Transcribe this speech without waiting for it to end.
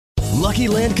Lucky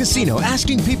Land Casino,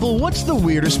 asking people, what's the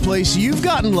weirdest place you've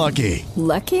gotten lucky?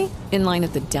 Lucky? In line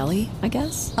at the deli, I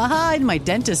guess? Aha, in my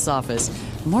dentist's office.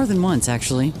 More than once,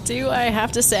 actually. Do I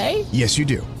have to say? Yes, you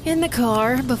do. In the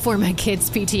car before my kids'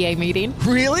 PTA meeting.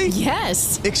 Really?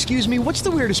 Yes. Excuse me, what's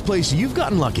the weirdest place you've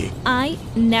gotten lucky? I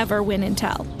never win and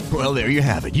tell. Well, there you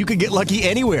have it. You can get lucky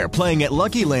anywhere, playing at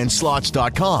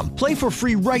LuckyLandSlots.com. Play for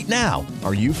free right now.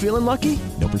 Are you feeling lucky?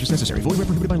 No purchase necessary. Void where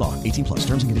prohibited by law. 18 plus.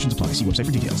 Terms and conditions apply. See website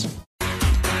for details.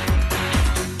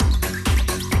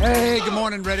 Hey, good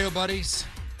morning, radio buddies.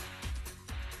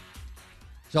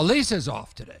 So Lisa's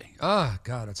off today. Oh,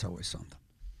 God, it's always something.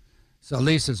 So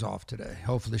Lisa's off today.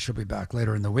 Hopefully she'll be back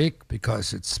later in the week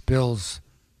because it's Bill's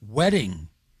wedding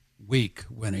week,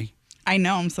 Winnie. I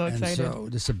know, I'm so excited. And so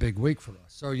this is a big week for us.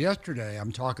 So yesterday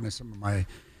I'm talking to some of my,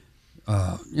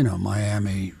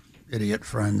 Miami idiot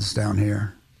friends down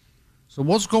here. So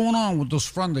what's going on with this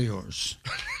friend of yours?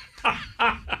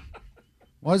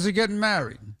 Why is he getting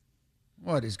married?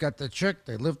 What, he's got the chick,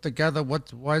 they live together,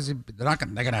 why is he, they're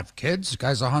gonna have kids? The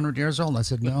guy's 100 years old. I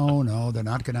said, no, they're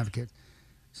not gonna have kids.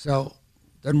 So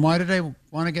then why do they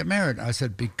want to get married? I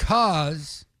said,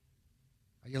 because,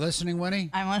 are you listening,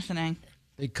 Winnie? I'm listening.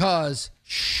 Because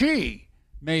she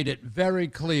made it very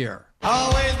clear.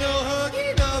 Always no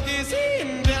huggy, no kissing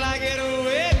until I get a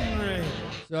wedding ring.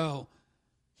 So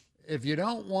if you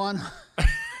don't want,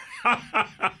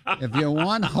 if you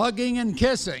want hugging and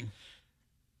kissing,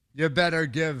 you better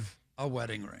give a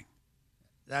wedding ring.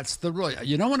 That's the rule.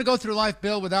 You don't want to go through life,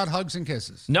 Bill, without hugs and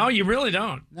kisses. No, you really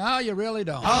don't. No, you really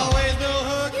don't. Always no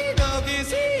huggy, no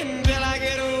kissing until I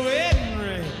get a wedding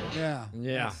ring.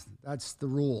 Yeah. That's the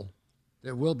rule.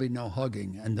 There will be no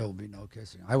hugging and there will be no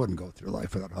kissing. I wouldn't go through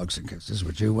life without hugs and kisses.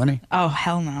 Would you, Winnie? Oh,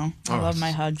 hell no. I love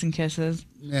my hugs and kisses.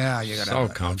 Yeah, you got to. So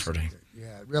comforting.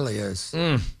 Yeah, it really is.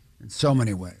 In so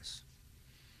many ways.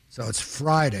 So it's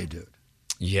Friday, dude.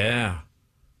 Yeah.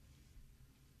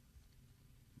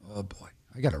 Oh, boy.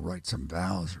 I got to write some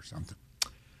vows or something.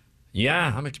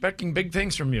 Yeah, I'm expecting big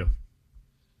things from you.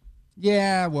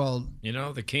 Yeah, well. You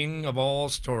know, the king of all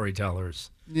storytellers.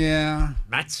 Yeah.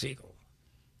 Matt Siegel.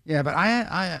 Yeah, but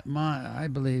I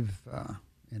believe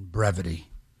in brevity.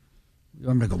 You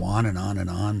want me to go on and on and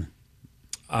on?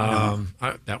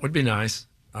 That would be nice.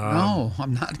 No,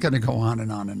 I'm not going to go on and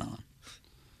on and on.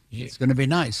 It's going to be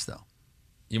nice, though.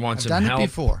 You want I've some help?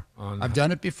 I've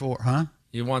done it before, huh?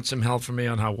 You want some help from me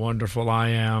on how wonderful I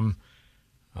am?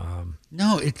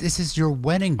 No, this is your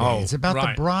wedding day. It's about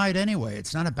right. the bride anyway.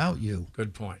 It's not about you.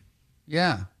 Good point.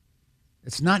 Yeah.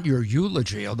 It's not your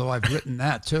eulogy, although I've written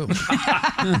that too.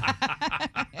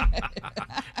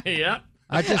 Yeah.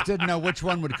 I just didn't know which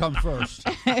one would come first.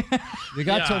 You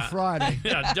got till Friday.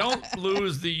 Yeah, don't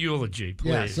lose the eulogy, please.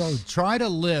 Yeah, so try to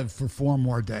live for 4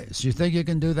 more days. You think you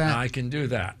can do that? I can do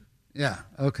that. Yeah,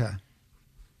 okay.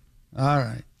 All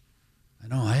right. I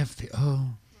know I have to.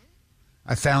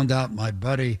 I found out my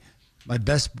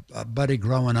best buddy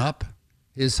growing up,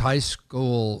 his high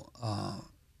school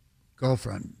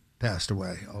girlfriend passed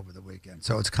away over the weekend.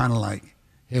 So it's kind of like,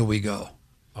 here we go.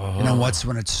 Oh. You know, what's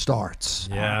when it starts?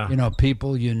 Yeah. You know,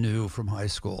 people you knew from high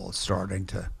school starting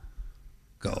to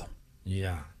go.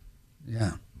 Yeah.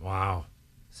 Yeah. Wow.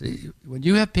 See, when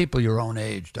you have people your own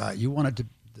age die, you want the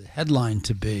headline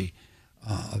to be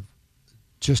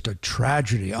just a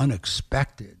tragedy,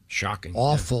 unexpected, shocking,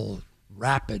 awful,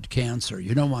 rapid cancer.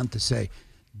 You don't want to say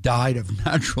died of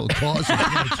natural causes when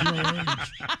it's your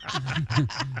age.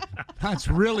 That's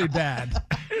really bad.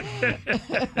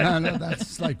 No,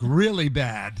 that's like really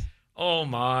bad. Oh,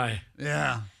 my.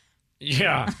 Yeah.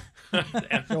 Yeah.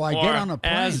 So I get on a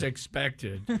plane. As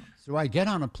expected. So I get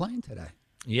on a plane today.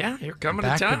 Yeah, you're coming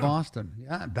back to town. Back to Boston.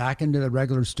 Yeah, back into the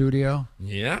regular studio.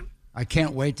 Yeah. I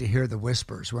can't wait to hear the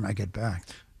whispers when I get back.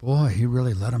 Boy, he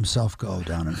really let himself go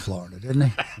down in Florida, didn't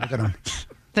he? Look at him.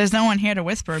 There's no one here to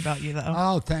whisper about you, though.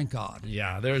 Oh, thank God.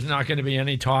 Yeah, there's not going to be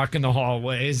any talk in the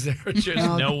hallways. There's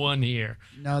just no one here.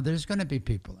 No, there's going to be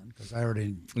people in because I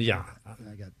already I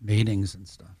got meetings and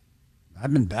stuff.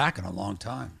 I've been back in a long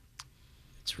time.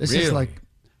 This is like,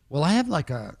 well, I have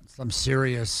like some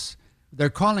serious, they're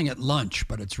calling it lunch,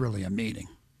 but it's really a meeting.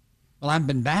 Well, I've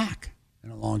been back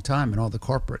in a long time, and a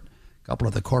couple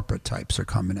of the corporate types are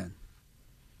coming in.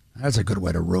 That's a good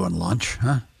way to ruin lunch,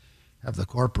 huh? Have the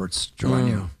corporates join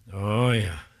you. Oh,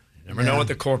 yeah. You never know what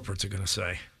the corporates are going to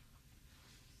say.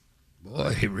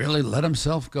 Boy, he really let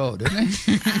himself go, didn't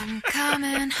he? I'm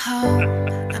coming home.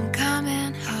 I'm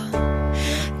coming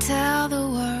home. Tell the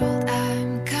world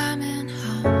I'm coming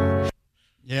home.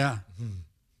 Yeah.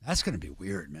 That's going to be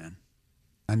weird, man.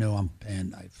 I know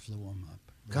I flew him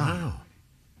up. God. Wow.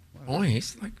 Oh,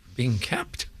 he's like being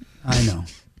kept. I know.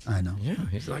 Yeah,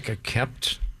 he's like a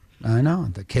kept. I know.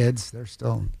 The kids, they're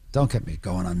still. Don't get me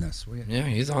going on this. Yeah,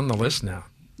 he's on the list now.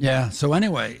 Yeah. So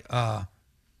anyway,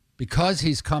 because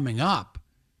he's coming up,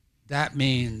 that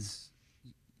means,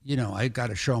 I got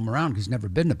to show him around because he's never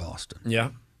been to Boston. Yeah.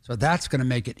 So that's going to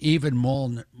make it even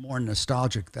more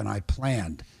nostalgic than I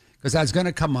planned. Because I was going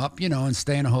to come up, and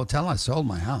stay in a hotel. I sold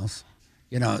my house.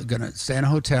 Going to stay in a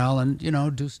hotel and,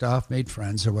 do stuff, made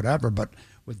friends or whatever. But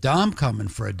with Dom coming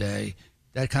for a day,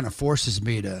 that kind of forces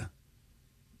me to,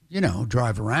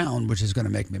 drive around, which is going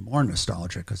to make me more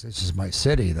nostalgic because this is my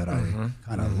city that I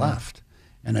kind of left.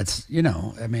 And it's,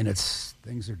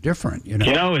 things are different,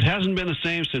 it hasn't been the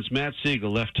same since Matt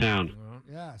Siegel left town.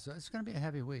 Yeah, so it's going to be a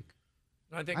heavy week.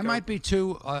 I might be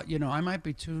too, I might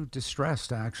be too distressed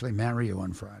to actually marry you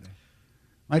on Friday.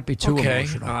 Might be too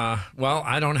emotional. Well,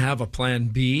 I don't have a plan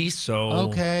B, so.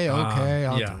 Okay,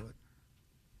 I'll do it.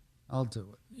 I'll do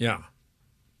it. Yeah.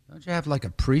 Don't you have like a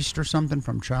priest or something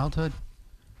from childhood?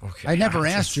 Okay. I never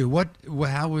asked you,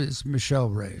 how was Michelle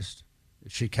raised?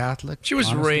 Is she Catholic? She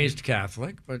was raised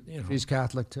Catholic, but, She's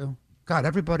Catholic too? God,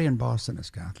 everybody in Boston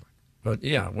is Catholic. But,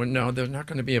 yeah, no, there's not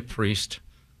going to be a priest.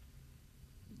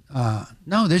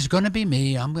 No, there's going to be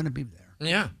me. I'm going to be there.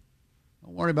 Yeah.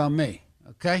 Don't worry about me,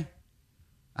 okay?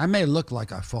 I may look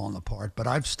like I've fallen apart, but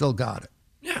I've still got it.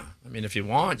 Yeah. I mean, if you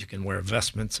want, you can wear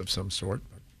vestments of some sort.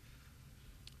 But...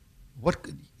 What?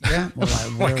 Yeah. Well,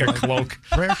 I wear like a cloak.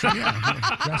 Prayer shirt,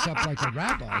 yeah. Dress up like a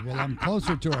rabbi. Well, I'm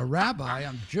closer to a rabbi.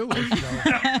 I'm Jewish. So.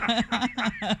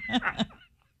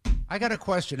 I got a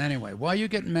question anyway. Why are you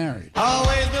getting married?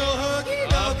 Always go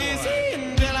hooky-dokey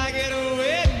scene till I get a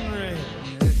wedding ring.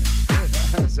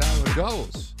 That's how it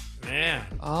goes. Man.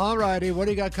 All righty. What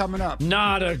do you got coming up?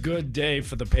 Not a good day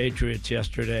for the Patriots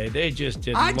yesterday. They just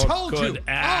didn't look good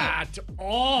at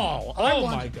all. Oh,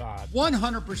 my God.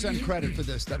 100% credit for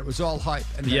this, that it was all hype.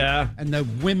 And and the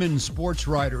women sports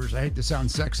writers, I hate to sound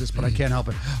sexist, but I can't help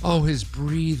it. Oh, his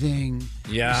breathing.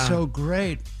 Yeah. Is so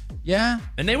great. Yeah.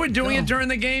 And they were doing it during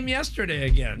the game yesterday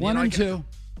again. 1 and 2.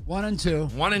 1 and 2.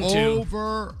 1 and 2.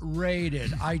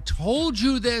 Overrated. I told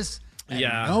you this. And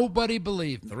nobody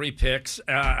believed me. 3 picks,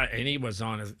 and he was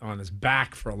on his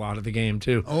back for a lot of the game,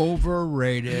 too.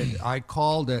 Overrated. I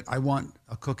called it. I want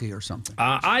a cookie or something.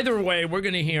 Either way, we're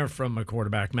going to hear from a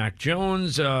quarterback, Mac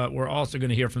Jones. We're also going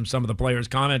to hear from some of the players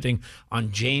commenting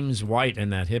on James White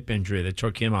and that hip injury that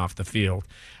took him off the field.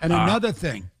 And another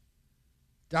thing,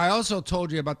 I also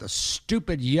told you about the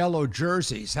stupid yellow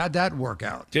jerseys. How'd that work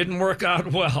out? Didn't work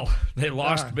out well. They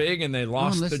lost big, and they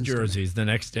lost the jerseys the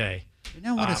next day. You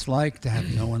know what it's like to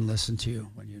have no one listen to you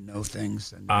when you know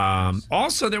things.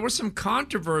 Also, there was some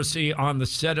controversy on the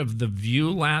set of The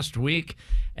View last week,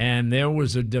 and there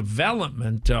was a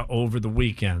development over the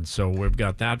weekend. So we've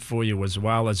got that for you as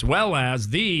well as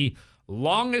the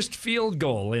longest field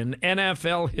goal in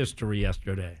NFL history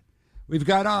yesterday. We've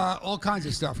got all kinds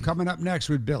of stuff coming up next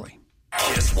with Billy.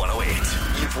 Kiss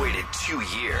 108. You've waited 2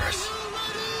 years.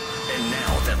 And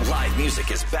now that live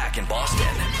music is back in Boston.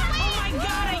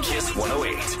 Kiss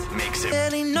 108 makes it.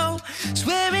 Really know,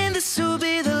 swearing this will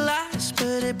be the last,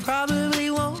 but it probably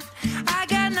won't. I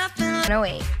got nothing.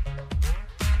 108.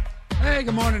 Hey,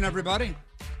 good morning, everybody.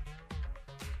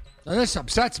 Now, this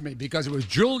upsets me because it was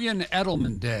Julian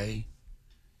Edelman Day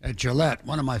at Gillette,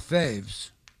 one of my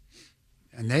faves,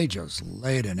 and they just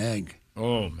laid an egg.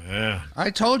 Oh, man.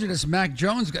 I told you this Mac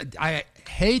Jones guy. I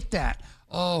hate that.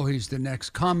 Oh, he's the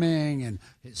next coming, and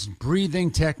his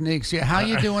breathing techniques. Yeah, how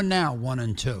you doing now, 1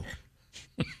 and 2?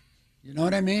 You know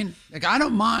what I mean? Like, I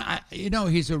don't mind.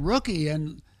 He's a rookie,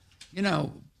 and,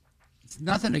 it's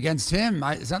nothing against him.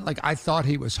 It's not like I thought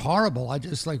he was horrible. I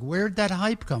just, where'd that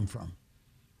hype come from?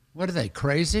 What are they,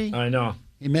 crazy? I know.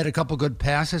 He made a couple good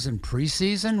passes in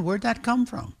preseason. Where'd that come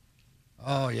from?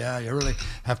 Oh, yeah, you really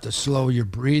have to slow your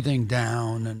breathing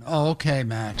down. And okay,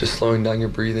 Mac. Just slowing down your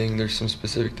breathing. There's some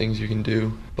specific things you can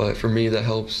do. But for me, that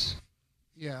helps.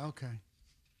 Yeah, okay.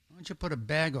 Why don't you put a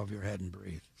bag over your head and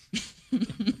breathe?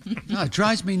 No, it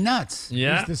drives me nuts.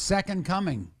 Yeah. He's the second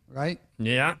coming, right?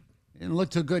 Yeah. He didn't look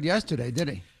too good yesterday, did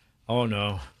he? Oh,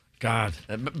 no. God.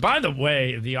 By the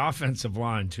way, the offensive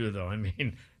line, too, though. I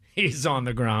mean, he's on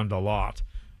the ground a lot.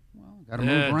 Well, got to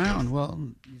move around. Well,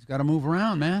 he's got to move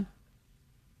around, man.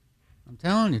 I'm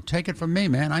telling you, take it from me,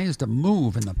 man. I used to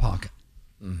move in the pocket.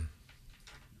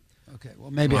 Okay,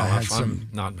 well, maybe I had some.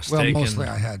 Not mistaken. Well, mostly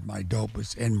I had my dope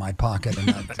was in my pocket, and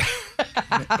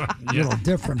a little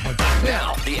different. But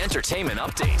now, the entertainment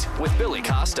update with Billy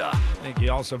Costa. I think he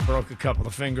also broke a couple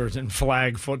of fingers in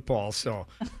flag football, so.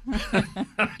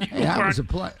 Hey, that was a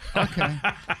play. Okay.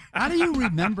 How do you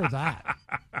remember that?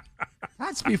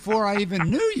 That's before I even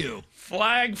knew you.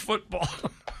 Flag football.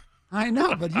 I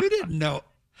know, but you didn't know.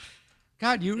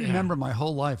 God, you remember my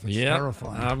whole life. It's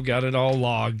terrifying. I've got it all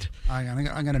logged. I'm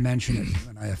going to mention it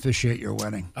when I officiate your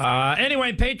wedding.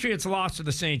 Anyway, Patriots lost to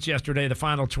the Saints yesterday, the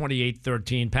final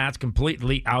 28-13. Pats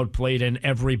completely outplayed in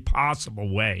every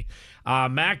possible way.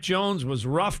 Mac Jones was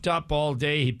roughed up all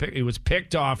day. He was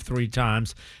picked off 3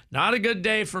 times. Not a good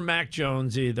day for Mac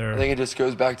Jones either. I think it just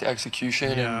goes back to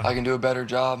execution, and I can do a better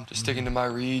job just sticking to my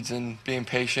reads and being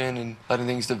patient and letting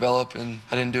things develop, and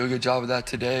I didn't do a good job of that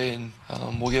today, and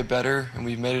we'll get better, and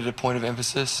we've made it a point of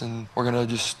emphasis, and we're going to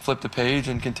just flip the page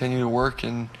and continue to work,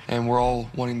 and we're all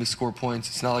wanting to score points.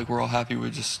 It's not like we're all happy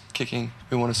with just kicking.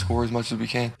 We want to score as much as we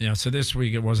can. Yeah, so this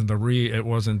week it wasn't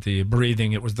the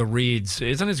breathing, it was the reads.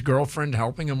 Isn't his girlfriend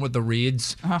helping him with the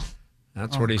reads?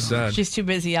 That's what he said. She's too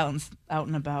busy out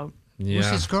and about. Yeah. Who's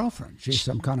his girlfriend? She's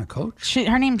some kind of coach?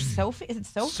 Her name's Sophie. Is it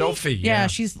Sophie? Sophie, yeah.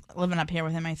 She's living up here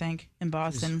with him, I think, in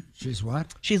Boston. She's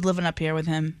what? She's living up here with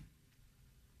him.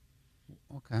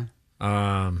 Okay.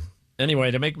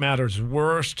 Anyway, to make matters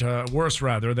worse,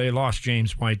 they lost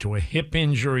James White to a hip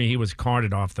injury. He was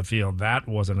carted off the field. That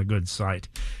wasn't a good sight.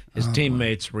 His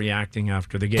teammates reacting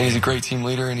after the game. And he's a great team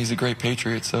leader, and he's a great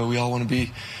Patriot, so we all want to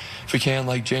be, if we can,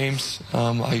 like James.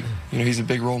 He's a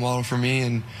big role model for me,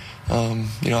 and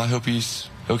I hope he's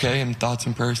okay, and thoughts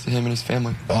and prayers to him and his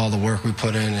family. All the work we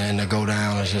put in and to go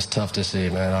down is just tough to see,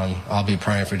 man. I'll be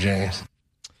praying for James.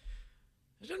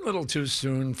 Is it a little too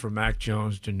soon for Mac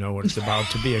Jones to know what it's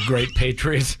about to be a great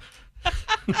Patriot?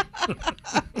 I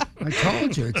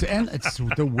told you, it's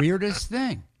the weirdest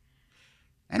thing.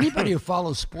 Anybody who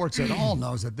follows sports at all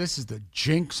knows that this is the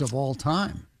jinx of all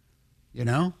time. You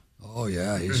know? Oh,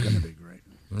 yeah, he's going to be great.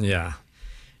 Yeah.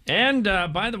 And,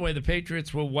 by the way, the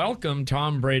Patriots will welcome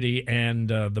Tom Brady and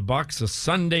the Bucs, a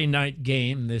Sunday night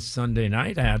game this Sunday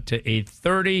night at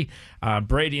 8:30.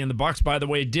 Brady and the Bucs, by the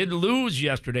way, did lose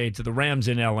yesterday to the Rams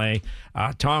in L.A.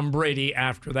 Tom Brady,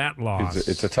 after that loss.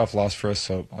 It's a tough loss for us,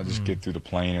 so I'll just get through the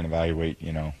plane and evaluate,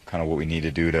 kind of what we need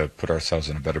to do to put ourselves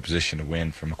in a better position to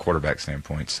win from a quarterback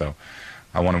standpoint. So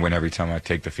I want to win every time I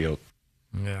take the field.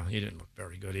 Yeah, he didn't look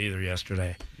very good either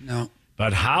yesterday. No.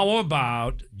 But how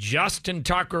about Justin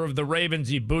Tucker of the Ravens?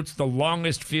 He boots the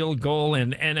longest field goal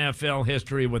in NFL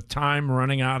history with time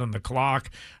running out on the clock.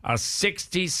 A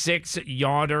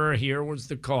 66-yarder. Here was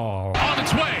the call. On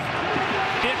its way.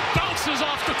 It bounces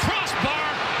off the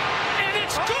crossbar, and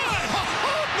it's good.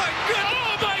 Oh, my goodness.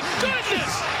 Oh, my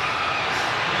goodness.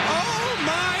 Oh,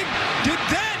 my. Did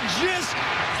that just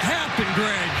happen,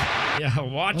 Greg? Yeah,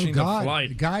 watching the flight.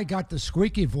 The guy got the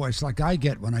squeaky voice like I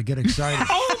get when I get excited.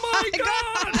 Oh, my God.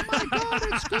 Oh, my God,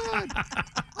 it's good.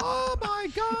 Oh, my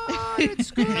God,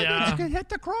 it's good. Yeah. It's good. Hit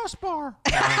the crossbar.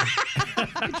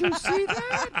 Did you see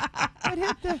that? It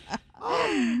hit the...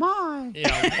 Oh, my.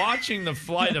 Yeah, watching the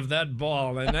flight of that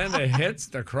ball, and then it hits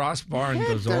the crossbar and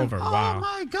goes over. Wow. Oh,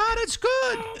 my God, it's good.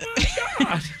 Oh, my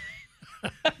God.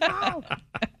 Wow.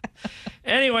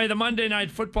 Anyway, the Monday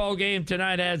Night Football game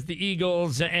tonight has the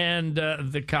Eagles and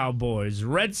the Cowboys.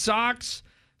 Red Sox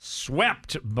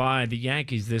swept by the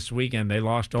Yankees this weekend. They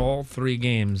lost all 3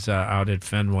 games out at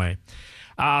Fenway.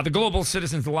 The Global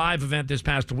Citizens Live event this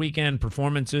past weekend,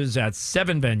 performances at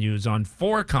 7 venues on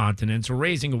 4 continents,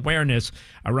 raising awareness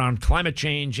around climate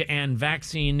change and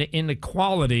vaccine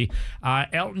inequality.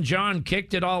 Elton John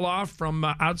kicked it all off from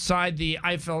outside the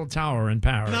Eiffel Tower in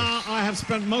Paris. Now, I have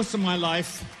spent most of my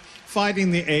life fighting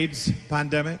the AIDS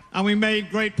pandemic, and we made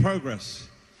great progress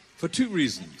for 2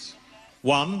 reasons.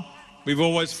 1, we've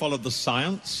always followed the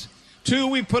science. 2,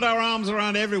 we put our arms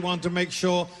around everyone to make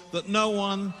sure that no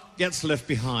one gets left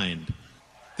behind.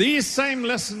 These same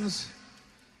lessons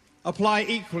apply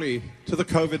equally to the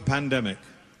COVID pandemic.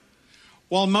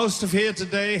 While most of here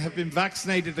today have been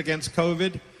vaccinated against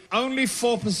COVID, only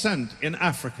 4% in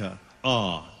Africa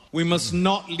are. We must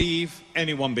not leave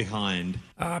anyone behind.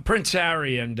 Prince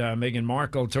Harry and Meghan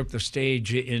Markle took the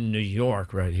stage in New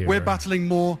York right here. We're battling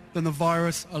more than the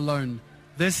virus alone.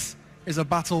 This is a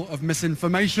battle of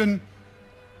misinformation,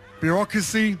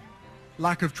 bureaucracy,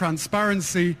 lack of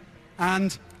transparency,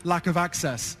 and lack of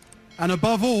access. And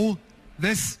above all,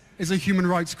 this is a human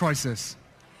rights crisis.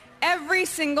 Every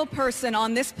single person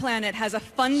on this planet has a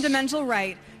fundamental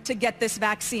right to get this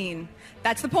vaccine.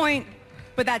 That's the point,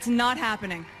 but that's not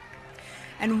happening.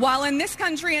 And while in this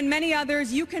country and many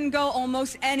others, you can go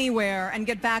almost anywhere and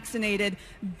get vaccinated,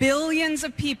 billions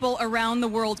of people around the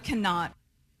world cannot.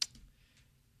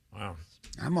 Wow.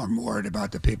 I'm more worried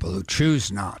about the people who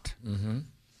choose not. Mm-hmm.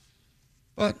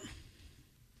 But...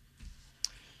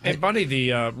 Hey, buddy,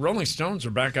 the Rolling Stones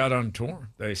are back out on tour.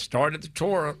 They started the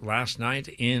tour last night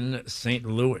in St.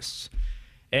 Louis.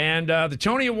 And the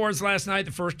Tony Awards last night,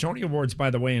 the first Tony Awards, by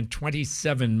the way, in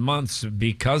 27 months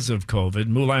because of COVID.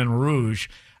 Moulin Rouge,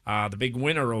 the big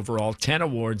winner overall, 10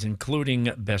 awards, including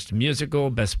Best Musical,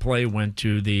 Best Play went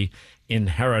to The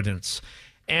Inheritance.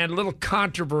 And a little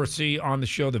controversy on the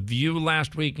show The View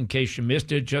last week, in case you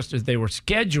missed it, just as they were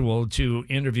scheduled to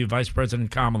interview Vice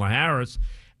President Kamala Harris.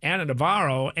 Ana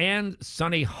Navarro and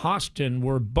Sonny Hostin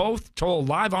were both told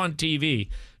live on TV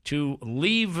to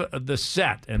leave the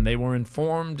set, and they were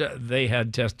informed they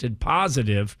had tested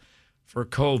positive for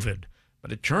COVID.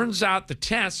 But it turns out the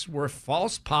tests were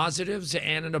false positives.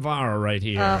 Ana Navarro right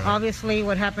here. Obviously,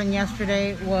 what happened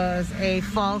yesterday was a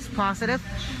false positive,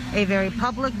 a very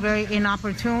public, very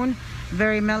inopportune,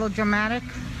 very melodramatic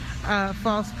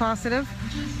false positive.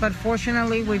 But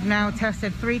fortunately, we've now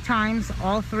tested 3 times.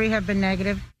 All 3 have been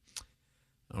negative.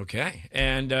 Okay.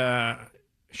 And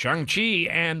Shang-Chi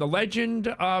and the Legend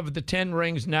of the Ten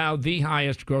Rings, now the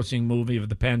highest-grossing movie of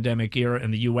the pandemic era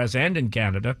in the U.S. and in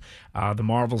Canada. The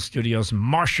Marvel Studios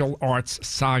martial arts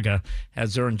saga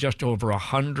has earned just over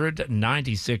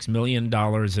 $196 million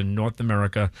in North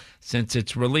America since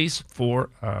its release 4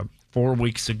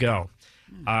 weeks ago.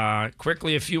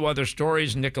 Quickly, a few other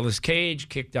stories. Nicolas Cage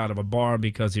kicked out of a bar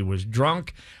because he was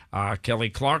drunk. Kelly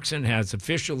Clarkson has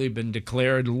officially been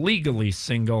declared legally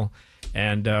single.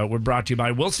 And we're brought to you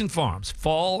by Wilson Farms.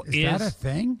 Fall is that a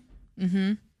thing?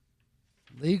 Mm-hmm.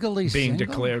 Legally being single?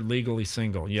 declared legally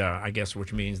single. Yeah, I guess,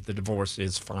 which means the divorce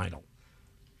is final.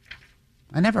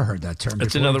 I never heard that term before.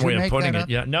 It's another Did way you of make putting that it. up?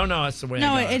 Yeah, no, that's the way.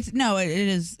 No, I got it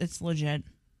is. It's legit.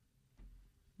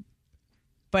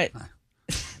 But I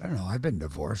don't know. I've been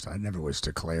divorced. I never was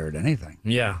declared anything.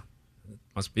 Yeah,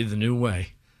 must be the new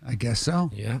way. I guess so.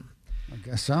 Yeah. I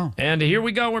guess so. And here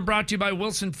we go. We're brought to you by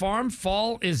Wilson Farm.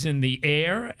 Fall is in the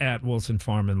air at Wilson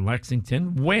Farm in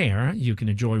Lexington, where you can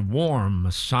enjoy warm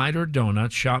cider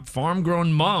donuts, shop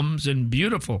farm-grown mums, and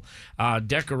beautiful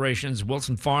decorations.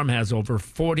 Wilson Farm has over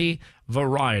 40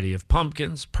 variety of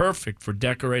pumpkins, perfect for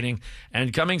decorating.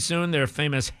 And coming soon, their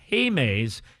famous hay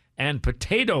maze and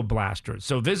potato blasters.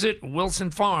 So visit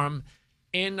Wilson Farm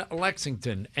in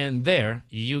Lexington, and there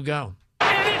you go.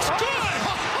 And it's good!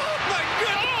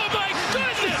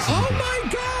 Oh, my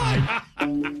God!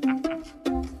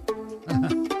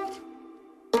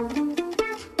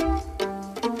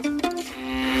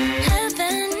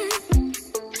 Heaven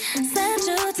sent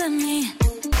you to me.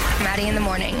 Maddie in the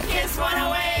morning. Kiss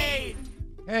 108.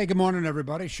 Hey, good morning,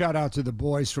 everybody. Shout out to the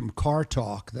boys from Car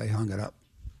Talk. They hung it up.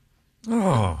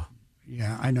 Oh.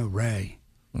 Yeah, I know Ray.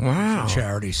 Wow. Some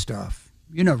charity stuff.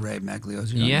 You know Ray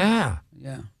Magliozzi. Yeah.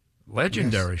 Yeah.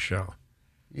 Legendary show.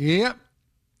 Yep.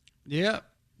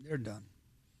 They're done.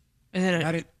 Is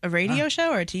it a radio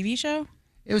show or a TV show?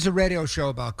 It was a radio show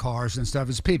about cars and stuff.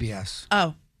 It's PBS.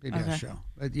 Oh. PBS okay. show.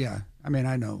 But yeah, I mean,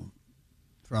 I know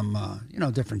from,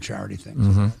 different charity things.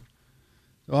 Mm-hmm.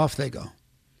 So off they go.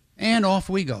 And off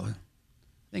we go. I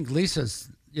think Lisa's,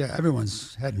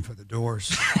 everyone's heading for the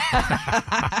doors.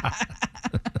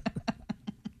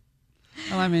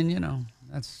 Well, I mean,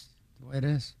 that's the way it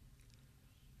is.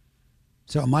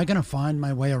 So am I going to find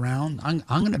my way around? I'm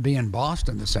going to be in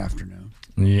Boston this afternoon.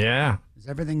 Yeah. Is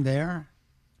everything there?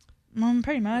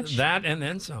 Pretty much. That and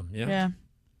then some, yeah. Yeah.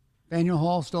 Faneuil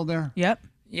Hall still there? Yep.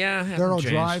 Yeah, Thurl changed.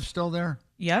 Drive still there?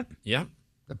 Yep. Yep.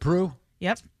 The Prue?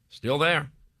 Yep. Still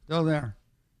there. Still there.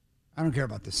 I don't care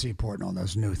about the seaport and all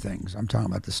those new things. I'm talking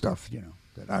about the stuff,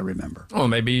 that I remember. Oh,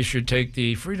 maybe you should take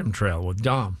the Freedom Trail with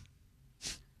Dom.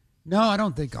 No, I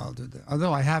don't think I'll do that.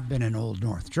 Although I have been in Old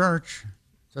North Church,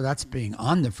 so that's being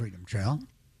on the Freedom Trail.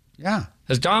 Yeah.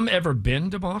 Has Dom ever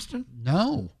been to Boston?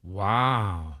 No.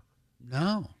 Wow.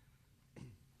 No.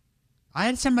 I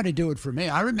had somebody do it for me.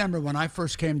 I remember when I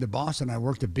first came to Boston, I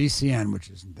worked at BCN, which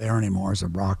isn't there anymore, as a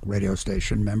rock radio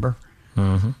station member.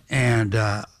 Mm-hmm. And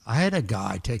I had a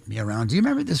guy take me around. Do you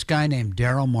remember this guy named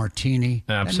Daryl Martini?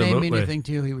 Absolutely. That name mean anything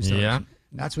to you? He was. Yeah.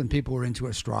 That's when people were into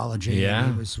astrology. Yeah.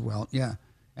 And he was,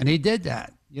 and he did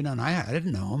that, and I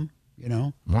didn't know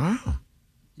him, Wow.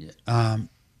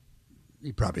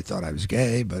 He probably thought I was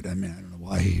gay, but I mean, I don't know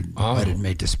why he invited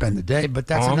me to spend the day, but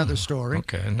that's another story.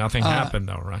 Okay. Nothing happened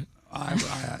though, right?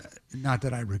 Not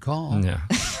that I recall. Yeah.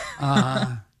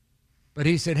 But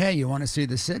he said, hey, you want to see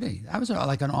the city? That was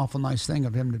like an awful nice thing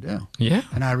of him to do. Yeah.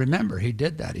 And I remember he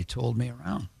did that. He told me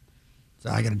around. So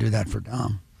I got to do that for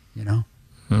Dom,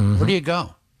 Mm-hmm. Where do you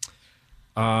go?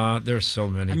 There's so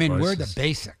many places. places. We're the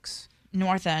basics.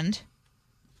 North End.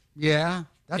 Yeah.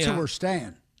 That's where we're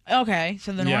staying. Okay,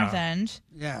 so the North End.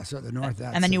 Yeah, so the North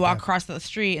End. And then you walk across the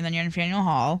street, and then you're in Faneuil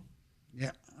Hall.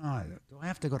 Yeah. Oh, do I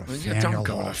have to go to Yeah, Faneuil don't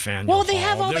go Hall? to Faneuil Well, they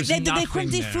have Hall. all There's the nothing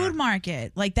Quincy there. Food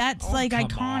Market. Like, that's Oh, like come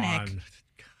iconic. on.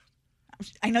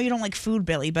 I know you don't like food,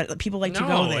 Billy, but people like to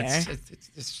go there.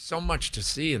 It's so much to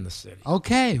see in the city.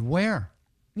 Okay, where?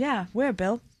 Yeah, where,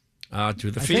 Bill? To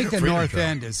the I think the North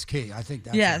End is key. I think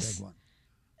that's a big one.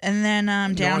 And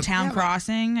then downtown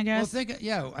Crossing, I guess.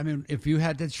 Well, I mean, if you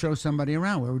had to show somebody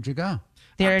around, where would you go?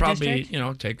 Their probably,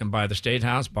 district? take them by the State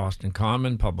House, Boston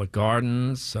Common, Public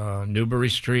Gardens, Newbury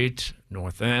Street,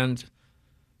 North End,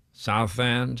 South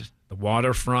End, the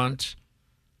waterfront.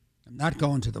 I'm not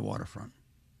going to the waterfront.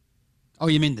 Oh,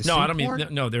 you mean the seaport? No, I don't mean,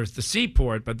 no, there's the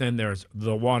seaport, but then there's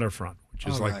the waterfront, which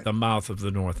is like the mouth of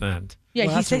the North End. Yeah,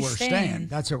 well, that's where we're staying.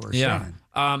 That's where we're staying.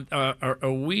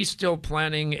 Are we still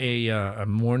planning a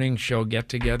morning show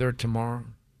get-together tomorrow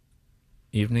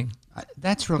evening?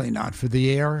 That's really not for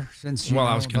the air, since you know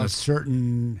about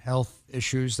certain health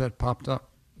issues that popped up.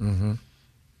 Mm-hmm.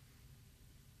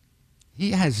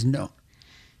 He has no...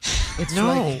 It's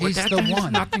no, like he's that the has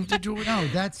one. nothing to do with No,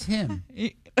 that's him.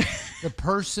 The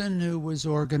person who was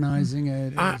organizing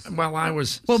it. I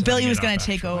was... Well, Billy was going to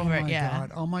take over, Oh, my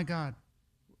God. Oh, my God.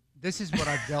 This is what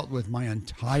I've dealt with my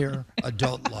entire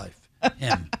adult life.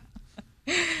 Him.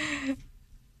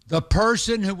 The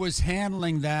person who was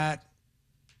handling that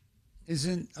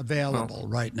isn't available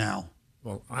right now.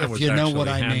 Well, I was if you know actually what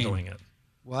I handling mean. it.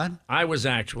 What? I was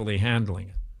actually handling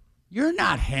it. You're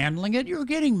not handling it. You're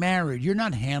getting married. You're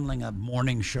not handling a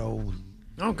morning show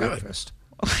breakfast.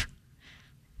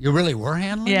 You really were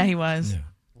handling it? Yeah, he was. Yeah.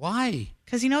 Why?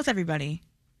 Because he knows everybody.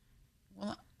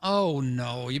 Well, oh,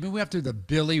 no. You mean we have to do the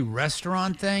Billy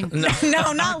restaurant thing?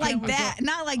 No, not like that.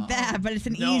 Not like that, but it's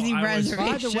an easy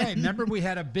reservation. By the way, remember we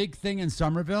had a big thing in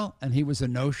Somerville and he was a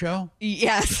no-show?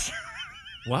 Yes.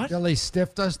 What? Billy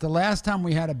stiffed us. The last time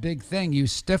we had a big thing, you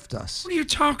stiffed us. What are you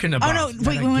talking about? Oh, no.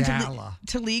 Wait, we went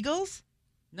to Legals?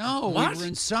 No, What? we were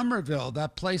in Somerville.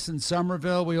 That place in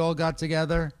Somerville, we all got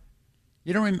together.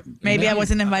 You don't remember? Maybe I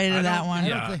wasn't invited to that one.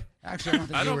 Actually, I don't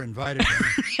think you were invited.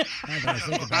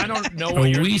 I don't know.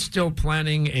 Are we still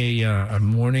planning a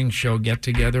morning show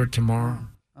get-together tomorrow?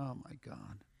 Oh, my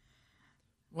God.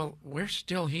 Well, we're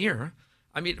still here.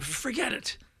 I mean, forget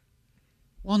it.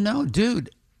 Well, no, dude.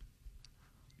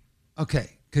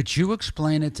 Okay, could you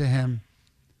explain it to him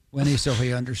so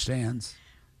he understands?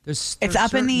 There's It's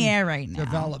up in the air right now.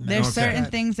 Development. There's certain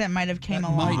things that might have came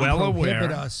along. Might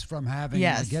prohibit us from having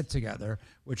Yes. a get-together,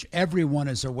 which everyone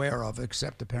is aware of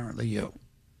except apparently you.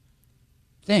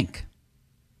 Think.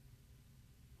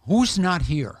 Who's not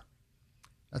here?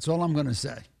 That's all I'm going to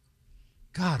say.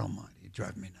 God almighty, you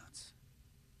drive me nuts.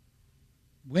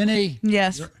 Winnie.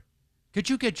 Yes. Could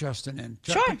you get Justin in?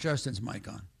 Sure. Put Justin's mic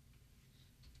on.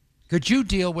 Could you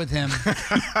deal with him?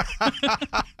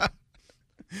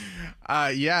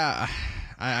 Yeah,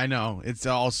 I know. It's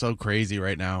all so crazy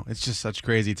right now. It's just such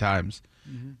crazy times.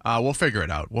 Mm-hmm. We'll figure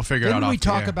it out. Didn't we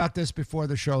talk about this before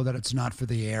the show, that it's not for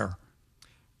the air?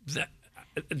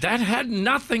 That had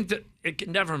nothing to...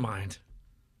 never mind.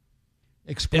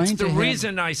 Explain it's to the him.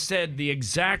 reason I said the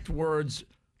exact words,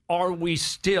 are we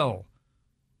still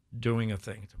doing a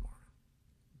thing tomorrow?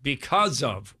 Because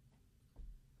of...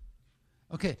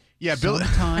 Okay. Yeah, Bill.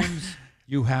 Sometimes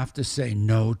you have to say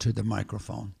no to the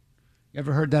microphone. You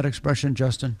ever heard that expression,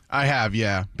 Justin? I have,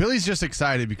 yeah. Billy's just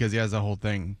excited because he has a whole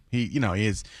thing. He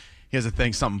has a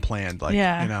thing, something planned. Like,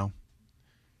 Yeah.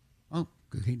 Well,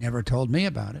 he never told me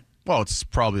about it. Well, it's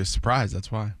probably a surprise. That's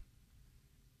why.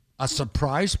 A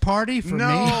surprise party for me?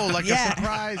 No, like a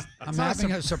surprise. I'm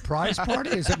having a surprise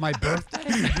party? Is it my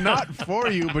birthday? Not for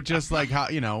you, but just like how,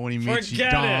 when he meets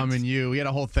Forget Dom it. and you. He had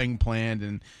a whole thing planned,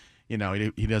 and, he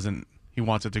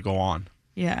wants it to go on.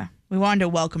 Yeah. We wanted to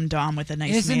welcome Dom with a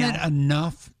nice Isn't meal. it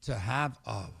enough to have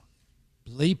a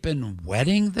bleeping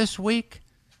wedding this week?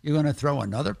 You're going to throw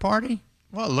another party?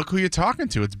 Well, look who you're talking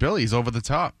to. It's Billy. He's over the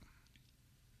top.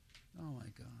 Oh, my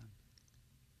God.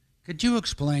 Could you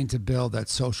explain to Bill that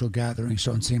social gatherings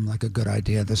don't seem like a good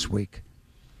idea this week?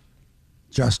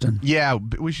 Justin? Yeah,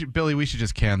 we should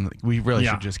just can. We really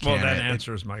should just can. Well, that it.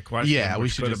 answers my question. Yeah, we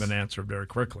which should could have just- been answered very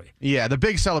quickly. Yeah, the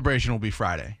big celebration will be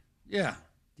Friday. Yeah.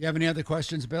 Do you have any other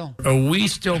questions, Bill? Are we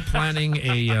still planning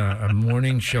a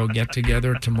morning show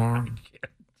get-together tomorrow?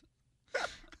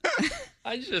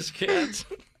 I just can't.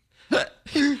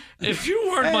 If you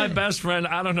weren't my best friend,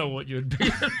 I don't know what you'd be.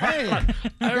 Hey, I you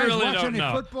guys really watch don't any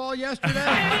know. football yesterday?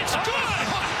 And it's good!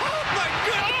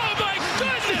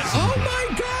 Oh,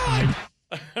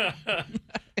 my goodness!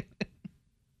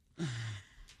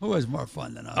 Who was more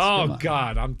fun than us? Oh, Come on.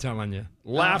 God, I'm telling you.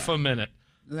 Laugh a minute.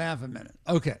 Laugh a minute.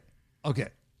 Okay.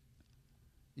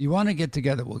 You want to get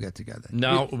together, we'll get together.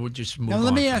 No, we'll just move Now, on.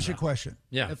 let me from ask you a that. question.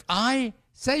 Yeah. If I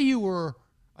say you were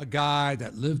a guy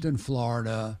that lived in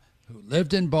Florida, who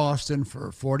lived in Boston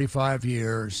for 45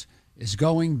 years, is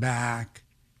going back.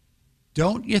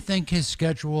 Don't you think his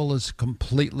schedule is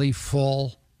completely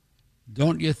full?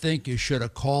 Don't you think you should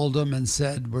have called him and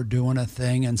said we're doing a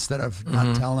thing instead of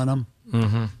not telling him?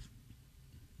 Mm-hmm.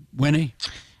 Winnie?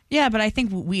 Yeah, but I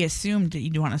think we assumed that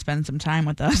you'd want to spend some time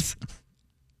with us.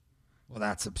 Well,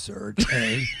 that's absurd,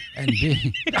 A. And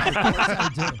B, of course I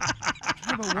do.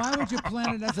 Yeah, but why would you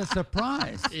plan it as a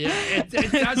surprise? Yeah,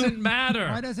 it doesn't matter.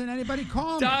 Why doesn't anybody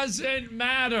call me? Doesn't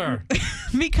matter.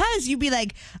 Because you'd be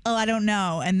like, oh, I don't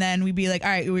know. And then we'd be like, all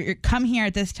right, come here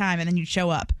at this time. And then you'd show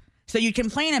up. So you'd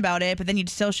complain about it, but then you'd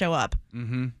still show up.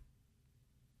 Mm-hmm.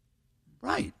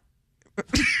 Right.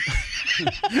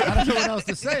 I don't know what else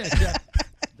to say except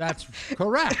that's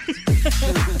correct.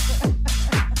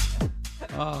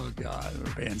 Oh, God,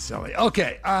 we're being silly.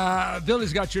 Okay,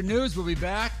 Billy's got your news. We'll be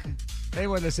back. Stay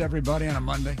with us, everybody, on a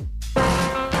Monday.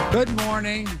 Good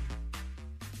morning.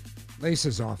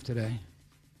 Lisa's off today.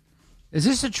 Is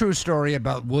this a true story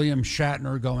about William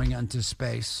Shatner going into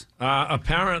space?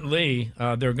 Apparently,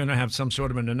 they're going to have some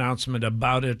sort of an announcement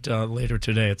about it later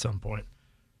today at some point.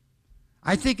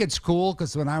 I think it's cool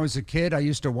because when I was a kid, I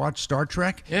used to watch Star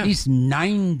Trek. Yeah. He's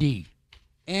 90.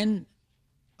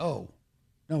 N-O.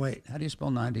 No, wait. How do you spell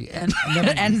 90?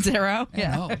 N0?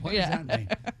 Yeah. No, what does that mean?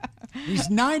 He's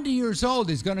 90 years old.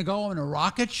 He's going to go on a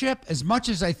rocket ship. As much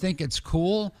as I think it's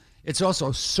cool, it's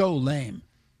also so lame.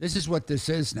 This is what this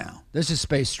is now. This is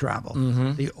space travel.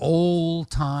 Mm-hmm. The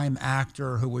old-time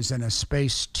actor who was in a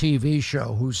space TV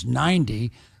show who's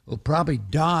 90 will probably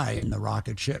die in the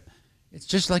rocket ship. It's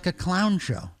just like a clown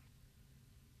show.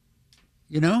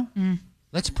 You know?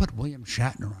 Let's put William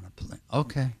Shatner on a plane.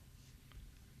 Okay.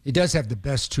 He does have the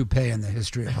best toupee in the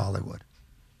history of Hollywood.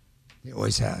 He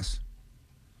always has.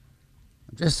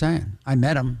 I'm just saying. I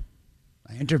met him.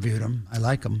 I interviewed him. I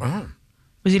like him. Oh.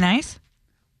 Was he nice?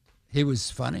 He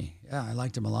was funny. Yeah, I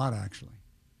liked him a lot, actually.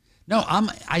 No,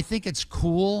 I think it's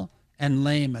cool and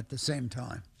lame at the same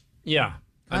time. Yeah,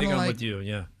 I think I'm with you,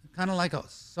 yeah. Kind of like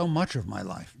so much of my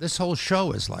life. This whole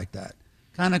show is like that.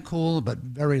 Kind of cool, but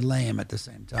very lame at the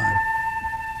same time.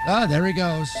 Ah, there he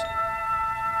goes.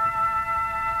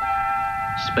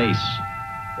 Space,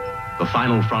 the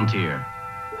final frontier.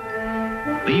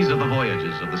 These are the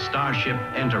voyages of the Starship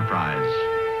Enterprise.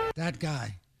 That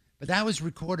guy. But that was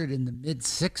recorded in the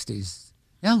mid-'60s.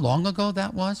 You know how long ago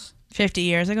that was? 50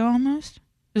 years ago almost?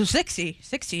 It was 60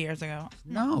 years ago.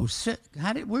 No,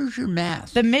 where's your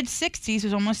math? The mid-'60s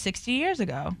was almost 60 years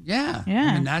ago. Yeah. Yeah.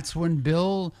 I mean, that's when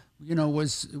Bill,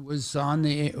 was on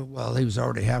the, well, he was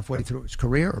already halfway through his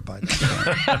career by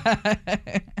that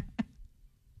time.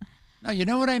 No, you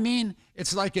know what I mean?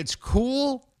 It's like it's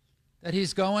cool that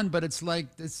he's going, but it's like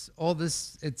it's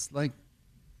like,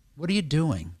 what are you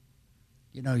doing?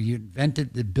 You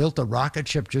built a rocket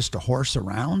ship just to horse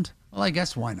around? Well, I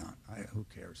guess why not? Who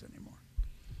cares anymore?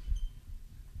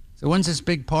 So when's this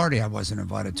big party I wasn't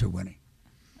invited to, Winnie?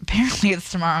 Apparently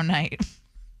it's tomorrow night.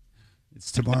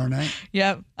 It's tomorrow night?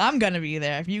 Yep. I'm going to be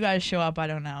there. If you guys show up, I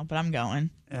don't know, but I'm going.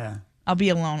 Yeah. I'll be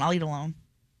alone. I'll eat alone.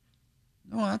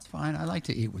 No, that's fine. I like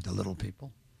to eat with the little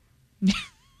people.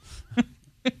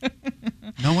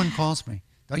 No one calls me.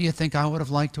 Don't you think I would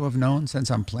have liked to have known since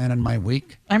I'm planning my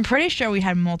week? I'm pretty sure we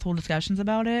had multiple discussions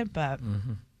about it, but...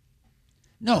 Mm-hmm.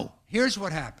 No, here's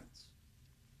what happens.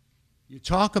 You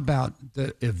talk about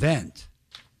the event,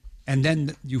 and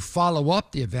then you follow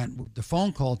up the event with the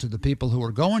phone call to the people who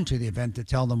are going to the event to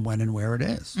tell them when and where it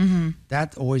is. Mm-hmm.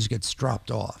 That always gets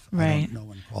dropped off. Right. No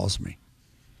one calls me.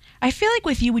 I feel like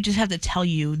with you, we just have to tell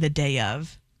you the day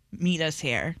of, meet us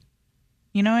here.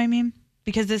 You know what I mean?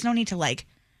 Because there's no need to,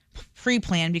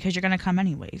 pre-plan because you're going to come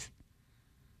anyways.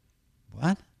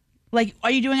 What?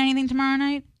 Are you doing anything tomorrow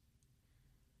night?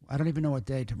 I don't even know what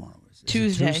day tomorrow is.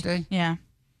 Tuesday. Is it Tuesday? Yeah.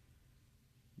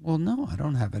 Well, no, I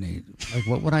don't have any.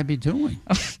 What would I be doing?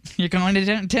 You're going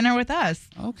to dinner with us.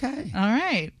 Okay. All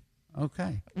right.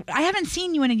 Okay. I haven't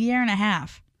seen you in a year and a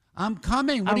half. I'm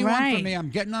coming. What do you want from me? I'm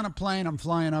getting on a plane. I'm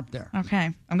flying up there.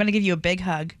 Okay. I'm going to give you a big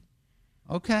hug.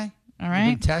 Okay. All right.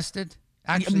 You've been tested?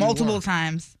 Actually, multiple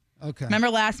times. Okay. Remember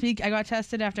last week I got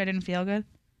tested after I didn't feel good?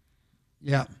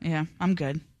 Yeah. Yeah, I'm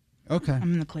good. Okay.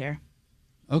 I'm in the clear.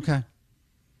 Okay.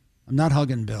 I'm not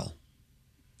hugging Bill.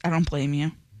 I don't blame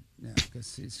you. Yeah,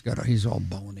 because he's all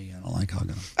bony. I don't like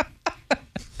hugging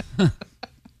him.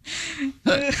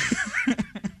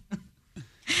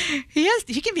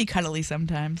 He can be cuddly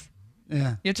sometimes.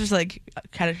 Yeah. You have to just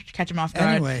catch him off guard.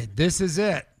 Anyway, this is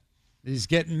it. He's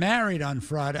getting married on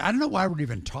Friday. I don't know why we're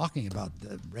even talking about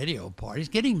the radio part. He's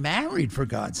getting married, for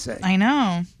God's sake. I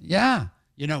know. Yeah.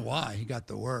 You know why? He got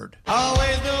the word.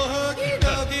 Always no huggy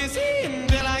duggy scene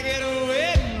till I get a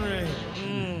wedding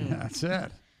ring. That's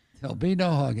it. There'll be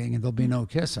no hugging and there'll be no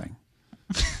kissing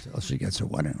until she gets her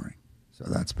wedding ring. So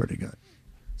that's pretty good.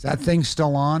 Is that thing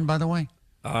still on, by the way?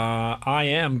 I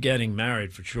am getting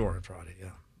married for sure Friday, yeah.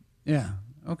 Yeah,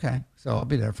 okay. So I'll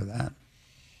be there for that.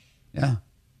 Yeah.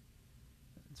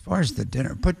 As far as the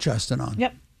dinner, put Justin on.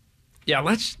 Yep. Yeah,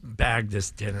 let's bag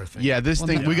this dinner thing. Yeah, this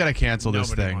thing, we got to cancel this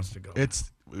Nobody thing. wants to go.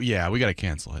 Yeah, we got to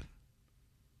cancel it.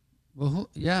 Well,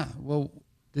 well,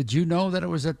 did you know that it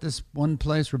was at this one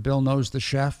place where Bill knows the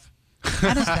chef?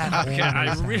 How does that Okay,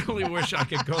 I really wish I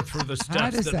could go through the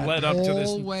steps that led up to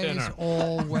this dinner.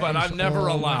 But I'm never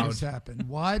allowed. Happen.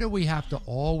 Why do we have to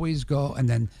always go and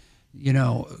then,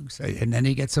 say, and then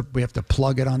he gets up, we have to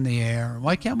plug it on the air?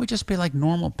 Why can't we just be like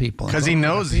normal people? Because he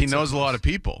knows a lot of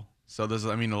people. So there's,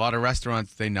 a lot of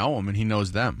restaurants, they know him and he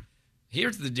knows them.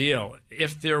 Here's the deal.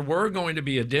 If there were going to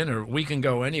be a dinner, we can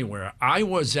go anywhere. I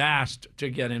was asked to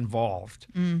get involved.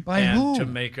 By who? To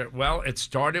make it. Well, it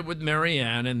started with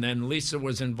Marianne, and then Lisa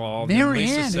was involved.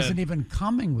 Marianne isn't even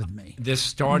coming with me. This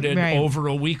started over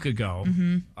a week ago.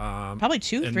 Probably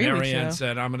 2-3 weeks ago. Marianne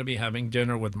said, I'm going to be having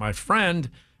dinner with my friend,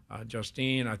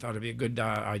 Justine. I thought it'd be a good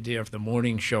idea if the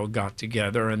morning show got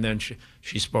together. And then she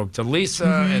spoke to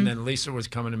Lisa, and then Lisa was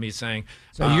coming to me saying,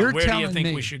 so you're where do you telling think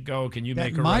me we should go? Can you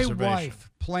make a my reservation? My wife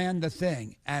planned the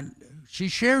thing, and she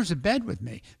shares a bed with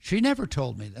me. She never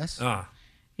told me this.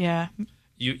 Yeah.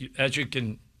 You as you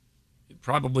can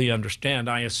probably understand,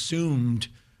 I assumed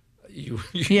you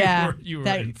were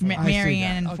that informed.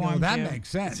 Marianne informed well, that you. makes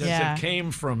sense. It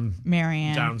came from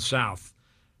Marianne down south.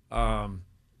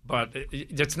 But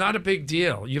it's not a big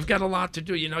deal. You've got a lot to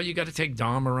do. You got to take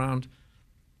Dom around.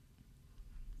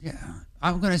 Yeah.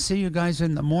 I'm going to see you guys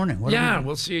in the morning.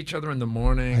 We'll see each other in the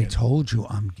morning. I told you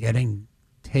I'm getting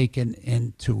taken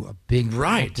into a big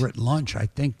corporate lunch. I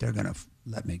think they're going to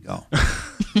let me go.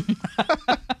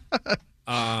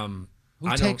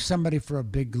 Who takes somebody for a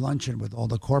big luncheon with all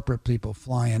the corporate people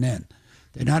flying in?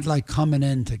 They're not like coming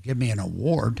in to give me an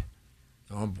award.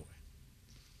 Oh, boy.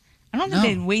 I don't think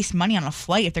they'd waste money on a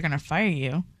flight if they're going to fire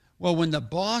you. Well, when the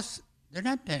boss, they're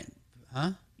not paying,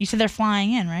 huh? You said they're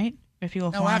flying in, right? If people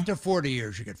no, after 40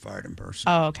 years, you get fired in person.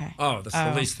 Oh, okay. Oh, that's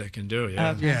the least they can do,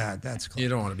 yeah. Okay. Yeah, that's close. You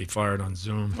don't want to be fired on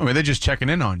Zoom. I mean, they're just checking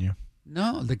in on you.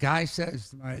 No, the guy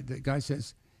says,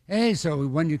 hey, so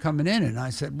when you coming in? And I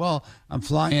said, well, I'm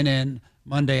flying in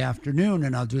Monday afternoon,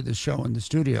 and I'll do the show in the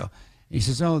studio. He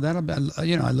says, oh, that'll be,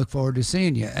 I look forward to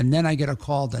seeing you. And then I get a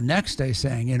call the next day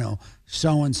saying,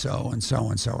 so-and-so and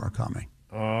so-and-so are coming.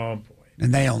 Oh, boy.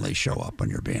 And they only show up when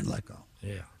you're being let go.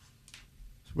 Yeah.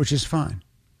 Which is fine.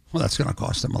 Well, that's going to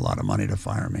cost them a lot of money to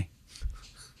fire me.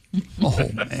 Oh,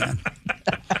 man.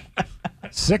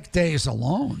 Sick days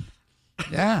alone.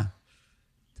 Yeah.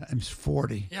 Times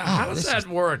 40. Yeah, how does that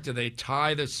work? Do they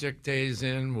tie the sick days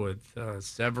in with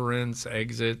severance,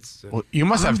 exits? Well, you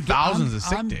must have thousands of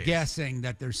sick days. I'm guessing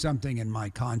that there's something in my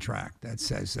contract that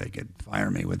says they could fire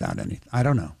me without anything. I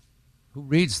don't know. Who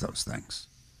reads those things?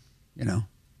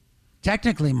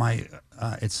 Technically,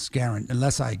 it's guaranteed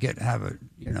unless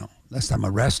unless I'm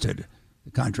arrested,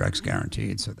 the contract's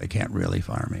guaranteed, so they can't really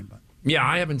fire me. But yeah,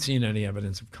 I haven't seen any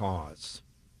evidence of cause.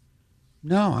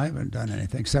 No, I haven't done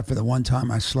anything except for the one time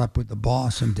I slept with the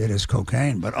boss and did his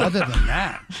cocaine. But other than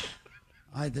that,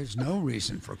 there's no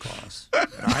reason for cause.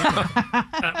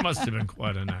 That must have been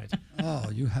quite a night. Oh,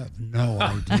 you have no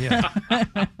idea.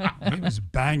 He was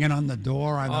banging on the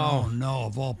door. I thought, oh no,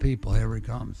 of all people, here he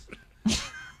comes.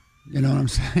 You know what I'm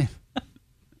saying?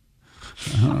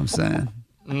 You know what I'm saying?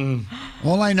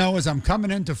 All I know is I'm coming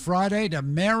into Friday to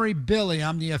marry Billy.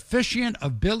 I'm the officiant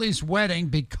of Billy's wedding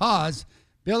because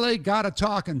Billy got a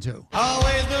talking to.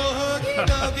 Always no huggy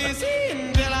duggy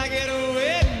until I get a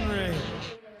wedding ring.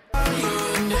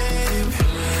 Your name,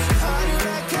 how do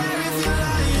I care if you're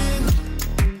lying?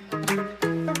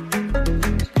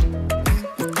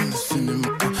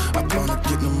 I wanna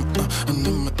get them,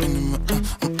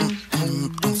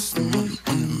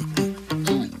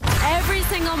 every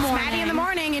single morning. Maddie in the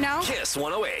morning, Kiss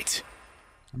 108.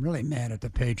 I'm really mad at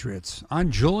the Patriots. On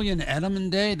Julian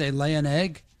Edelman Day, they lay an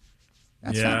egg.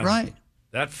 That's not right.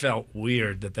 That felt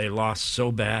weird that they lost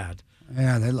so bad.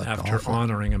 Yeah, they looked after awful.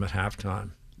 honoring him at halftime.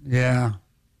 Yeah.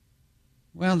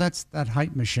 Well, that's that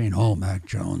hype machine. Oh, Mac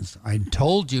Jones. I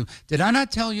told you. Did I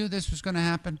not tell you this was going to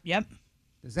happen? Yep.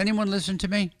 Does anyone listen to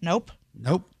me? Nope.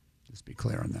 Nope. Let's be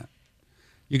clear on that.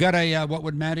 You got a what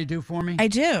would Maddie do for me? I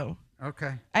do.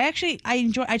 Okay. I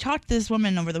talked to this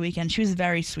woman over the weekend. She was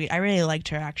very sweet. I really liked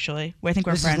her, actually. I think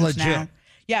we're This is friends legit. now.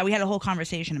 Yeah, we had a whole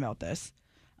conversation about this.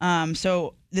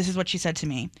 So this is what she said to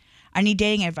me. I need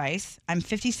dating advice. I'm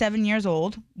 57 years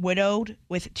old, widowed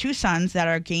with 2 sons that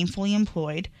are gainfully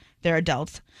employed, They're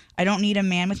adults. I don't need a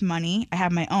man with money. I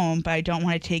have my own, but I don't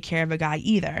want to take care of a guy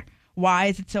either. Why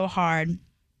is it so hard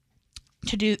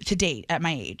to date at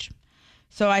my age?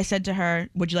 So I said to her,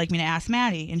 would you like me to ask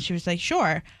Maddie? And she was like,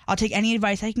 sure. I'll take any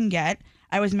advice I can get.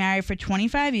 I was married for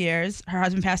 25 years. Her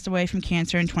husband passed away from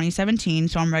cancer in 2017,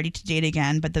 so I'm ready to date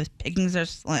again, but the pickings are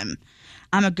slim.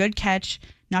 I'm a good catch.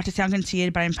 Not to sound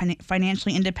conceited, but I'm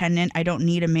financially independent. I don't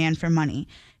need a man for money.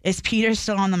 Is Peter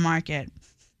still on the market?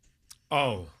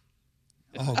 Oh,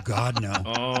 God, no.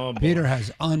 Oh, boy. Peter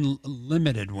has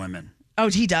unlimited women. Oh,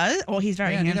 he does? Well, he's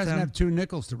very and handsome. He doesn't have 2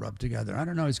 nickels to rub together. I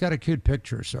don't know. He's got a cute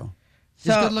picture, so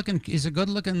he's good looking. He's a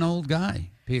good-looking old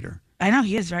guy, Peter. I know,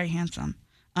 he is very handsome.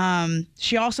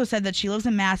 She also said that she lives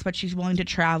in Mass, but she's willing to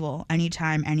travel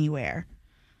anytime, anywhere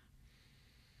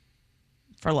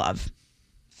for love.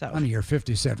 So, honey, you're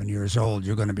 57 years old.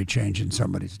 You're going to be changing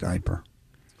somebody's diaper.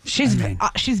 She's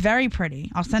very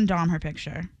pretty. I'll send Dom her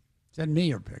picture. Send me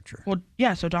your picture. Well,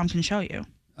 yeah, so Dom can show you.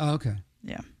 Oh, okay.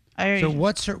 Yeah. So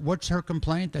what's her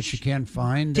complaint that she can't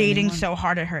find dating anyone? so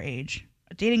hard at her age?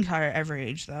 Dating's hard at every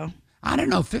age, though. I don't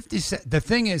know. The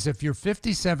thing is, if you're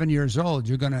 57 years old,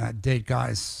 you're going to date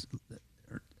guys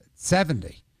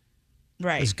 70.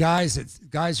 Right. Because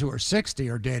guys who are 60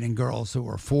 are dating girls who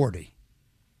are 40.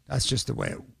 That's just the way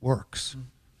it works.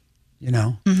 You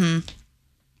know? Mm-hmm.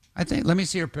 I think, let me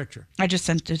see your picture. I just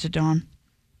sent it to Dom.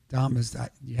 Dom is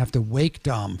that. You have to wake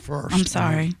Dom first. I'm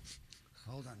sorry.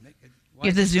 Hold on. You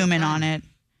have to zoom in on it.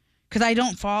 Because I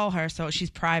don't follow her, so she's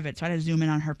private, so I had to zoom in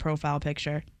on her profile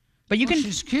picture. But you can.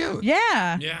 She's cute.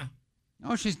 Yeah. Yeah.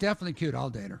 Oh, she's definitely cute. I'll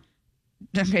date her.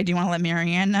 Okay, do you want to let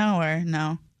Marianne know or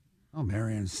no? Oh,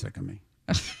 Marianne's sick of me.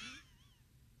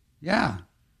 Yeah.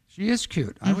 She is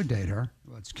cute. I would date her.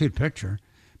 Well, it's a cute picture.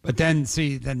 But then,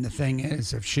 then the thing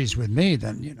is, if she's with me,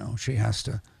 then, she has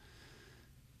to,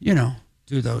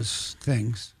 do those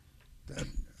things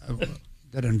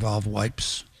that involve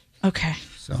wipes. Okay.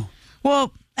 So.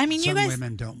 Well, I mean, some you guys.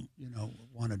 women don't,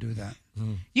 want to do that.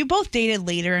 You both dated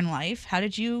later in life. How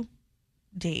did you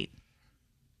date?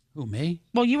 Who, me?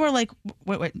 Well, you were like,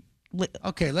 wait.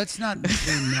 Okay, let's not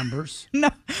name numbers. No,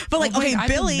 but like, wait, okay,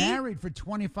 Billy. I've been married for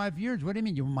 25 years. What do you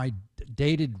mean? You were my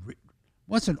dated?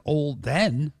 Wasn't old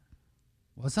then,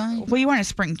 was I? Well, you weren't a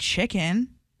spring chicken.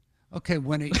 Okay,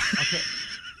 okay.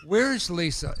 Where's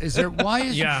Lisa? Why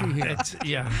isn't she here?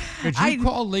 Yeah. Could you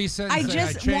call Lisa and say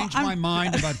I changed my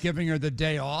mind about giving her the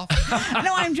day off?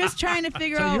 No, I'm just trying to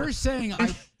figure out. So you're saying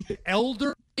I'm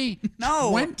elderly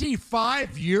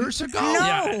 25 years ago? No,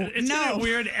 yeah. Isn't it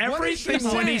weird? Everything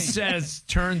when he says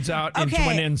turns out into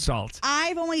an insult.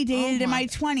 I've only dated in my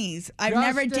 20s. I've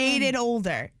never dated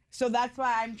older. So that's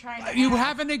why I'm trying to. You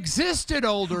haven't existed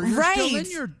older. You're still in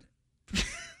your.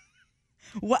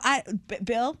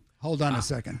 Bill? Hold on a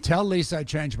second. Tell Lisa I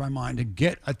changed my mind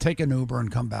and take an Uber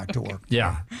and come back to work.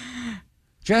 Yeah.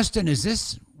 Justin,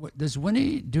 does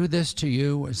Winnie do this to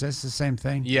you? Is this the same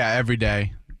thing? Yeah, every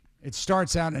day. It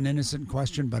starts out an innocent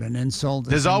question, but an insult.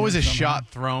 There's always a shot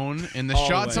thrown, and the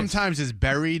shot sometimes is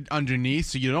buried underneath,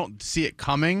 so you don't see it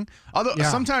coming.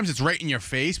 Sometimes it's right in your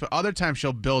face, but other times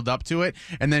she'll build up to it,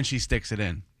 and then she sticks it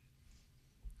in.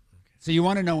 So you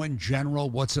want to know in general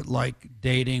what's it like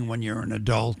dating when you're an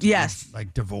adult? Yes.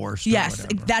 Like divorced or yes,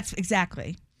 whatever? That's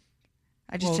exactly.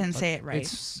 I just didn't say it right.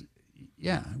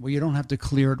 Well, you don't have to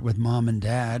clear it with mom and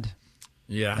dad.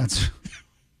 Yeah.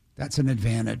 That's an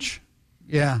advantage.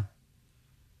 Yeah.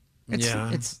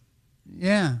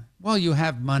 Well, you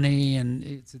have money and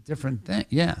it's a different thing.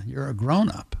 Yeah, you're a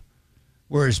grown-up.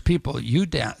 Whereas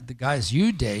the guys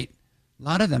you date, a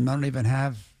lot of them don't even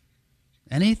have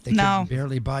anything. They can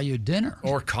barely buy you dinner.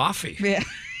 Or coffee. Yeah.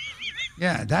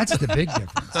 Yeah, that's the big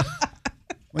difference.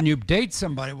 When you date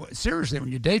somebody, seriously,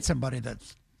 when you date somebody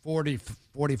that's 40,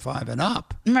 45 and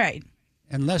up. Right.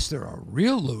 Unless they're a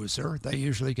real loser, they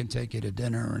usually can take you to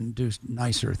dinner and do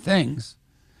nicer things.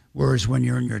 Whereas when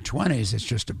you're in your 20s, it's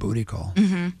just a booty call.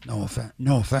 Mm-hmm. No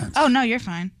offense. Oh, no, you're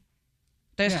fine.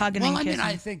 There's hugging and kissing.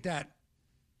 I think that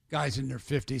guys in their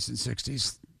 50s and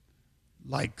 60s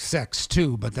like sex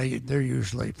too, but they're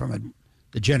usually from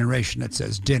the generation that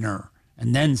says dinner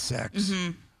and then sex,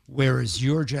 whereas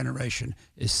your generation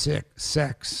is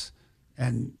sex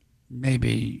and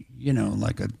maybe,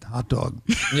 like a hot dog.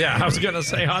 Yeah, I was going to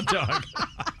say hot dog.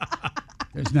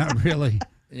 There's not really.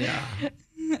 Yeah.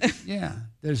 Yeah,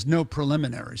 there's no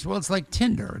preliminaries. Well, it's like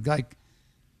Tinder. Like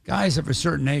guys of a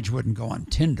certain age wouldn't go on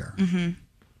Tinder. Mm-hmm.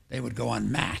 They would go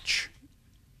on Match,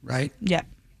 right? Yep.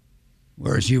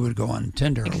 Whereas you would go on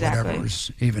Tinder or whatever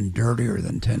is even dirtier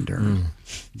than Tinder.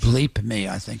 Bleep Me,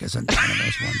 I think, is one of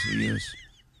those ones you use.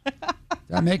 Does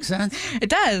that make sense? It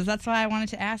does. That's why I wanted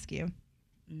to ask you.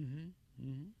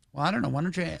 Well, I don't know. Why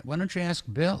don't you ask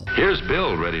Bill? Here's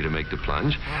Bill ready to make the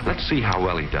plunge. Let's see how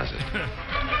well he does it.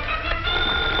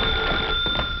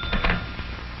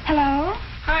 Hello?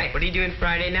 Hi, what are you doing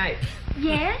Friday night?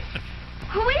 Yes?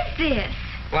 Who is this?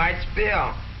 Why, it's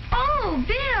Bill. Oh,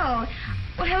 Bill.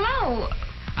 Well, hello.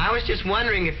 I was just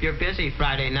wondering if you're busy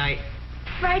Friday night.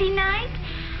 Friday night?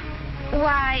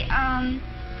 Why,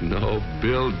 No,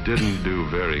 Bill didn't do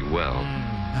very well.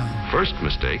 First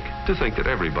mistake, to think that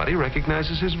everybody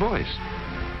recognizes his voice.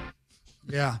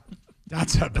 Yeah,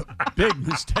 that's a big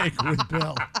mistake with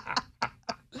Bill.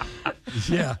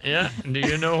 Yeah. Yeah. Do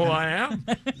you know who I am?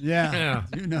 Yeah.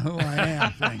 You know who I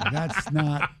am thing. That's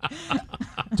not.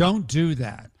 Don't do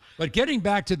that. But getting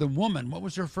back to the woman, what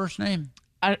was her first name?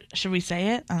 Should we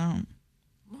say it?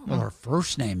 Well, her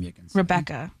first name you can say.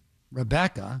 Rebecca.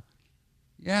 Rebecca.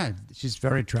 Yeah, she's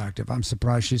very attractive. I'm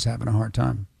surprised she's having a hard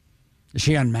time. Is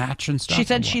she on Match and stuff? She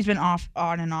said she's been on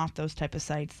and off those type of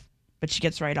sites, but she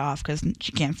gets right off because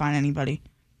she can't find anybody.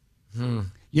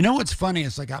 You know what's funny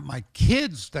is I got my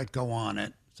kids that go on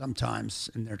it sometimes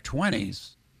in their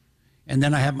 20s. And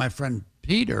then I have my friend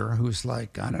Peter, who's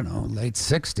like, I don't know, late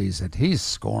 60s, and he's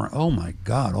scoring, oh my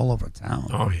God, all over town.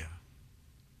 Oh, yeah.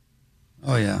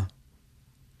 Oh, yeah.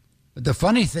 But the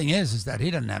funny thing is that he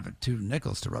doesn't have two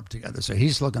nickels to rub together, so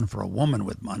he's looking for a woman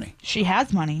with money. She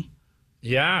has money.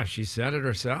 Yeah, she said it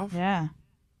herself. Yeah.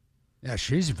 Yeah,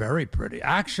 she's very pretty.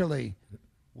 Actually,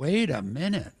 wait a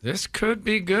minute. This could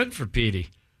be good for Petey.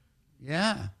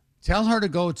 Yeah. Tell her to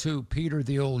go to Peter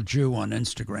the Old Jew on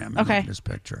Instagram and look at his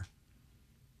picture.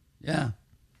 Yeah.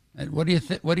 And what do you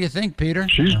think, Peter?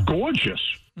 She's gorgeous.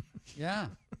 Yeah.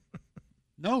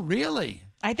 No, really.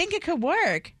 I think it could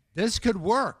work. This could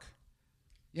work.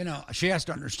 You know, she has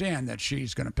to understand that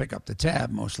she's going to pick up the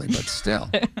tab mostly, but still.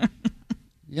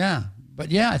 Yeah. But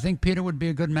yeah, I think Peter would be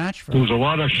a good match for her. There's a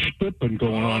lot of stripping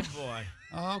going on. Boy.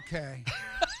 Okay.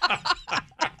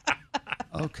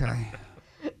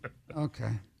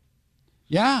 Okay.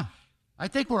 Yeah. I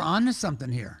think we're on to something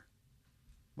here.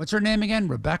 What's her name again?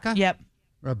 Rebecca? Yep.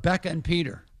 Rebecca and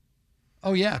Peter.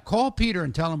 Oh, yeah. Call Peter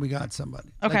and tell him we got somebody.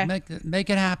 Okay. Like, make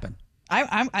it happen.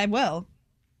 I will.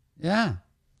 Yeah.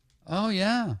 Oh,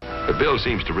 yeah. But Bill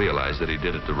seems to realize that he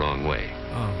did it the wrong way.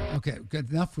 Oh. Okay, good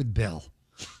enough with Bill.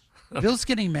 Bill's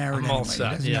getting married I'm anyway. all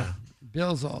set, yeah.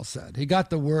 Bill's all set. He got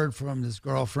the word from his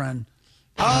girlfriend.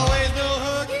 Always no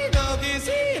huggy doggy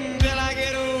scene till I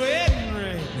get a wedding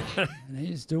ring. And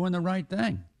he's doing the right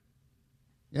thing.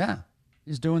 Yeah,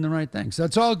 he's doing the right thing. So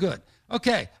it's all good.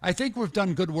 Okay, I think we've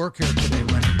done good work here today,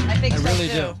 Winnie. I think so, really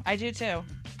too. do. I do, too.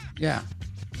 Yeah.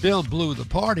 Bill blew the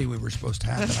party we were supposed to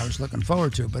have that I was looking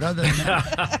forward to. But other than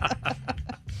that,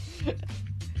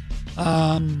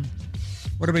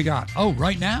 what do we got? Oh,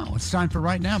 right now. It's time for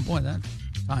right now. Boy, that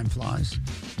time flies.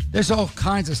 There's all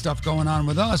kinds of stuff going on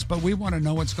with us, but we want to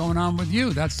know what's going on with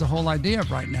you. That's the whole idea of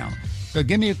right now. So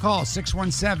give me a call,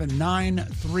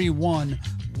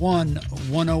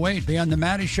 617-931-1108. Be on the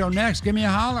Maddie Show next. Give me a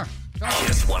holler.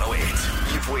 Kiss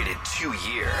 108. You've waited 2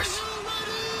 years.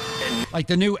 Like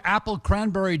the new apple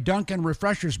cranberry Dunkin'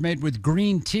 refreshers made with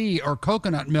green tea or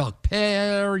coconut milk.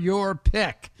 Pair your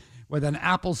pick with an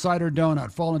apple cider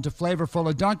donut. Fall into flavorful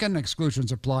of Dunkin'.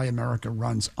 Exclusions apply. America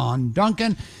runs on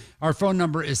Dunkin'. Our phone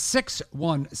number is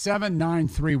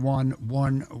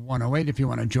 617-931-1108 if you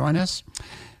want to join us.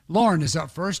 Lauren is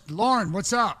up first. Lauren,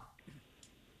 what's up?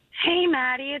 Hey,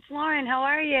 Maddie. It's Lauren. How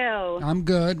are you? I'm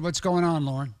good. What's going on,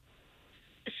 Lauren?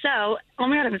 So, oh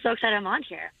my God, I'm so excited I'm on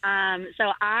here.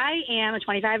 So I am a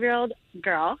 25-year-old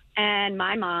girl, and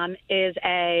my mom is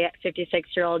a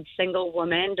 56-year-old single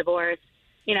woman, divorced,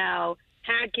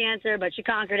 had cancer, but she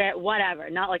conquered it, whatever.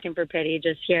 Not looking for pity,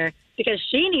 just here because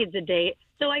she needs a date.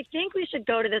 So I think we should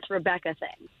go to this Rebecca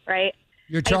thing, right?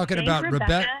 You're talking about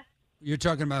Rebecca? You're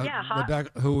talking about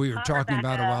Rebecca, who we were talking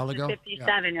about a while ago?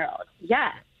 57-year-old.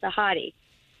 Yeah, the hottie.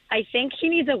 I think she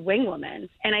needs a wing woman,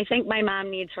 and I think my mom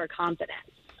needs her confidence.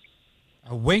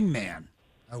 A wingman,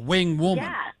 a wing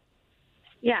woman.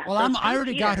 Yeah. Well, so I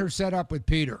already got her set up with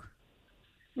Peter.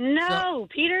 No,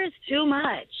 Peter's too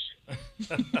much.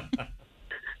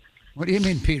 What do you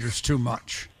mean Peter's too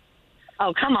much?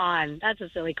 Oh, come on. That's a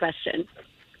silly question.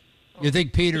 You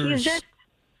think Peter's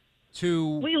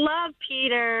too... We love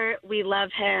Peter. We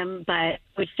love him, but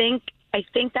I think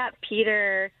that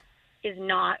Peter is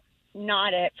not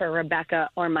it for Rebecca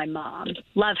or my mom.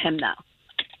 Love him, though.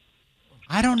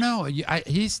 I don't know.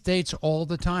 He dates all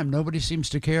the time. Nobody seems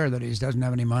to care that he doesn't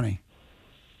have any money.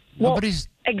 Well,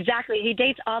 exactly. He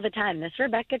dates all the time. This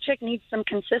Rebecca chick needs some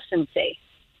consistency.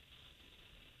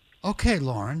 Okay,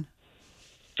 Lauren.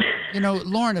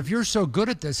 Lauren, if you're so good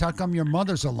at this, how come your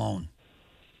mother's alone?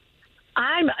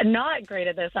 I'm not great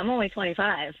at this. I'm only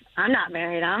 25. I'm not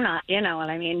married. I'm not, you know what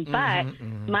I mean? But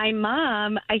my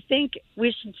mom, I think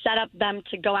we should set up them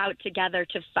to go out together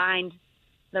to find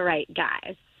the right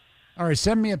guys. All right,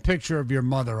 send me a picture of your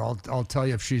mother. I'll tell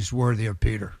you if she's worthy of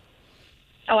Peter.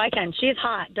 Oh, I can. She's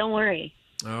hot. Don't worry.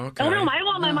 Okay. Oh, no, I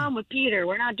want my mom with Peter.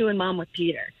 We're not doing mom with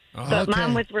Peter. But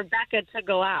mom with Rebecca to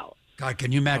go out. God,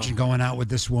 can you imagine going out with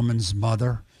this woman's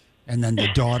mother, and then the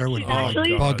daughter would be like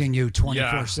bugging you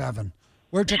 24/7?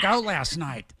 Where'd you go last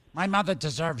night? My mother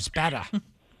deserves better.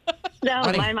 No,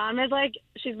 my mom is like,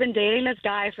 she's been dating this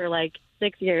guy for like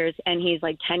 6 years, and he's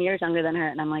like 10 years younger than her.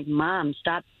 And I'm like, Mom,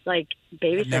 stop like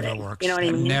babysitting. That never works. You know what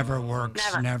I mean? Never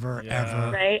works. Never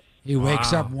ever. Right? He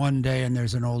wakes up one day and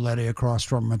there's an old lady across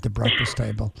from him at the breakfast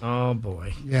table. Oh,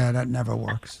 boy. Yeah, that never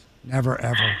works. Never,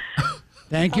 ever.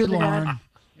 Thank you, Lauren.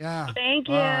 Yeah. Thank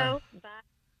you. Bye.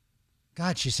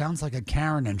 God, she sounds like a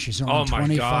Karen, and she's only 25. Oh,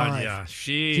 my God, yeah.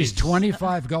 She's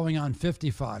 25 going on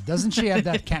 55. Doesn't she have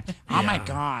that Oh, my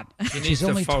God. She needs She's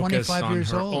only to focus 25 on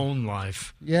years her old. own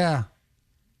life. Yeah,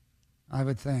 I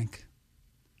would think.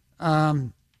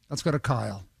 Let's go to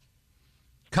Kyle.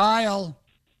 Kyle.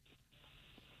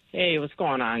 Hey, what's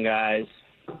going on, guys?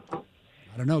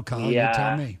 I don't know, Kyle. You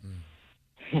tell me.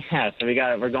 Yeah, so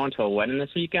we're going to a wedding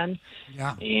this weekend.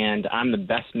 Yeah. And I'm the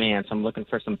best man, so I'm looking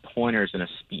for some pointers in a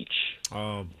speech.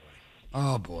 Oh, boy.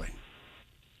 Oh, boy.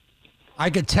 I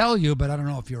could tell you, but I don't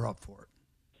know if you're up for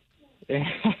it.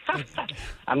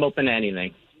 I'm open to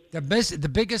anything. The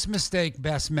biggest mistake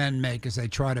best men make is they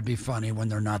try to be funny when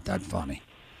they're not that funny.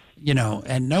 You know,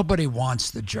 and nobody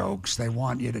wants the jokes. They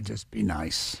want you to just be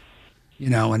nice. You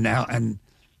know, and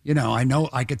you know,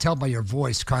 I could tell by your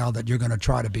voice, Kyle, that you're going to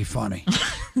try to be funny.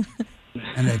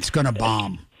 And it's going to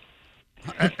bomb.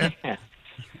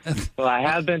 Well, I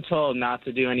have been told not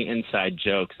to do any inside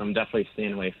jokes. I'm definitely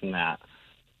staying away from that.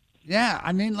 Yeah,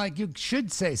 I mean, like, you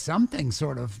should say something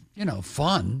sort of, you know,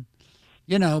 fun.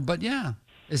 You know, but yeah.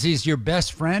 Is he your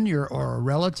best friend or a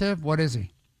relative? What is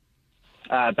he?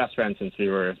 Best friend since we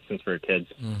were kids.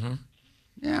 Mm-hmm.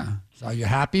 Yeah. So are you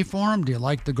happy for him? Do you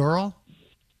like the girl?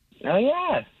 Oh,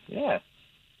 yeah. Yeah.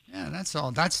 Yeah, that's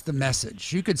all. That's the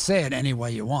message. You could say it any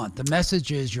way you want. The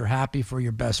message is you're happy for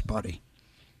your best buddy.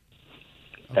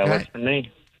 Okay? That works for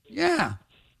me. Yeah,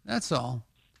 that's all.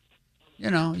 You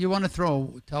know, you want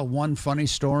to tell one funny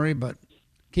story, but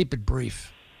keep it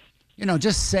brief. You know,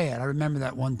 just say it. I remember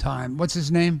that one time. What's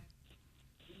his name?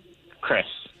 Chris.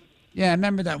 Yeah, I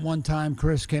remember that one time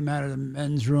Chris came out of the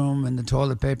men's room and the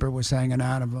toilet paper was hanging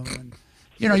out of him. And,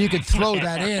 you know, you could throw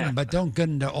that in, but don't get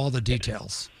into all the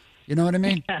details. You know what I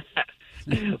mean?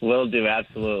 Will do,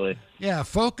 absolutely. Yeah,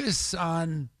 focus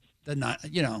on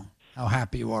you know, how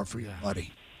happy you are for your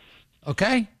buddy.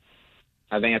 Okay?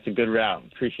 I think that's a good route.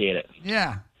 Appreciate it.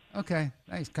 Yeah. Okay.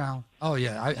 Thanks, Kyle. Oh,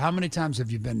 yeah. How many times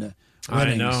have you been to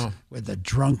weddings where the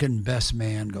drunken best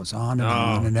man goes on and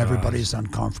on and everybody's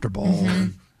uncomfortable? Mm-hmm.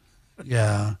 And,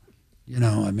 yeah. You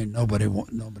know, I mean, nobody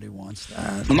wants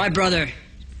that. When my brother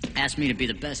asked me to be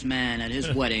the best man at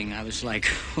his wedding, I was like,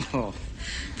 oh,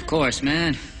 of course,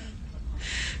 man.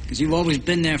 Because you've always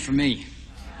been there for me.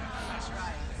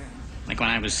 Like when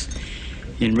I was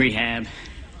in rehab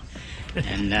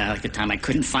and like the time I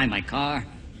couldn't find my car.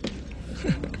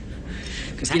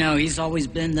 Because, you know, he's always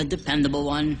been the dependable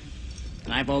one.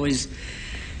 And I've always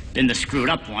been the screwed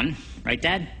up one. Right,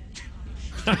 Dad?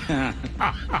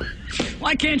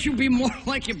 Why can't you be more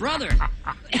like your brother?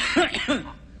 But,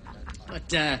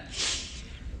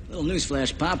 little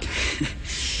newsflash, Pop.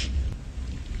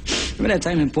 Remember that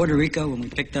time in Puerto Rico when we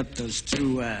picked up those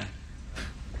two, well,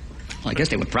 I guess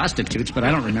they were prostitutes, but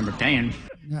I don't remember paying.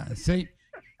 Yeah, see,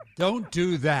 don't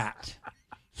do that.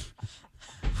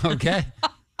 Okay?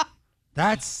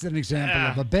 That's an example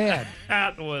of a bad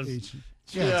That was... speech.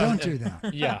 Yeah, don't do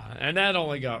that. Yeah, and that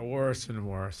only got worse and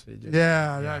worse.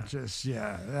 That's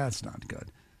not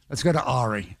good. Let's go to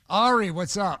Ari. Ari,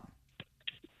 what's up?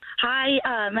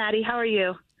 Hi, Maddie. How are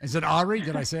you? Is it Ari?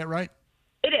 Did I say it right?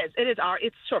 It is. It is.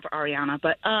 It's short for Ariana.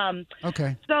 But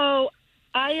okay. So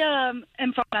I am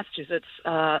from Massachusetts.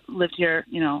 Lived here,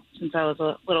 you know, since I was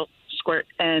a little squirt,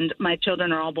 and my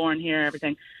children are all born here.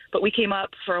 Everything. But we came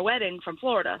up for a wedding from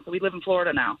Florida, so we live in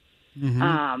Florida now.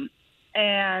 Mm-hmm.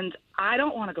 And I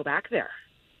don't want to go back there.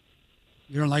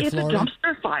 You don't like it's Florida? It's a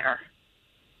dumpster fire.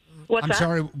 What's I'm that?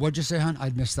 sorry. What'd you say, hon? I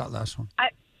missed that last one.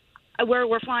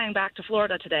 We're flying back to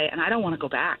Florida today, and I don't want to go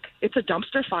back. It's a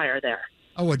dumpster fire there.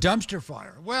 Oh, a dumpster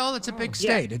fire. Well, it's a big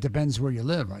state. Yeah. It depends where you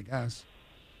live, I guess.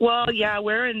 Well, yeah,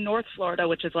 we're in North Florida,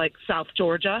 which is like South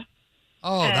Georgia.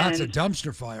 Oh, that's a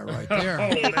dumpster fire right there.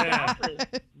 Exactly.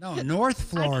 No, North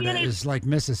Florida is like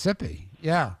Mississippi.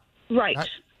 Yeah. Right,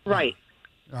 right.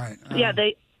 Right. Yeah,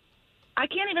 I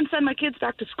can't even send my kids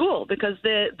back to school because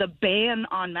the ban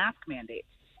on mask mandates.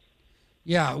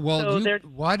 Yeah, well, So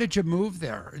why did you move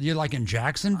there? You like in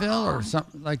Jacksonville or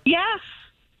something like? Yes,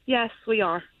 we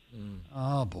are.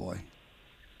 Oh boy,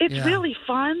 It's Yeah. really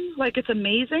fun. Like, it's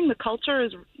amazing. The culture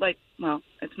is like, well,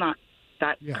 it's not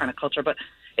that kind of culture, but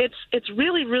it's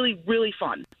really, really, really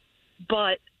fun.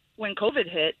 But when COVID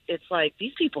hit, it's like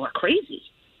these people are crazy,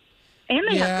 and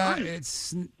they have guns.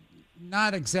 it's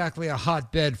not exactly a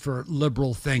hotbed for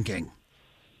liberal thinking.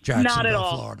 Jacksonville, Not at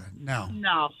all. Florida. No.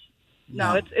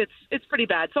 No, it's pretty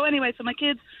bad. So anyway, so my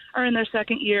kids are in their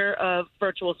second year of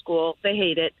virtual school. They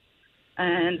hate it.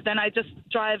 And then I just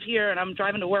drive here, and I'm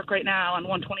driving to work right now on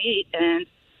 128, and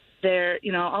they're,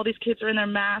 all these kids are in their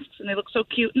masks, and they look so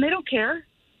cute, and they don't care.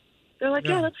 They're like,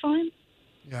 yeah, that's fine.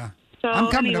 Yeah. So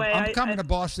I'm coming anyway, to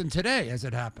Boston today, as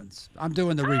it happens. I'm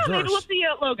doing the reverse. Maybe we'll see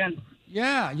you at Logan.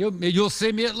 Yeah, you'll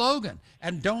see me at Logan.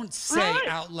 And don't say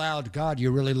out loud, God, you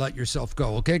really let yourself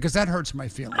go, okay? Because that hurts my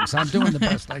feelings. I'm doing the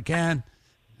best I can.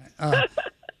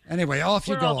 Anyway, off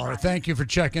you go, Laura. Thank you for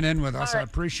checking in with us. I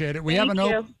appreciate it. We have an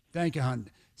open. Thank you, hon.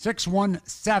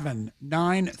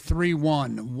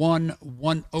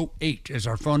 617-931-1108 is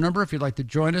our phone number if you'd like to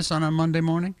join us on a Monday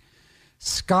morning.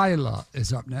 Skyla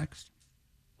is up next.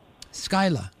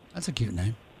 Skyla. That's a cute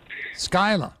name.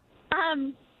 Skyla.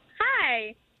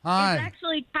 Hi. Hi. It's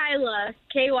actually Kyla,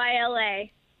 Kyla.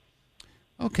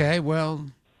 Okay, well,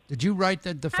 did you write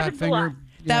the fat How's it finger? go?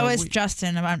 That was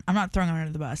Justin. I'm not throwing him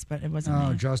under the bus, but it wasn't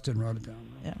me. Justin wrote it down.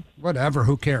 Yeah. Whatever,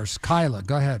 who cares? Kyla,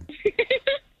 go ahead.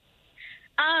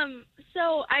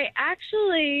 So I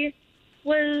actually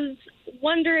was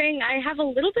wondering, I have a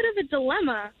little bit of a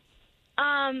dilemma.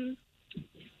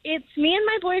 It's me and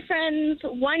my boyfriend's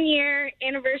 1-year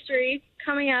anniversary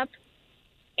coming up,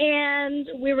 and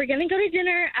we were going to go to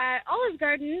dinner at Olive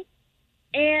Garden,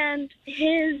 and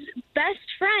his best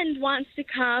friend wants to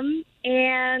come,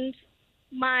 and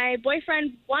my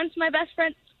boyfriend wants his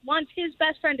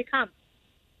best friend to come.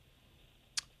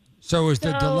 So is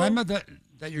the dilemma that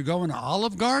you're going to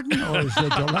Olive Garden, or is the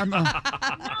dilemma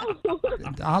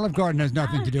Olive Garden has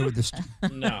nothing to do with this?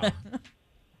 No.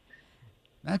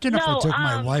 Imagine if I took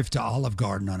my wife to Olive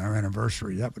Garden on our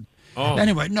anniversary. That would. Oh.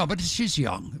 Anyway, no, but she's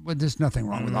young. But there's nothing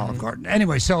wrong with Olive Garden.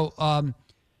 Anyway, so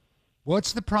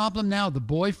what's the problem now? The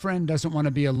boyfriend doesn't want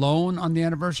to be alone on the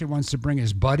anniversary. Wants to bring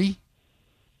his buddy.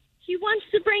 He wants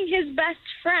to bring his best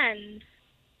friend.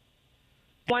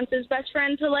 Wants his best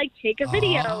friend to take a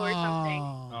video or something.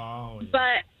 Oh, yeah.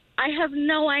 But I have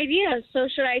no idea. So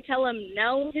should I tell him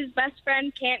no, his best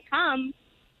friend can't come,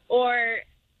 or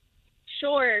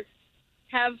sure,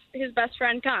 have his best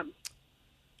friend come?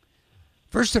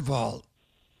 First of all,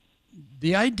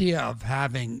 the idea of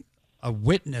having a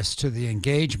witness to the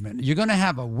engagement, you're going to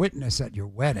have a witness at your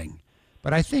wedding,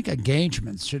 but I think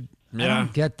engagements should. I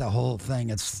don't get the whole thing.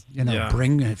 It's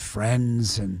bring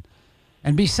friends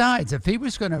and besides, if he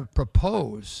was going to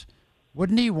propose,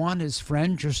 wouldn't he want his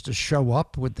friend just to show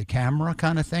up with the camera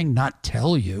kind of thing, not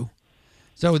tell you?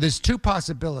 So there's two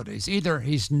possibilities. Either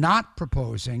he's not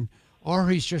proposing or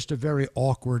he's just a very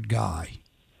awkward guy.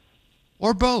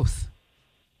 Or both.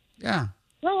 Yeah.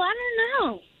 Well, I don't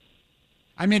know.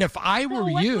 I mean, if I were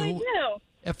what you, do I do?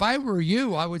 if I were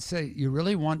you, I would say, you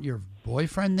really want your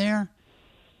boyfriend there?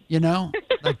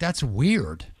 That's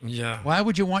weird. Yeah. Why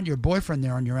would you want your boyfriend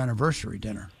there on your anniversary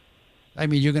dinner? I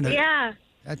mean, you're going to... Yeah.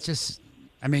 That's just...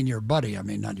 I mean, your buddy. I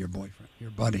mean, not your boyfriend.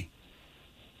 Your buddy.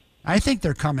 I think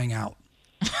they're coming out.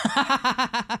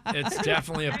 It's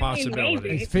definitely a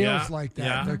possibility. It feels like that.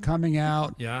 Yeah. They're coming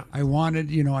out. Yeah. I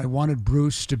wanted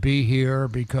Bruce to be here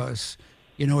because,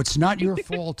 it's not your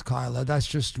fault, Kyla. That's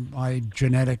just my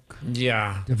genetic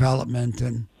development.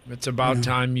 And it's about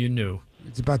time you knew.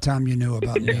 It's about time you knew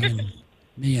about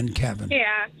me and Kevin.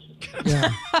 Yeah.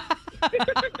 Yeah.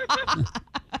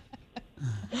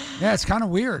 Yeah, it's kind of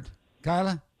weird,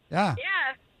 Kyla. Yeah.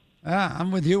 Yeah. Yeah,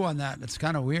 I'm with you on that. It's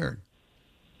kind of weird.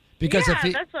 Because that's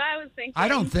what I was thinking. I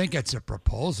don't think it's a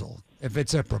proposal. If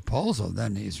it's a proposal,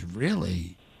 then he's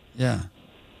really, Yeah,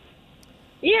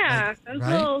 that's a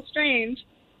little strange.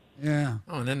 Yeah.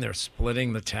 Oh, and then they're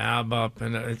splitting the tab up,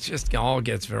 and it just all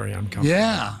gets very uncomfortable.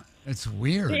 Yeah, it's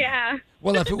weird. Yeah.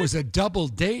 Well, if it was a double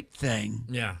date thing,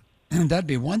 that'd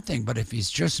be one thing. But if he's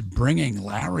just bringing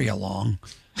Larry along,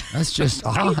 that's just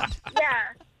odd.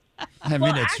 Yeah. I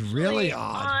mean, it's really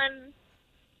odd.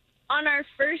 On our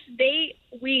first date,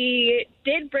 we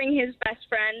did bring his best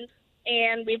friend,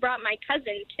 and we brought my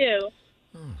cousin, too.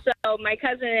 So my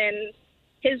cousin and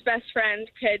his best friend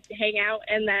could hang out,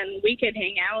 and then we could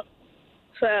hang out.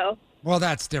 So. Well,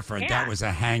 that's different. Yeah. That was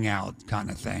a hangout kind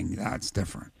of thing. That's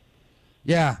different.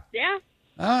 Yeah. Yeah.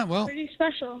 Well, pretty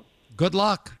special. good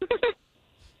luck.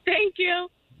 Thank you.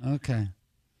 Okay.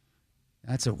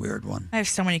 That's a weird one. I have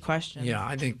so many questions. Yeah,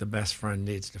 I think the best friend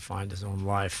needs to find his own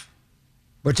life.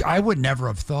 Which I would never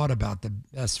have thought about the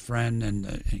best friend and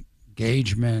the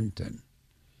engagement, and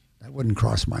that wouldn't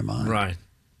cross my mind. Right.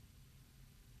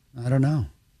 I don't know.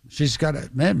 She's got a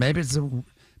maybe it's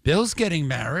Bill's getting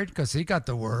married because he got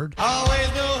the word. Always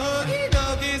no hooky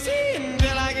doggies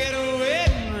until I get a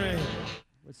wedding ring.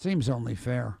 It seems only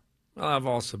fair. Well, I've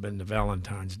also been to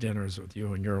Valentine's dinners with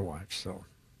you and your wife, so.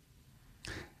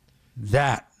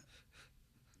 That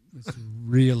was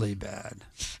really bad.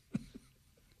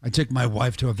 I took my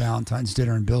wife to a Valentine's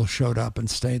dinner, and Bill showed up and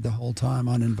stayed the whole time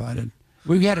uninvited.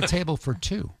 We had a table for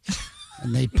two,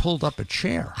 and they pulled up a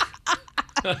chair.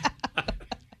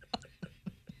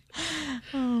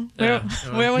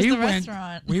 Where was the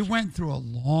restaurant? We went through a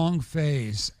long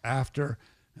phase after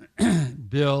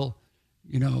Bill,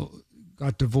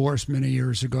 got divorced many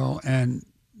years ago, and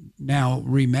now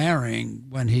remarrying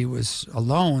when he was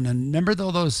alone. And remember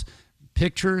those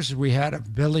pictures we had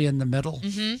of Billy in the middle?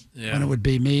 Mm-hmm. Yeah. When it would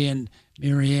be me and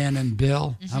Marianne and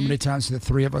Bill. Mm-hmm. How many times the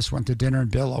three of us went to dinner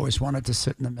and Bill always wanted to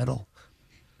sit in the middle?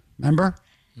 Remember?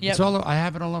 Yep. It's I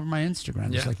have it all over my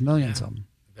Instagram. There's like millions of them.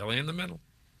 Billy in the middle.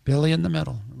 Billy in the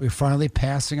middle. We're finally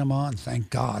passing him on,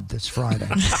 thank God, this Friday.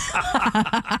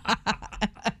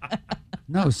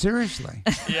 No, seriously.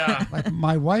 Yeah. Like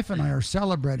my wife and I are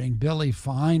celebrating Billy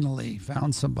finally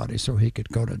found somebody so he could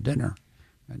go to dinner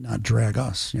and not drag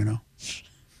us,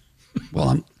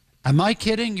 Well, am I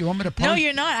kidding? You want me to post? No,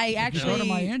 you're not. I actually go to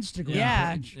my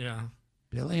Instagram page. Yeah.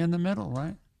 Billy in the middle,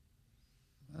 right?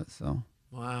 So.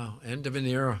 Wow. End of an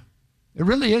era. It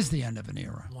really is the end of an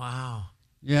era. Wow.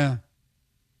 Yeah.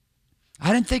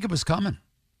 I didn't think it was coming.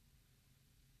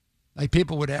 Like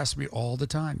people would ask me all the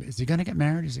time, is he going to get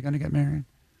married? Is he going to get married?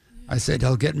 I said,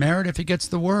 he'll get married if he gets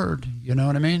the word. You know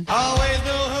what I mean? Always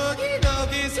no hooky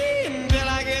doggies until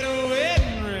I get a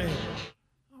wedding ring.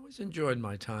 I always enjoyed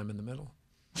my time in the middle.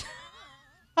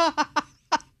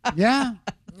 Yeah.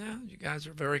 Yeah, you guys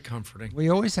are very comforting. We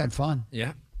always had fun.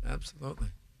 Yeah, absolutely.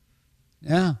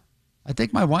 Yeah. I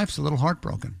think my wife's a little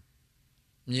heartbroken.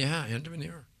 Yeah, end of an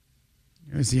era.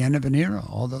 It was the end of an era.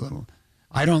 All the little...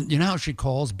 I don't... You know how she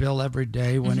calls Bill every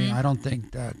day when Mm-hmm. I don't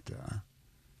think that...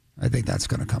 I think that's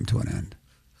going to come to an end.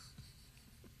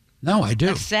 No, I do.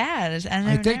 That's sad. It's end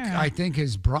of an era. I think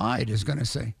his bride is going to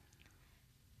say,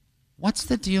 what's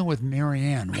the deal with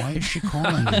Marianne? Why is she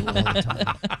calling you all the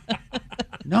time?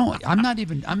 No, I'm not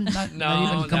even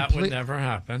No, that would never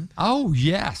happen. Oh,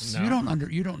 yes. No.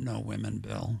 You don't know women,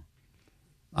 Bill.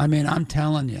 I mean, I'm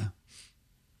telling you.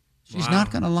 She's Wow.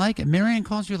 not going to like it. Marianne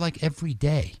calls you like every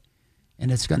day, and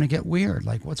it's going to get weird.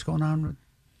 Like, what's going on with...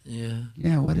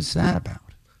 Yeah, what is that about?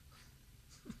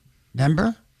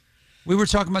 Remember? We were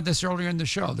talking about this earlier in the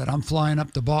show, that I'm flying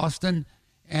up to Boston,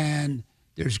 and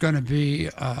there's going to be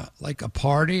like a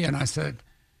party, and I said,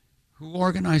 who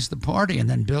organized the party? And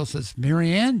then Bill says,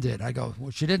 Marianne did. I go,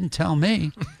 well, she didn't tell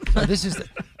me. So this is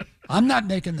I'm not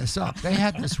making this up. They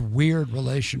had this weird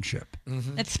relationship.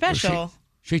 Mm-hmm. It's special.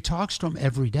 She talks to him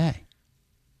every day.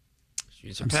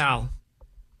 She's a pal.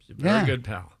 She's a very good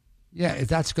pal. Yeah,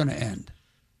 that's going to end.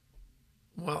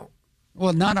 Well,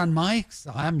 not on my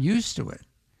side. I'm used to it.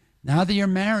 Now that you're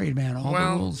married, man, all the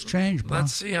rules change, bro.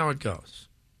 Let's see how it goes.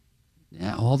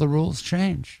 Yeah, all the rules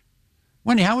change.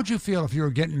 Wendy, how would you feel if you were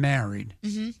getting married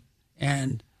Mm-hmm.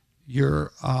 and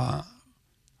your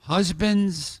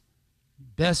husband's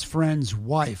best friend's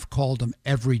wife called him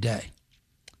every day?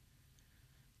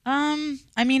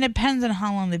 I mean, it depends on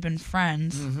how long they've been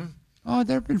friends. Mm-hmm. Oh,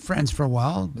 they've been friends for a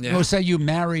while. Yeah. Well, say you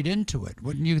married into it.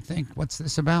 Wouldn't you think, what's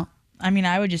this about? I mean,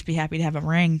 I would just be happy to have a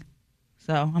ring.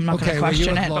 So I'm not going to well, you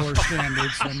question have it. lower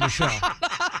standards than Michelle.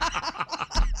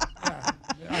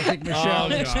 I think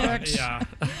Michelle expects. Yeah.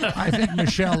 I think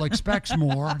Michelle expects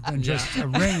more than just a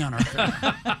ring on her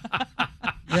finger.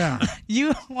 Yeah.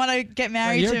 You want to get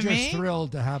married you're to just me?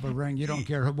 thrilled to have a ring. You don't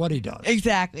care what he does.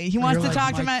 Exactly. He wants to you're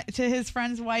talk like to his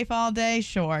friend's wife all day?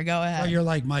 Sure, go ahead. Well, you're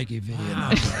like Mikey V.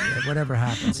 And whatever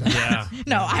happens. Yeah.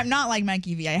 No, I'm not like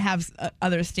Mikey V. I have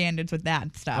other standards with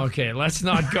that stuff. Okay, let's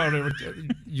not go to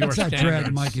your Let's not standards.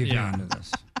 drag Mikey V Yeah. into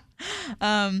this.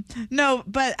 No,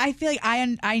 but I feel like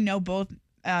I know both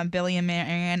Billy and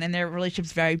Marianne, and their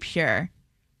relationship's very pure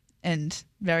and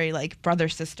very like brother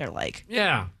sister like.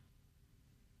 Yeah.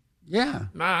 Yeah.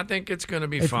 I think it's going to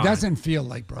be It fine. doesn't feel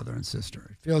like brother and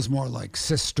sister. It feels more like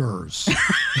sisters.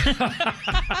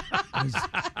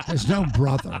 there's no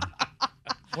brother.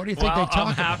 What do you think they talk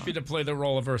I'm happy to play the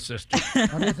role of her sister.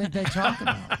 about? What do you think they talk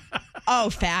about? Oh,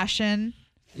 fashion.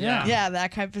 Yeah,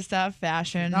 that type of stuff,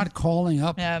 fashion. Not calling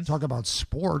up to talk about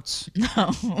sports.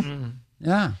 No.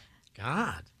 Yeah.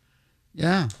 God.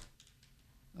 Yeah.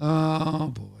 Oh,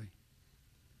 boy.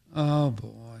 Oh,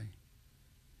 boy.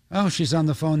 Oh, she's on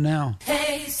the phone now.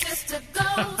 Hey, sister,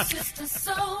 go, sister,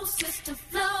 soul, sister,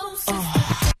 flow,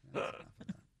 sister.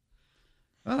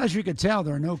 Well, as you can tell,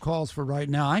 there are no calls for right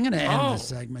now. I'm going to end this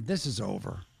segment. This is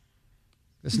over.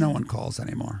 Because no one calls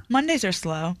anymore. Mondays are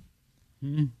slow.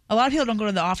 Hmm? A lot of people don't go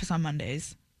to the office on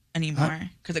Mondays anymore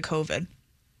because of COVID.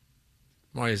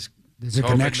 Why is There's a COVID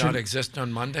connection? not exist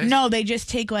on Mondays? No, they just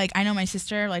take I know my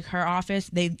sister, her office,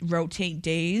 they rotate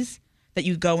days that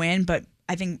you go in, but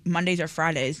I think Mondays or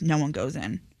Fridays, no one goes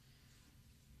in.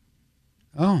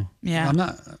 Oh. Yeah. I'm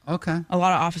not. Okay. A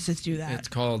lot of offices do that. It's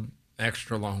called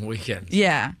extra long weekends.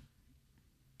 Yeah.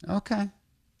 Okay.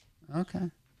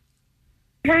 Okay.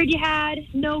 Heard you had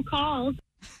no calls.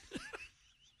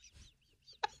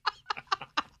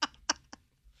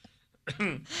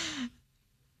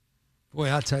 Boy,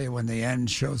 I'll tell you, when the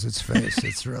end shows its face,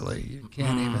 it's really, you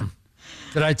can't even.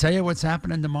 Did I tell you what's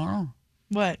happening tomorrow?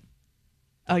 What?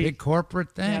 Big corporate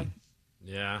thing.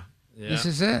 Yeah. This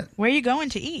is it. Where are you going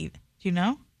to eat? Do you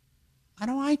know? How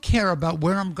do I care about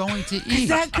where I'm going to eat?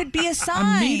 That could be a sign.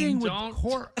 I'm meeting with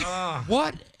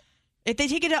what? If they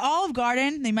take you to Olive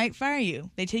Garden, they might fire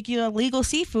you. They take you to legal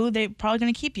seafood, they're probably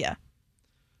going to keep you.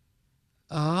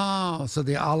 Oh, so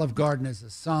the Olive Garden is a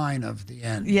sign of the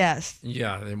end. Yes.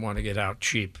 Yeah, they want to get out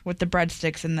cheap. With the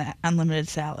breadsticks and the unlimited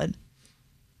salad.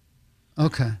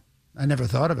 Okay. I never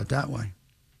thought of it that way.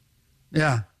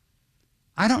 Yeah.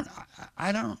 I don't,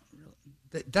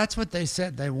 that's what they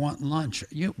said. They want lunch.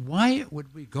 Why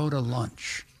would we go to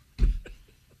lunch?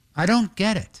 I don't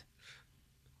get it.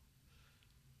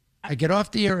 I get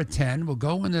off the air at 10. We'll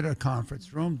go into the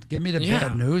conference room, give me the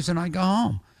bad news, and I go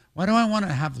home. Why do I want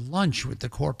to have lunch with the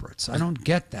corporates? I don't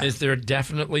get that. Is there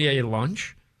definitely a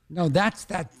lunch? No, that's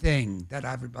that thing that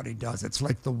everybody does. It's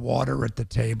like the water at the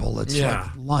table. It's like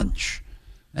lunch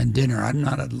and dinner. I'm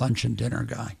not a lunch and dinner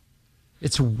guy.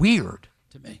 It's weird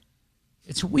to me.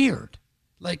 It's weird.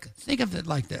 Think of it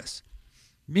like this.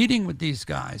 Meeting with these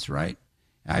guys, right?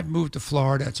 I've moved to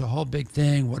Florida. It's a whole big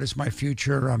thing. What is my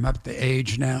future? I'm up the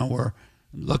age now where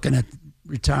I'm looking at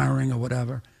retiring or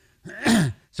whatever.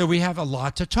 So we have a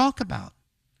lot to talk about.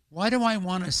 Why do I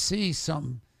want to see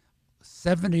some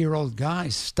 70-year-old guy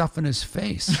stuffing his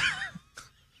face?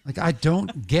 I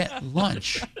don't get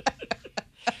lunch.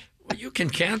 Well, you can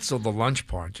cancel the lunch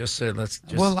part. Just say, let's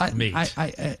just meet.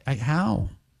 How?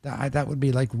 That would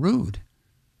be rude.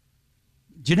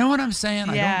 Do you know what I'm saying?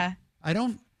 Yeah. I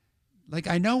don't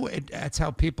I know that's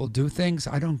how people do things.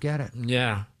 I don't get it.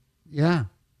 Yeah. Yeah.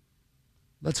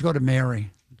 Let's go to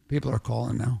Mary. People are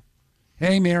calling now.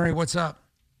 Hey, Mary, what's up?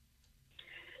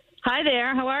 Hi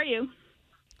there. How are you?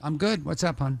 I'm good. What's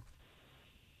up, hon?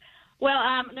 Well,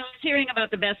 I was hearing about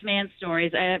the best man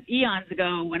stories. Eons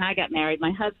ago, when I got married,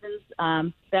 my husband's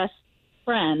best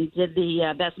friend did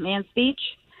the best man speech.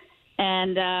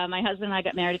 And my husband and I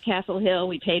got married at Castle Hill.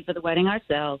 We paid for the wedding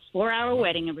ourselves. 4-hour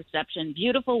wedding and reception.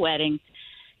 Beautiful wedding.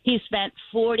 He spent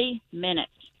 40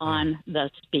 minutes on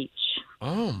the speech.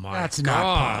 Oh, my God. That's not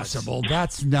possible.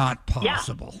 That's not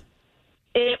possible. Yeah.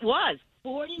 It was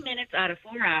 40 minutes out of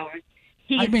 4 hours.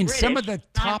 I mean, some of the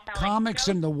top comics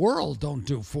in the world don't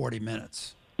do 40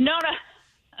 minutes. No.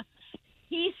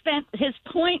 He spent, his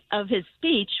point of his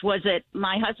speech was that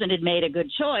my husband had made a good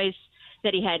choice,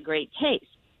 that he had great taste.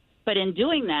 But in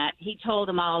doing that, he told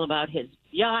him all about his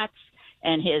yachts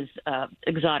and his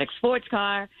exotic sports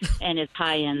car and his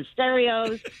high-end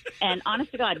stereos. And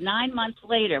honest to God, 9 months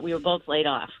later, we were both laid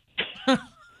off.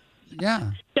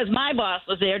 Yeah. Because my boss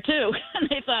was there, too. And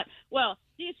they thought, well,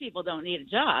 these people don't need a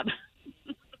job.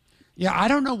 Yeah, I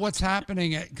don't know what's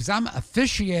happening because I'm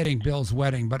officiating Bill's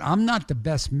wedding, but I'm not the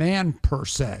best man per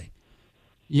se.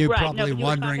 You're probably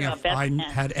wondering if I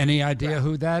had any idea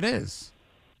who that is.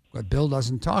 But Bill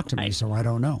doesn't talk to me, so I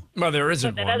don't know. Well, there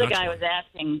isn't but one. That other guy was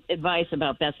asking advice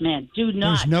about best man. Do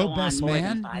not. There's no go best on more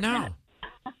man? than 5 No. minutes.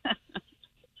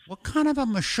 What kind of a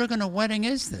Meshuggah wedding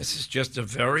is this? This is just a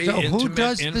very so intimate, who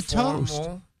does the informal, toast?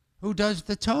 Who does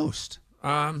the toast?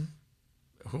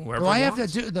 Whoever Do I have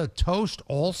wants. to do the toast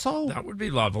also? That would be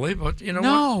lovely, but you know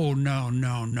what?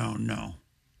 No.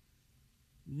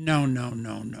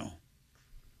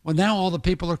 Well, now all the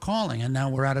people are calling, and now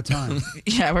we're out of time.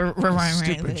 Yeah, we're running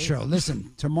Stupid late. show.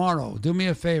 Listen, tomorrow, do me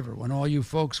a favor. When all you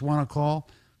folks want to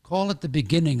call at the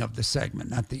beginning of the segment,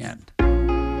 not the end.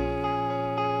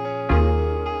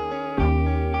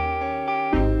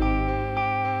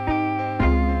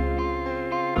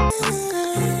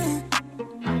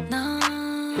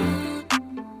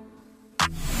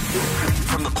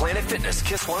 From the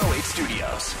Kiss 108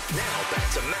 studios. Now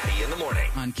back to Maddie in the morning.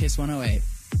 On Kiss 108.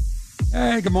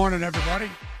 Hey, good morning, everybody.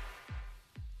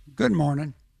 Good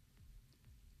morning.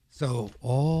 So,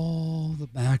 all the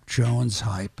Mac Jones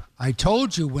hype. I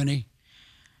told you, Winnie.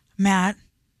 Matt,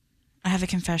 I have a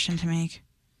confession to make.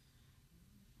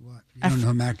 What? You don't know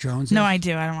who Mac Jones is? No, I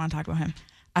do. I don't want to talk about him.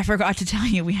 I forgot to tell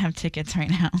you we have tickets right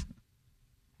now.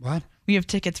 What? We have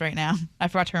tickets right now. I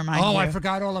forgot to remind you. Oh, I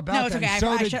forgot all about that. No, it's that.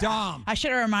 okay. So did Dom. I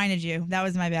should have reminded you. That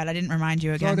was my bad. I didn't remind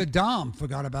you again. So did Dom.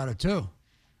 Forgot about it, too.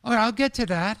 All right, I'll get to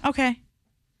that. Okay.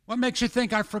 What makes you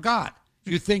think I forgot?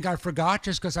 You think I forgot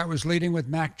just because I was leading with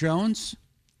Mac Jones?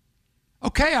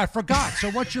 Okay, I forgot. So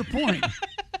what's your point?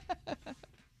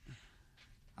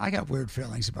 I got weird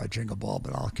feelings about Jingle Ball,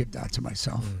 but I'll keep that to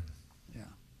myself. Yeah.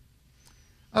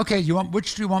 Okay,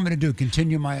 which do you want me to do?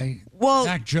 Continue my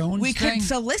Mac Jones we thing? could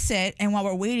solicit, and while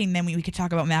we're waiting, then we could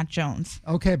talk about Mac Jones.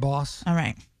 Okay, boss. All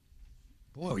right.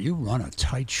 Boy, you run a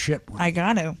tight ship. Winnie. I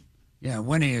got to. Yeah,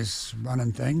 Winnie is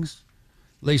running things.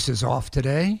 Lisa's off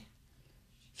today.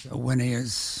 So Winnie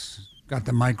has got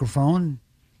the microphone.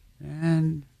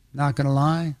 And not going to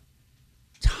lie,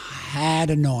 tad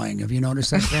annoying. Have you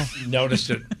noticed that, Bill? Noticed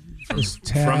it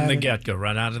from the get-go,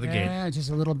 right out of the gate. Yeah, just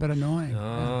a little bit annoying.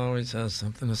 Always has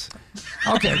something to say.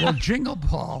 Okay, well, Jingle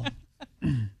Ball.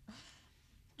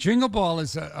 Jingle Ball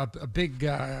is a big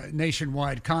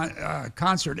nationwide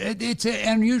concert. It's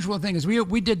an unusual thing.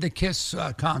 We did the Kiss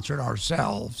concert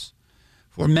ourselves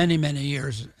for many, many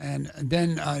years. And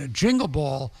then Jingle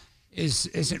Ball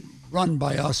isn't run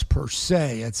by us per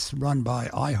se. It's run by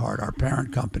iHeart, our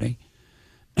parent company.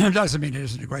 It doesn't mean it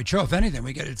isn't a great show. If anything,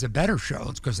 it's a better show.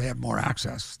 It's because they have more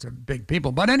access to big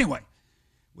people. But anyway,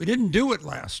 we didn't do it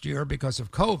last year because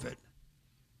of COVID.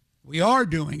 We are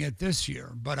doing it this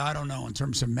year, but I don't know in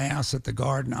terms of mass at the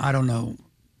Garden. I don't know.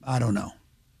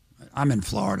 I'm in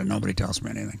Florida. Nobody tells me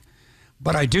anything.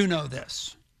 But I do know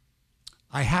this.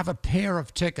 I have a pair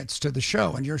of tickets to the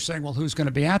show, and you're saying, well, who's going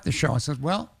to be at the show? I said,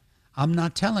 well, I'm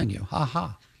not telling you. Ha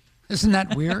ha. Isn't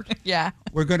that weird? Yeah.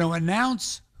 We're going to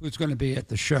announce who's going to be at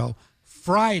the show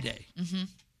Friday. Mm-hmm.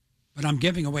 But I'm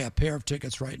giving away a pair of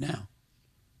tickets right now.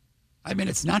 I mean,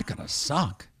 it's not going to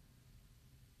suck.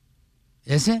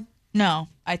 Is it? No,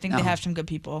 I think they have some good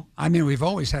people. I mean, we've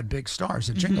always had big stars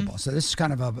at Jingle Ball. So this is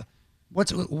kind of what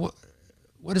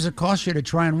does it cost you to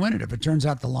try and win it? If it turns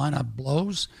out the lineup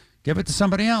blows, give it to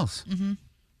somebody else. Mm-hmm.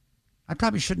 I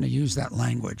probably shouldn't have used that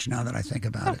language now that I think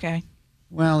about it. Okay.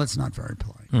 Well, it's not very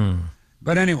polite.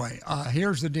 But anyway,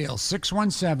 here's the deal.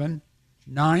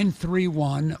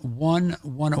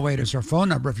 617-931-1108 is our phone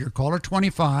number. If you're caller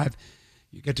 25,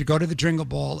 you get to go to the Jingle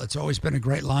Ball. It's always been a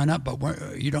great lineup,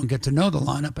 but you don't get to know the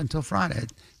lineup until Friday.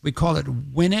 We call it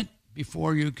Win It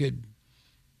Before You Could...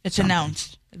 It's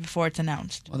announced. Before it's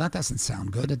announced. Well, that doesn't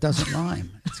sound good. It doesn't rhyme.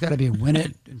 It's got to be Win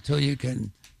It until you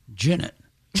can gin it.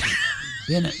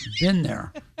 Bin it. Bin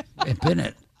there. Bin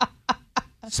it.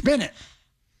 Spin it.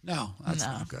 No, that's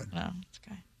not good. No, it's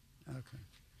okay. Okay.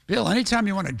 Bill, anytime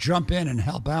you want to jump in and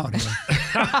help out here,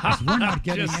 'cause we're not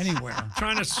getting anywhere.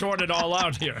 Trying to sort it all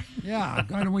out here. Yeah,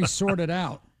 why don't we sort it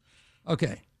out?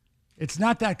 Okay. It's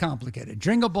not that complicated.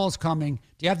 Jingle Ball's coming.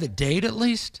 Do you have the date at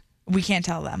least? We can't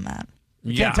tell them that.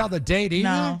 You can't tell the date either?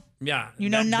 No. Yeah. You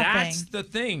know nothing. That's the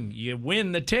thing. You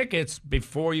win the tickets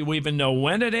before you even know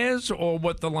when it is or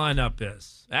what the lineup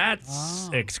is.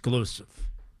 That's exclusive.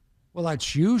 Well,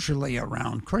 that's usually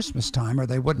around Christmas time, or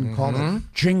they wouldn't call it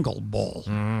Jingle Ball.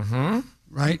 Mm-hmm.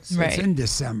 Right? So it's in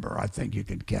December. I think you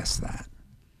could guess that.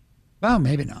 Well,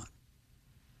 maybe not.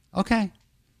 Okay.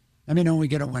 Let me know when we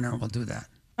get a winner, and we'll do that.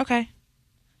 Okay.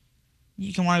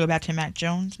 You can want to go back to Mac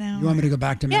Jones now? You want me to go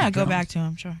back to Mac Jones? Yeah, go back to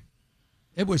him, sure.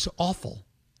 It was awful.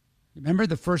 Remember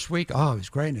the first week? Oh, it was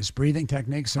great. And his breathing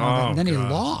techniques and all that. And then he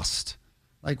lost.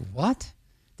 Like, what?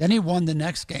 Then he won the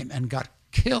next game and got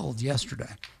killed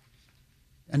yesterday.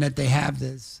 And that they have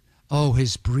this,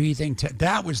 his breathing.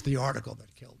 That was the article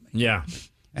that killed me. Yeah.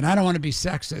 And I don't want to be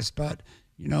sexist, but,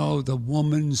 the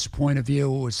woman's point of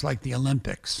view is like the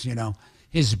Olympics,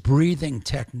 His breathing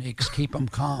techniques keep him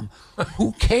calm.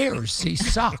 Who cares? He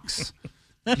sucks.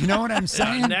 You know what I'm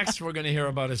saying? Next, we're going to hear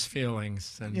about his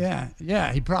feelings. And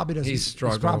yeah. He probably doesn't. He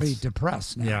struggles. He's probably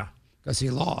depressed now. Yeah. Because he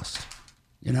lost.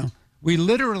 We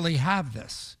literally have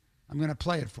this. I'm going to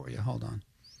play it for you. Hold on.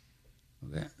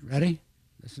 Okay. Ready?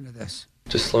 Listen to this.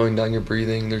 Just slowing down your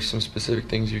breathing. There's some specific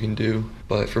things you can do.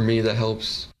 But for me, that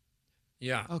helps.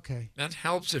 Yeah. Okay. That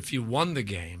helps if you won the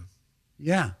game.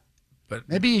 Yeah. But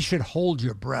maybe you should hold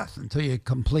your breath until you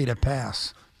complete a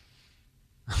pass.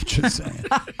 I'm just saying.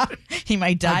 He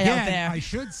might die out there. I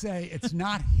should say it's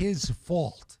not his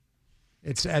fault.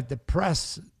 It's at the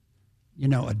press,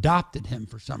 adopted him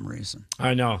for some reason.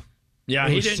 I know. Yeah,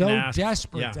 He he was didn't so ask.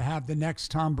 desperate Yeah. to have the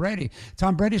next Tom Brady.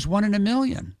 Tom Brady's 1 in a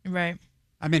million. Right.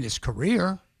 I mean, his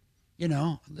career,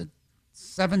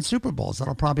 7 Super Bowls.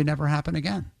 That'll probably never happen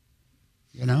again.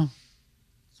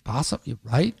 It's possible,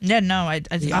 right? Yeah, no, it's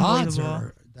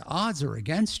unbelievable. The odds are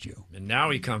against you. And now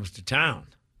he comes to town.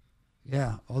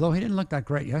 Yeah, although he didn't look that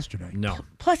great yesterday. No.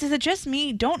 Plus, is it just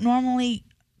me? Don't normally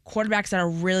quarterbacks that are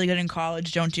really good in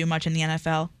college don't do much in the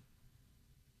NFL?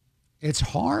 It's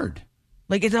hard.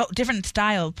 Like, it's a different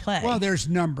style of play. Well, there's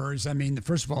numbers. I mean,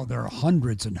 first of all, there are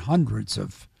hundreds and hundreds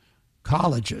of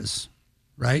colleges,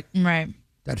 right? Right.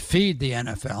 That feed the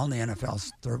NFL, and the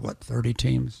NFL's 30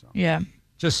 teams? So Yeah.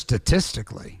 just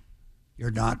statistically,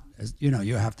 you're not,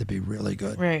 you have to be really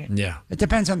good. Right. Yeah. It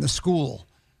depends on the school.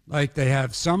 Like they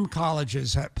have some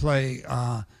colleges that play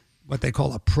what they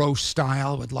call a pro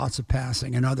style with lots of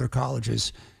passing, and other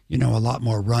colleges, a lot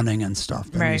more running and stuff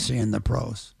than you Right. see in the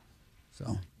pros.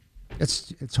 So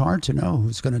it's hard to know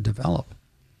who's going to develop.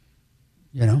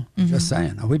 Just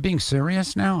saying. Are we being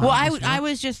serious now? Well, I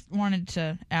was just wanted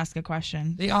to ask a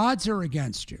question. The odds are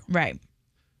against you. Right.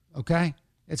 Okay?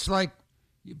 It's like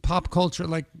pop culture,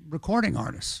 like recording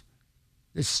artists.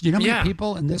 How many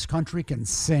people in this country can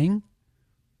sing?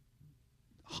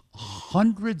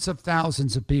 Hundreds of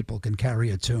thousands of people can carry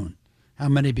a tune. How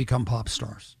many become pop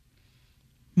stars?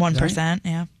 1%,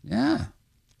 yeah. Yeah.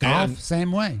 Golf, And-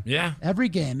 same way. Yeah. Every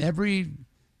game, every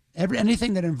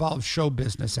anything that involves show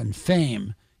business and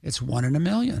fame, it's 1 in a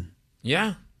million.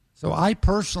 Yeah. So I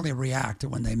personally react to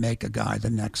when they make a guy the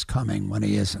next coming when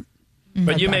he isn't.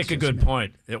 But you That's make a just good me.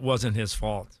 point. It wasn't his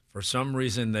fault. For some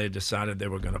reason, they decided they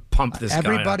were going to pump this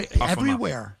Everybody, guy up, puff him up.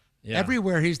 everywhere. Yeah.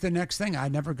 Everywhere he's the next thing. I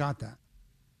never got that.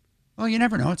 Well, you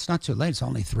never know. It's not too late. It's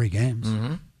only 3 games.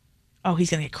 Mm-hmm. Oh, he's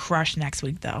going to get crushed next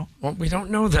week, though. Well, we don't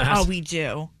know that. Oh, we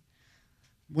do.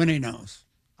 Winnie knows.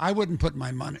 I wouldn't put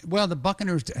my money. Well, the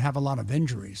Buccaneers have a lot of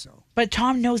injuries, so. But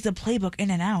Tom knows the playbook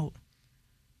in and out.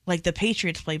 Like the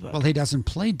Patriots playbook. Well, he doesn't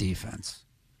play defense.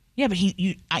 Yeah, but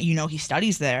he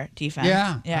studies their defense.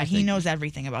 Yeah, Yeah, I he think- knows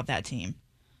everything about that team.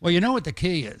 Well, you know what the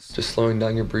key is? Just slowing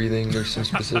down your breathing. There's some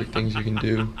specific things you can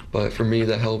do, but for me,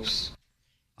 that helps.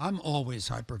 I'm always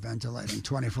hyperventilating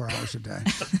 24 hours a day.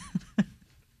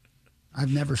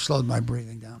 I've never slowed my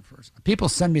breathing down first. People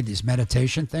send me these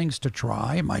meditation things to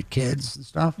try, my kids and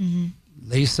stuff,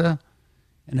 Lisa,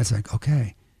 and it's like,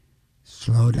 okay,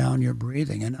 slow down your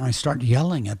breathing. And I start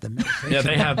yelling at the meditation. Yeah,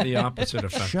 they have the opposite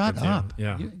effect. Shut with you. up.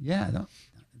 Yeah.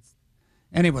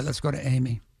 Anyway, let's go to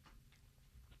Amy.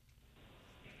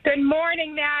 Good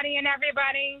morning, Maddie and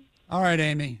everybody. All right,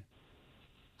 Amy.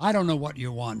 I don't know what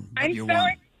you won, but I'm you so won.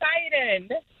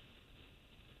 excited.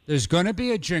 There's going to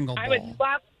be a jingle ball. I would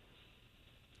love.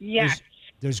 Yes.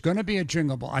 There's going to be a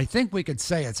jingle ball. I think we could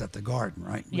say it's at the Garden,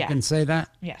 right? We Yeah. can say that?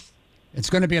 Yes. It's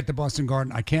going to be at the Boston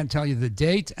Garden. I can't tell you the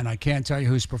date, and I can't tell you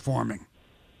who's performing.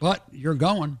 But you're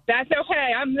going. That's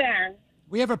okay. I'm there.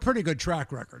 We have a pretty good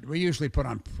track record. We usually put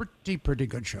on pretty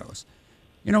good shows.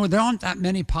 There aren't that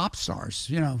many pop stars.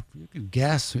 You can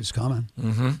guess who's coming.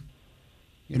 Mm-hmm.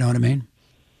 You know what I mean?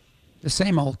 The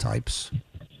same old types.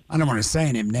 I don't want to say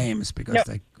any names because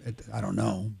I don't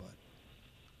know. But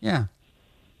yeah,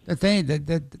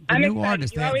 the I'm new excited.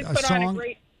 artists. You They have always a put on a song.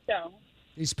 great show.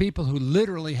 These people who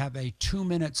literally have a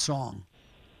 2-minute song,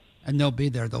 and they'll be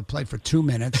there. They'll play for 2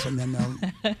 minutes, and then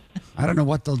they'll. I don't know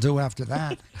what they'll do after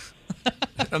that.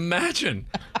 Imagine.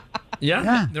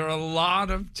 Yeah, there are a lot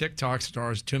of TikTok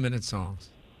stars 2-minute songs.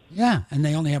 Yeah, and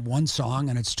they only have one song,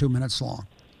 and it's 2 minutes long.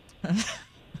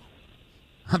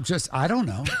 I don't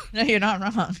know. No, you're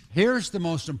not wrong. Here's the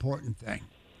most important thing.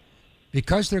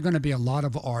 Because there are going to be a lot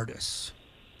of artists,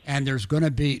 and there's going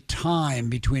to be time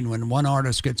between when one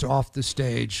artist gets off the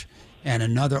stage and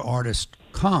another artist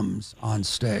comes on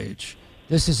stage.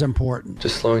 This is important.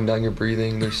 Just slowing down your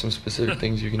breathing. There's some specific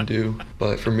things you can do,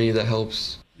 but for me, that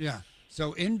helps. Yeah.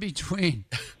 So in between,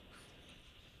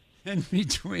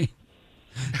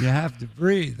 you have to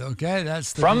breathe, okay?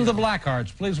 That's the From the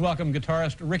Blackhearts, please welcome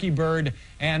guitarist Ricky Byrd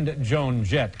and Joan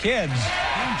Jett. Kids.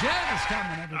 Joan Jett is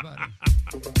coming,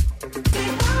 everybody.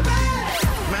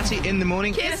 Matty in the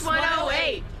morning. Kiss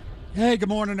 108. Hey, good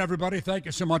morning, everybody. Thank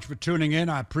you so much for tuning in.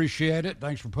 I appreciate it.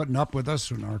 Thanks for putting up with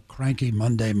us in our cranky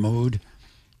Monday mood.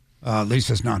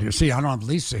 Lisa's not here. See, I don't have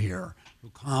Lisa here, who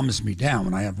calms me down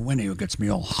when I have Winnie, who gets me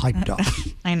all hyped up.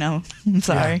 I know. I'm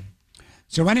sorry. Yeah.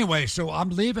 So anyway, I'm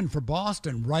leaving for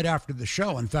Boston right after the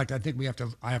show. In fact, I think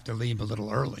I have to leave a little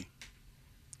early.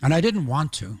 And I didn't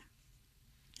want to.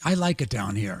 I like it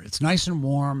down here. It's nice and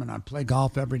warm, and I play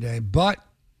golf every day, but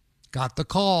got the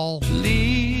call.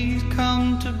 Please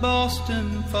come to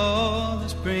Boston for the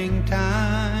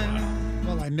springtime.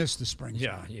 Well, I missed the spring.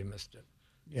 Yeah, you missed it.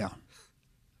 Yeah.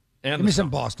 And Give me some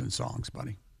Boston songs,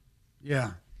 buddy.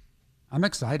 Yeah. I'm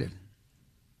excited.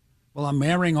 Well, I'm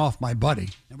marrying off my buddy,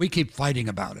 and we keep fighting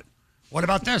about it. What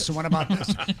about this and what about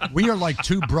this? We are like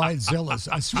two bridezillas.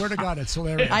 I swear to God, it's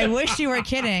hilarious. I wish you were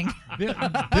kidding. Bill,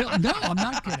 no, I'm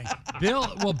not kidding.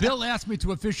 Bill asked me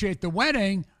to officiate the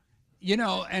wedding, and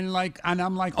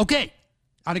I'm like, okay,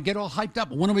 I get all hyped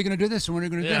up. When are we going to do this? And when are we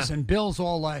going to do this? And Bill's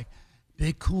all like,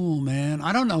 big cool, man.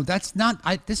 I don't know. That's not,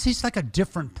 he's like a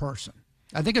different person.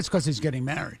 I think it's because he's getting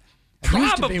married. It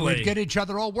used to be we'd get each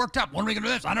other all worked up. When are we going to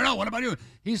do this? I don't know. What about you?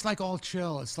 He's like all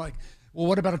chill. It's like, well,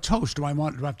 what about a toast? Do I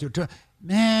have to do a toast?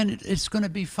 Man, it's going to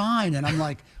be fine. And I'm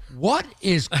like, what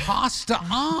is Costa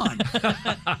on?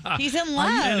 He's in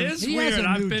love. It is weird.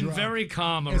 I've been very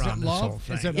calm around this whole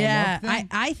thing. Is it a love thing?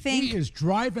 I think he is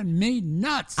driving me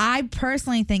nuts. I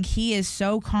personally think he is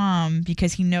so calm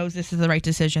because he knows this is the right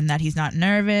decision, that he's not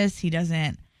nervous. He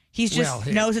doesn't. He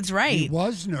knows it's right. He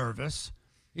was nervous.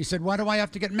 He said, why do I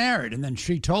have to get married? And then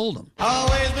she told him.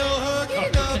 Always no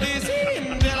hugging, no kissing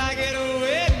until I get a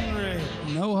wedding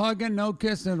ring. No hugging, no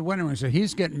kissing at the wedding ring. So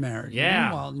he's getting married. Yeah.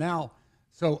 Meanwhile, now,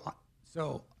 so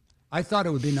I thought it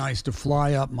would be nice to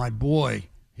fly up my boy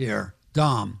here,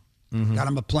 Dom. Got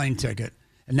him a plane ticket.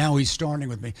 And now he's starting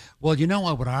with me. Well, you know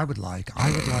what I would like?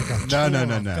 I would like a tour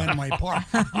of Fenway Park.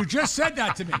 You just said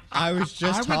that to me. I was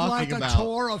just talking about. I would like a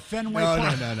tour of Fenway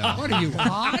Park. No. What are you,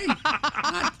 high?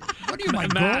 What are you, my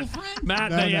girlfriend?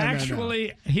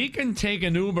 Matt, he can take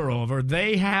an Uber over.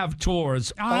 They have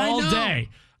tours all day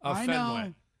of Fenway.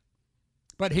 Know.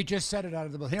 But he just said it out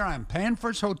of the blue. Here I am paying for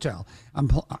his hotel.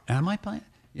 Am I paying?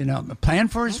 Paying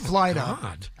for his flight up.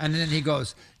 And then he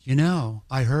goes,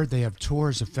 I heard they have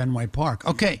tours of Fenway Park.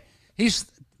 Okay, he's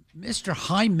Mr.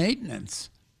 High Maintenance.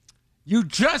 You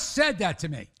just said that to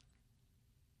me.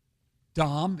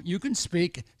 Dom, you can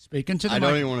speak into the I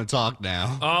don't even want to talk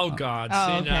now. Oh, God.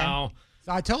 Now.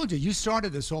 So I told you, you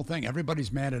started this whole thing.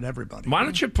 Everybody's mad at everybody. Why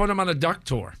don't you put him on a duck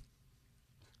tour?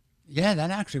 Yeah,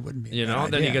 that actually wouldn't be a bad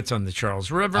idea. Then he gets on the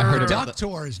Charles River. A duck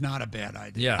tour is not a bad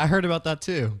idea. Yeah. I heard about that,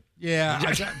 too. Yeah,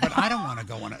 but I don't want to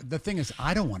go on it. The thing is,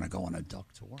 I don't want to go on a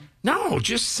duck tour. No,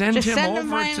 just send him over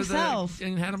by to himself.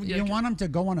 and have him. You want him to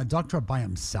go on a duck tour by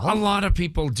himself? A lot of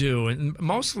people do, and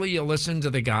mostly you listen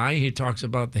to the guy. He talks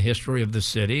about the history of the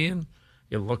city, and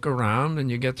you look around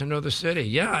and you get to know the city.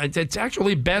 Yeah, it's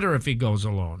actually better if he goes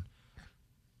alone.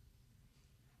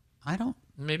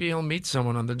 Maybe he'll meet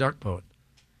someone on the duck boat.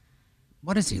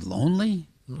 What is he, lonely?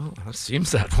 Well, it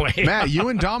seems that way. Matt, you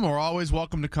and Dom are always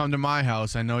welcome to come to my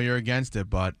house. I know you're against it,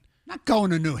 but... Not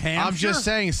going to New Hampshire. I'm just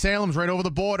saying, Salem's right over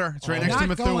the border. It's right next to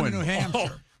Methuen. Not going to New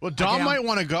Hampshire. Well, Dom might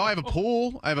want to go. I have a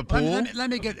pool. Let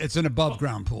me get... It's an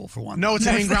above-ground pool, for one. No, it's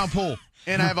an in-ground pool.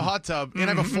 And I have a hot tub. And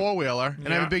I have a four-wheeler.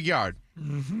 And I have a big yard.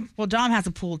 Well, Dom has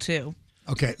a pool, too.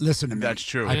 Okay, listen to me. That's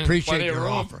true. I appreciate your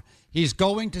offer. He's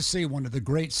going to see one of the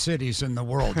great cities in the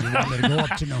world. You want me to go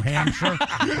up to New Hampshire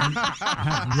and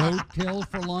have roadkill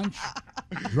for lunch?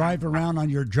 Drive around on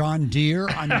your John Deere?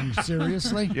 I mean,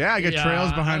 seriously? Yeah, I got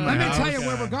trails behind my house. Let me tell you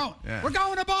where we're going. Yeah. We're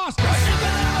going to Boston.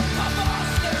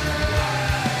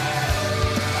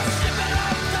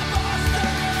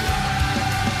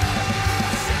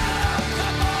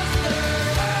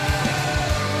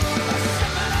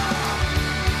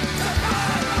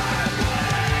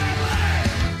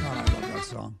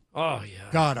 Oh, yeah.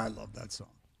 God, I love that song.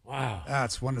 Wow.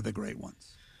 That's one of the great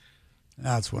ones.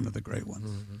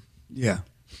 Yeah.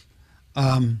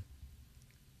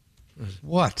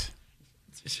 What?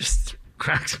 It just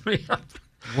cracks me up.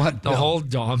 What? The whole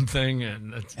Dom thing,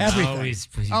 and it's everything. He's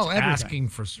everything. asking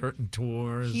for certain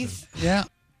tours.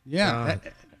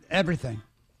 Everything.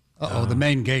 The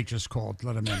main gate just called.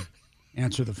 Let him in.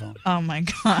 Answer the phone. Oh, my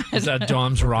God. Is that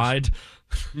Dom's ride?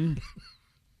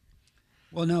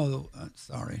 Well, no,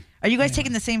 sorry. Are you guys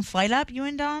taking the same flight up, you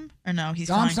and Dom? Or no, he's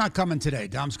Dom's flying? not coming today.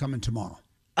 Dom's coming tomorrow.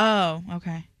 Oh,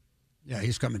 okay. Yeah,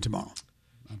 he's coming tomorrow.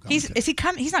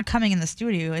 He's not coming in the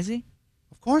studio, is he?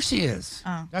 Of course he is.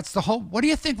 Oh. That's the whole... What do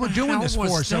you think we're doing this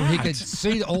for? So he could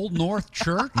see the Old North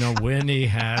Church? No, Winnie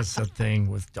has a thing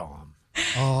with Dom.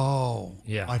 Oh.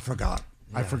 Yeah. I forgot.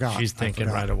 She's thinking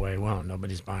right away, well,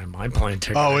 nobody's buying my plane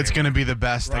ticket. Oh, it's going to be the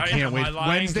best. Right? I can't wait.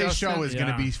 Wednesday's show is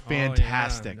going to be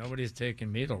fantastic. Oh, yeah. Nobody's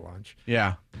taking me to lunch.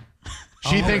 Yeah.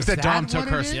 She thinks that Dom took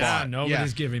her spot. Yeah,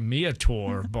 nobody's giving me a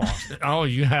tour of Boston. Oh,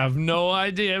 you have no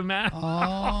idea, Matt.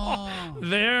 Oh.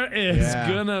 There is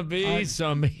going to be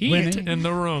some heat Winnie? in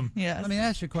the room. Yeah. Let me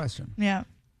ask you a question. Yeah.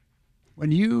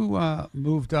 When you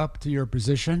moved up to your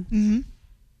position,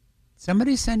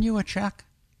 somebody send you a check?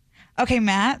 Okay,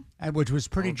 Matt. Which was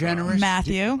pretty generous.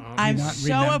 Matthew, Do you I'm not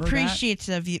so remember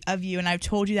appreciative of you, and I've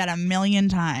told you that a million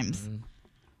times.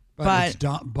 But it's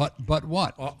but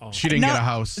what? She didn't get a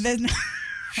house. There's no,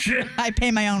 I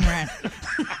pay my own rent.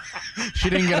 She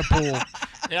didn't get a pool.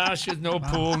 Yeah, she has no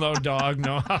pool, no dog,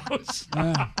 no house.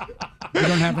 Yeah. You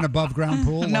don't have an above ground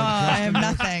pool? No, like I have Justin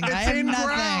does? nothing. I have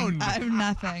nothing. I have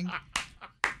nothing.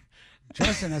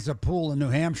 Justin has a pool in New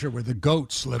Hampshire where the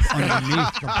goats live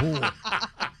underneath the pool.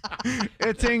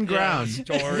 It's in ground.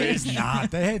 It's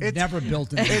not. They had never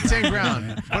built it. It's in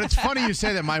ground. But it's funny you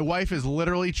say that. My wife is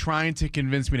literally trying to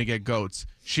convince me to get goats.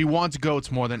 She wants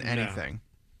goats more than anything.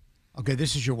 Okay,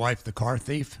 this is your wife, the car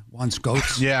thief, wants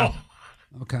goats? Yeah.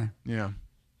 Okay. Yeah.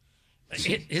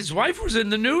 His wife was in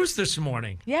the news this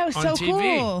morning. Yeah, it was on so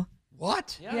TV. cool.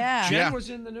 What? Yeah. Jen was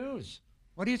in the news.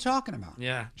 What are you talking about?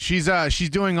 Yeah. She's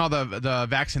doing all the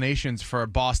vaccinations for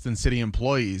Boston City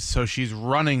employees. So she's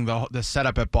running the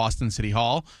setup at Boston City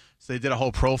Hall. So they did a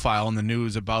whole profile in the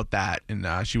news about that,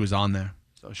 and she was on there.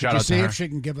 So shout Did you out see to her. if she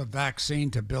can give a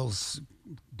vaccine to Bill's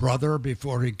brother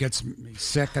before he gets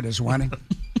sick at his wedding?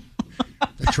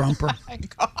 The Trumper. Oh my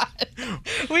God.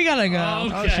 We gotta go.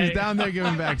 Oh, she's down there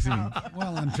giving vaccines.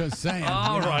 Well, I'm just saying.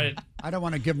 All right. I don't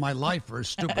want to give my life for a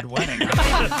stupid wedding.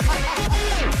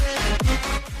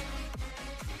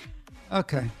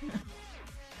 Okay.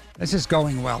 This is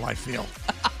going well, I feel.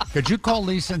 Could you call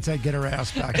Lisa and say, get her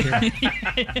ass back here?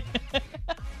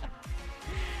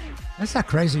 That's a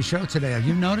crazy show today. Have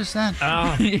you noticed that?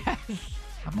 Yes.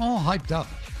 I'm all hyped up.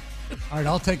 All right,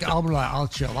 I'll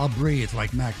chill. I'll breathe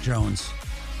like Mac Jones.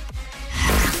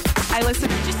 I listen.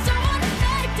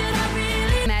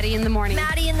 Maddie in the morning.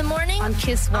 Maddie in the morning On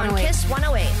Kiss 108. on Kiss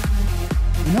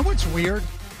 108. You know what's weird?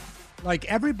 Like,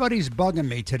 everybody's bugging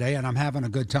me today, and I'm having a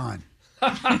good time.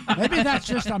 Maybe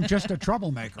I'm just a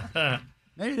troublemaker.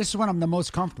 Maybe this is when I'm the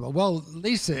most comfortable. Well,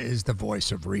 Lisa is the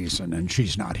voice of reason, and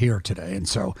she's not here today. And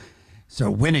so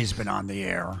Winnie's been on the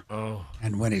air. Oh.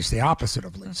 And Winnie's the opposite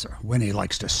of Lisa. Winnie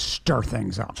likes to stir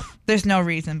things up. There's no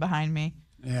reason behind me.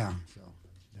 Yeah, so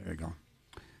there you go.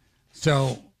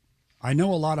 So I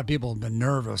know a lot of people have been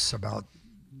nervous about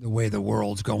the way the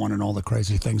world's going and all the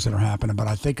crazy things that are happening, but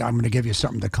I think I'm going to give you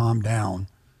something to calm down.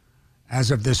 As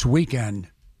of this weekend,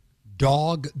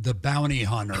 Dog the Bounty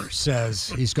Hunter says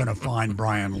he's going to find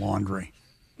Brian Laundrie.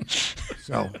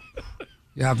 So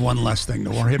you have one less thing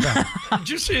to worry about. Did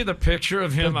you see the picture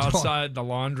of him The dog. outside the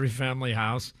Laundrie family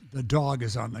house? The dog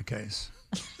is on the case.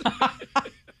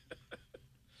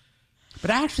 But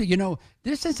actually, you know,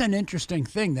 this is an interesting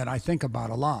thing that I think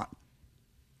about a lot.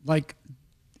 Like,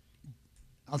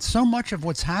 so much of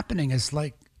what's happening is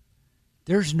like,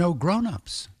 there's no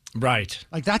grown-ups. Right.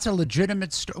 Like, that's a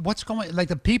legitimate what's going, like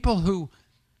the people who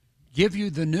give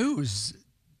you the news,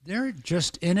 they're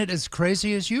just in it as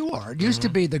crazy as you are. It used to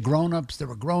be the grown-ups, there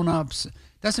were grown-ups.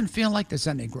 Doesn't feel like there's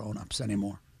any grown-ups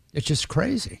anymore. It's just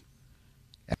crazy.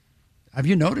 Have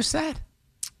you noticed that?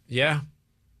 Yeah.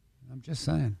 I'm just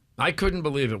saying. I couldn't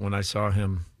believe it when I saw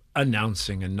him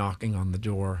announcing and knocking on the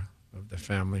door of the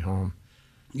family home.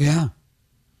 Yeah.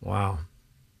 Wow.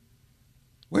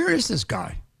 Where is this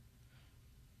guy?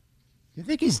 You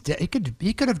think he's dead?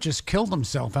 He could have just killed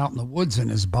himself out in the woods and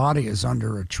his body is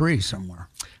under a tree somewhere.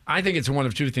 I think it's one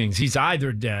of two things. He's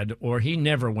either dead or he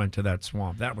never went to that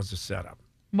swamp. That was a setup.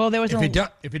 Well, there was If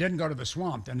he didn't go to the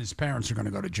swamp, then his parents are going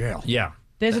to go to jail. Yeah.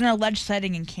 There's an alleged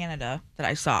sighting in Canada that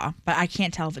I saw, but I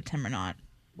can't tell if it's him or not.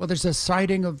 Well, there's a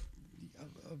sighting of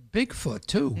Bigfoot,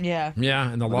 too. Yeah. Yeah,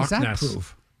 and the What Loch does that Ness.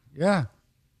 prove? Yeah.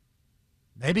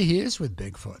 Maybe he is with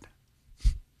Bigfoot.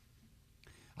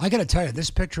 I got to tell you,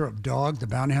 this picture of Dog, the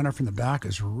bounty hunter from the back,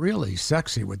 is really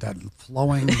sexy with that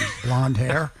flowing blonde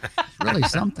hair. It's really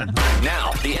something.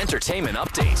 Now, the entertainment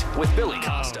update with Billy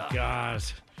Costa. Oh, God.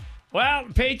 Well,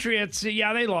 Patriots,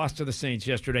 they lost to the Saints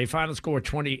yesterday. Final score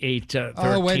 28-13.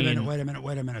 Oh, wait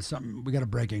a minute. Something. We got a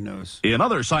breaking news. In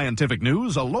other scientific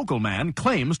news, a local man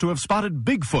claims to have spotted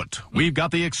Bigfoot. We've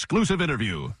got the exclusive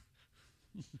interview.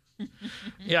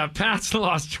 Yeah, Pats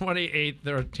lost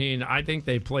 28-13. I think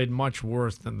they played much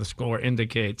worse than the score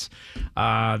indicates.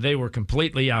 They were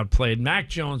completely outplayed. Mac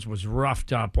Jones was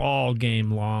roughed up all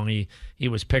game long. He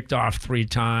was picked off 3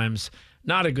 times.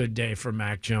 Not a good day for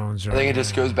Mac Jones. I think it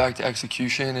just goes back to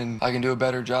execution, and I can do a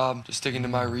better job just sticking to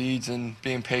my reads and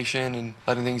being patient and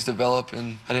letting things develop,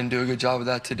 and I didn't do a good job of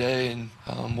that today, and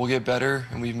we'll get better,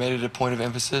 and we've made it a point of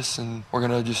emphasis, and we're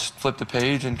going to just flip the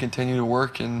page and continue to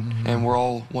work, and we're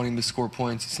all wanting to score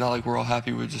points. It's not like we're all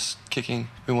happy with just kicking.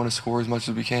 We want to score as much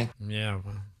as we can. Yeah,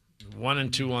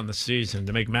 1-2 on the season.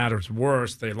 To make matters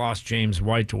worse, they lost James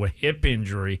White to a hip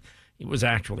injury He was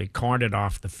actually carted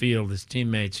off the field, his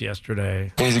teammates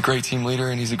yesterday. And he's a great team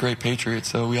leader, and he's a great Patriot.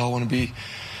 So we all want to be,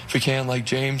 if we can, like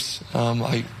James.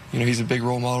 He's a big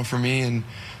role model for me, and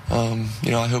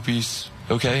I hope he's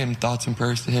okay. And thoughts and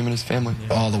prayers to him and his family.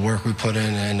 All the work we put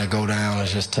in and to go down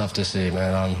is just tough to see,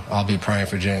 man. I'll be praying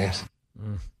for James.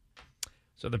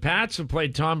 So the Pats have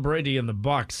played Tom Brady and the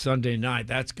Bucs Sunday night.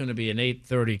 That's going to be an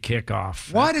 8:30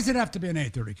 kickoff. Why does it have to be an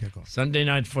 8:30 kickoff? Sunday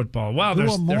Night Football. Well, Do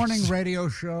a morning radio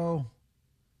show.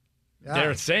 Yeah.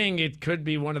 They're saying it could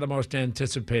be one of the most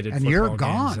anticipated And football you're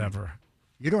games gone. ever.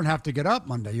 You don't have to get up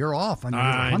Monday. You're off on your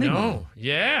little honeymoon. I know.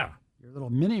 Yeah. Your little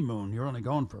mini moon. You're only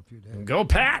going for a few days. Go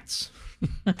Pats.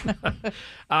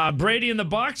 Brady and the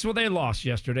Bucs, well, they lost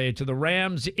yesterday to the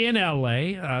Rams in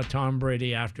L.A. Tom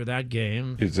Brady after that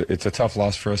game. It's a tough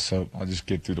loss for us, so I'll just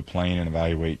get through the plane and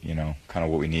evaluate, kind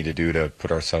of what we need to do to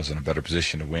put ourselves in a better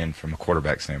position to win from a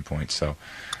quarterback standpoint. So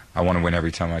I want to win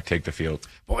every time I take the field.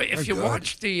 Boy, if you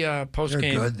watch the postgame.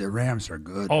 They're good. The Rams are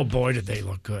good. Oh, boy, did they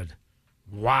look good.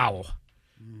 Wow.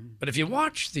 But if you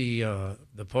watch the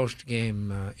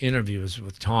post-game interviews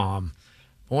with Tom,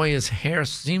 boy, his hair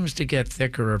seems to get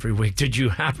thicker every week. Did you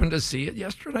happen to see it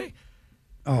yesterday?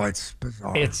 Oh, it's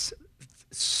bizarre. It's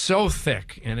so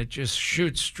thick, and it just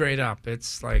shoots straight up.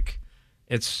 It's like,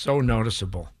 it's so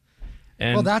noticeable.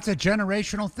 And well, that's a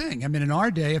generational thing. I mean, in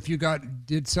our day, if you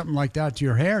did something like that to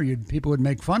your hair, people would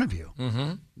make fun of you.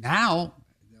 Mm-hmm. Now,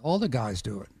 all the guys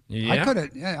do it.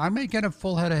 Yeah. I may get a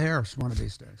full head of hair one of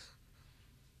these days.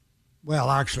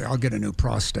 Well, actually, I'll get a new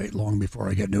prostate long before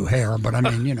I get new hair. But I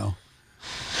mean, you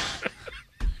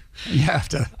have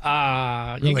to.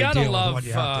 Really you gotta deal love. with what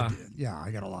you have to do. Yeah, I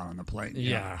got a lot on the plate.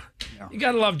 Yeah. You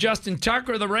gotta love Justin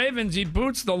Tucker of the Ravens. He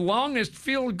boots the longest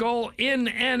field goal in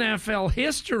NFL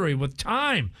history with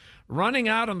time running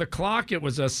out on the clock. It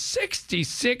was a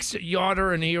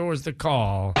 66-yarder, and here was the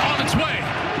call. On its way.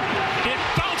 It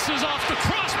bounces off the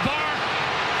crossbar,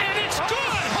 and it's good.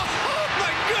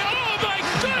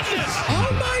 Oh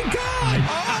my God!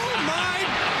 Oh my!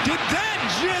 Did that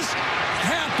just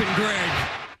happen, Greg?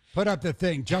 Put up the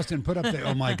thing, Justin. Put up the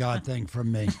oh my God thing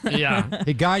from me. Yeah,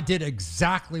 the guy did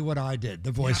exactly what I did.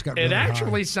 The voice got. It really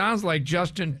actually high. sounds like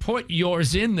Justin put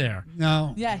yours in there.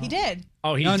 No. Yeah, he did.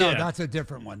 Oh, he no, did. No, that's a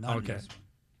different one. Not Okay. this one.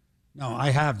 No, I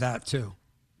have that too.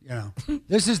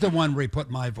 This is the one where he put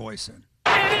my voice in.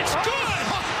 And it's good.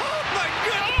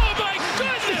 Oh my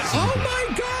goodness! Oh my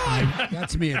God!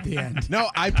 That's me at the end. No,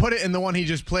 I put it in the one he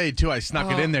just played too. I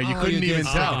snuck it in there. You couldn't you even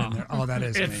did tell. stick it in there. Oh, that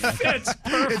is It me. fits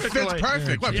perfectly. It fits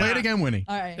perfect. What? Play it again, Winnie.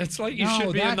 All right. It's like you No,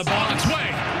 should be in the that's- On box. its way.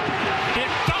 It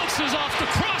bounces off the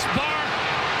crossbar,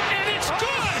 and it's good.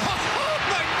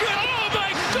 Oh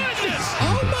my goodness!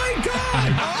 Oh my God!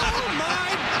 Oh my!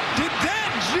 Did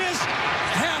that just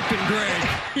happen, Greg?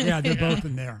 Yeah, they're both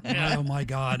in there. Oh my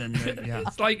God! And yeah.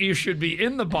 It's like you should be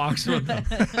in the box with them.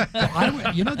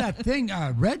 That thing,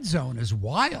 Red Zone is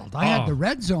wild. I had the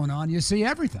Red Zone on. You see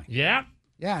everything. Yeah.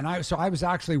 Yeah, and I was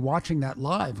actually watching that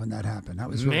live when that happened. That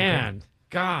was really Man, cool.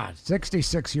 God.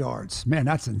 66 yards. Man,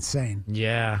 that's insane.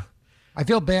 Yeah. I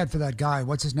feel bad for that guy.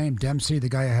 What's his name? Dempsey, the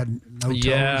guy who had no toes.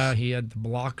 Yeah, he had the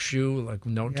block shoe, like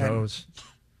no toes.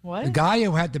 What? The guy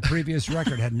who had the previous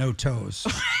record had no toes.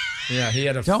 Yeah, he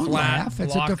had a Don't flat laugh.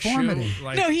 It's a block deformity. shoe.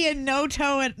 Like, No, he had no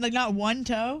toe, like not one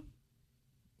toe.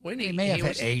 when He may have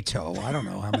had a toe. I don't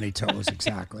know how many toes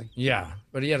exactly. Yeah,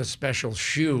 but he had a special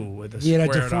shoe with a He had a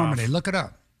squared deformity. off. Look it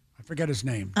up. I forget his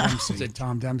name. Dempsey. Is it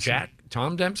Tom Dempsey.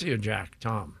 Tom Dempsey or Jack?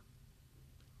 Tom.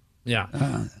 Yeah.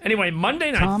 Anyway,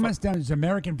 Monday night. Thomas Dempsey is an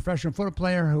American professional football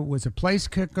player who was a place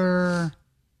kicker.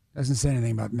 Doesn't say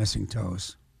anything about missing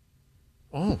toes.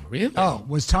 Oh, really? Oh,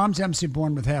 was Tom Dempsey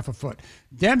born with half a foot?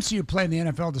 Dempsey, who played in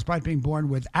the NFL despite being born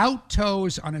without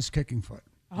toes on his kicking foot.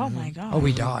 Oh my God. Oh,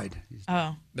 he died.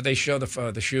 Oh. But they show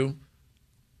the shoe.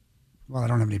 Well, I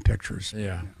don't have any pictures.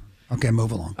 Yeah. Okay,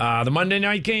 move along. The Monday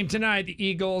night game tonight, the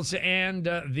Eagles and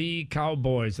the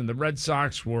Cowboys. And the Red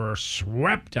Sox were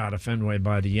swept out of Fenway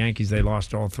by the Yankees. They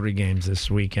lost all 3 games this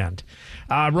weekend.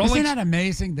 Isn't that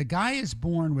amazing? The guy is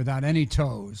born without any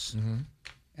toes.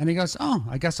 And he goes, oh,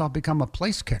 I guess I'll become a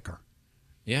place kicker.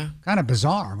 Yeah. Kind of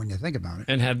bizarre when you think about it.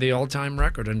 And had the all-time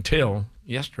record until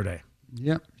yesterday.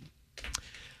 Yep.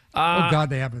 Oh, God,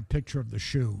 they have a picture of the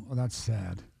shoe. Oh, that's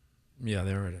sad. Yeah,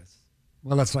 there it is.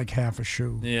 Well, that's like half a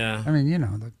shoe. Yeah. I mean,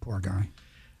 the poor guy.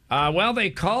 Well, they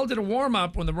called it a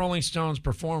warm-up when the Rolling Stones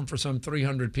performed for some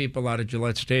 300 people out at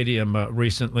Gillette Stadium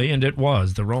recently, and it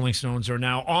was. The Rolling Stones are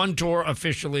now on tour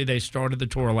officially. They started the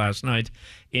tour last night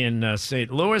in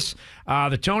St. Louis.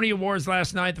 The Tony Awards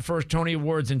last night, the first Tony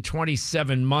Awards in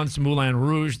 27 months. Moulin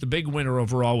Rouge, the big winner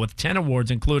overall with 10 awards,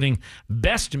 including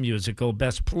Best Musical,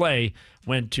 Best Play,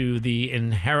 went to the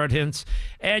inheritance.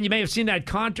 And you may have seen that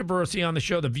controversy on the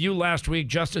show The View last week,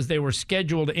 just as they were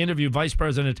scheduled to interview Vice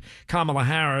President Kamala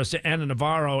Harris. Anna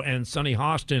Navarro and Sonny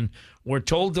Hostin were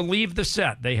told to leave the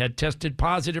set. They had tested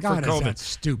positive for COVID. Is that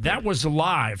stupid? That was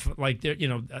live. Like, I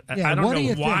don't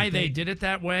know why they did it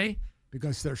that way.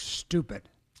 Because they're stupid.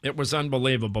 It was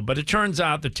unbelievable. But it turns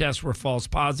out the tests were false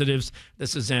positives.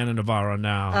 This is Anna Navarro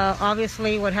now.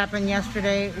 Obviously, what happened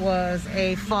yesterday was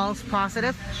a false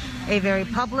positive, a very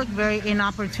public, very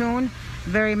inopportune,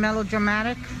 very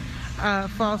melodramatic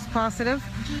false positive.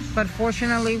 But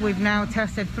fortunately, we've now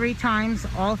tested 3 times.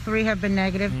 All 3 have been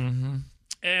negative. Mm-hmm.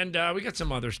 And we got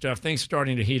some other stuff. Things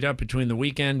starting to heat up between The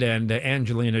Weeknd and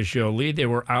Angelina Jolie. They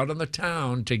were out on the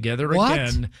town together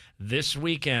again this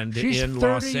weekend in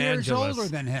Los Angeles. She's 30 years older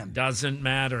than him. Doesn't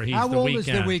matter. He's How The old Weeknd. is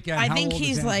The Weeknd? I How think old is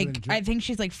he's Angelina Jolie? I think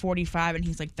she's like 45 and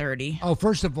he's like 30. Oh,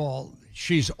 first of all,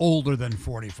 she's older than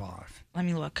 45. Let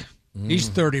me look. He's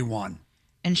 31.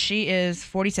 And she is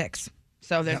 46.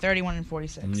 So they're 31 and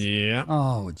 46. Yeah.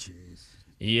 Oh, jeez.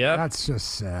 Yep. That's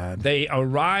just sad. They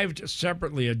arrived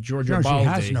separately at Giorgio No, Baldi. she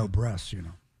has no breasts, you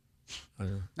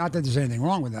know. Not that there's anything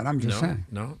wrong with that. I'm just saying.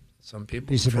 No, some people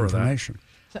Piece of prefer information.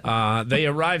 that. They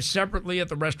arrived separately at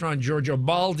the restaurant Giorgio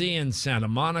Baldi in Santa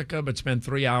Monica, but spent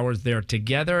 3 hours there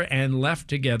together and left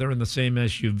together in the same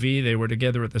SUV. They were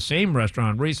together at the same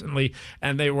restaurant recently,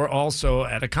 and they were also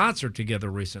at a concert together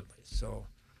recently. So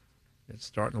it's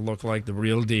starting to look like the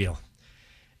real deal.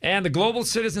 And the Global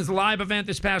Citizens Live event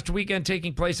this past weekend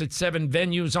taking place at 7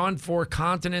 venues on 4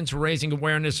 continents, raising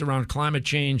awareness around climate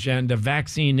change and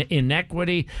vaccine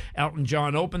inequity. Elton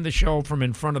John opened the show from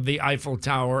in front of the Eiffel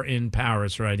Tower in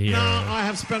Paris right here. Now, I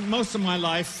have spent most of my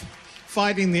life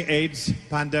fighting the AIDS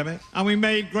pandemic, and we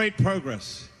made great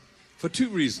progress for 2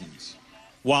 reasons.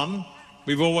 1,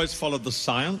 we've always followed the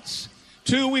science.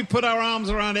 2, we put our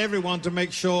arms around everyone to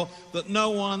make sure that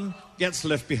no one gets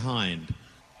left behind.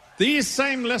 These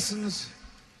same lessons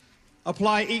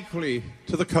apply equally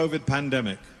to the COVID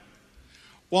pandemic.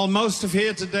 While most of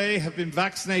here today have been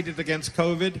vaccinated against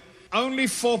COVID, only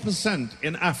 4%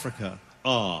 in Africa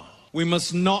are. We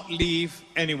must not leave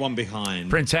anyone behind.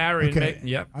 Prince Harry.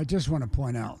 Okay. I just want to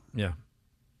point out that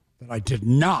I did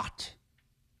not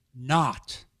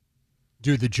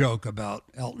do the joke about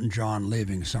Elton John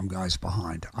leaving some guys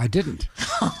behind. I didn't.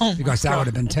 Because that would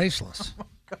have been tasteless.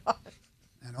 Oh, my God.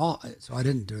 So I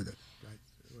didn't do that.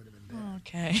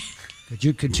 Okay. Could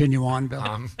you continue on, Bill?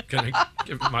 I'm going to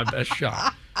give it my best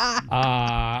shot.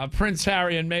 Prince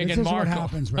Harry and Meghan This is Markle. what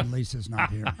happens when Lisa's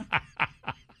not here.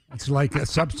 It's like a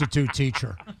substitute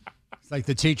teacher. It's like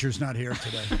the teacher's not here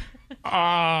today.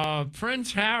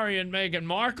 Prince Harry and Meghan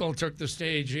Markle took the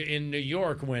stage in New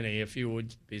York, Winnie, if you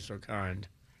would be so kind.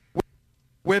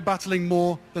 We're battling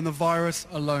more than the virus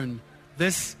alone.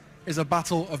 This is a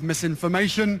battle of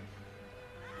misinformation,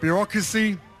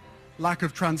 bureaucracy, lack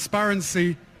of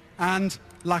transparency, and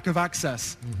lack of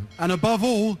access. And above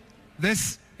all,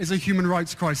 this is a human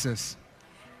rights crisis.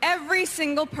 Every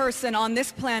single person on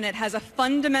this planet has a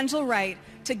fundamental right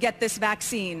to get this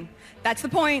vaccine. That's the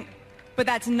point, but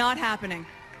that's not happening.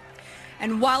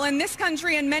 And while in this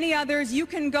country and many others, you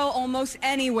can go almost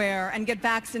anywhere and get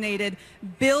vaccinated,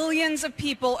 billions of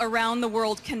people around the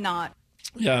world cannot.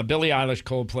 Yeah, Billie Eilish,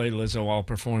 Coldplay, Lizzo all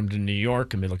performed in New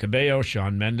York. Camila Cabello,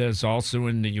 Shawn Mendes also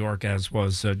in New York, as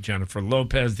was Jennifer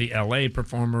Lopez. The L.A.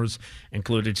 performers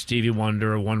included Stevie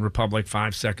Wonder, One Republic,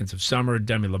 5 Seconds of Summer,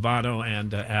 Demi Lovato,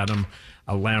 and Adam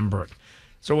Lambert.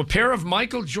 So a pair of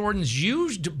Michael Jordan's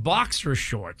used boxer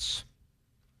shorts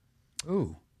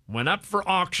went up for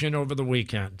auction over the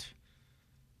weekend.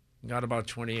 Got about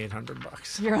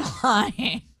 $2,800. You're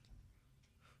lying.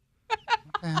 What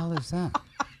the hell is that?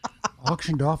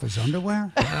 Auctioned off his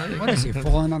underwear? What is he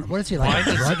falling on? What is he, like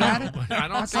a drug addict? I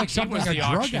don't That's think like he something was a the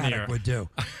drug auctioneer. addict would do.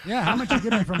 Yeah, how much you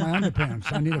give me for my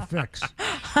underpants? I need a fix.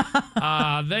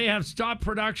 They have stopped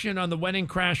production on the Wedding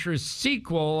Crashers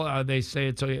sequel. They say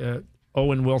it's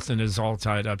Owen Wilson is all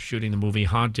tied up shooting the movie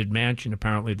Haunted Mansion.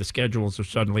 Apparently, the schedules are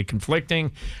suddenly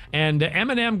conflicting. And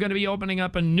Eminem going to be opening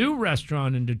up a new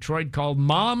restaurant in Detroit called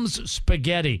Mom's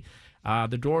Spaghetti.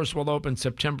 The doors will open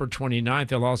September 29th.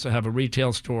 They'll also have a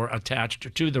retail store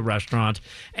attached to the restaurant.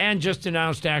 And just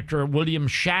announced actor William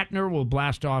Shatner will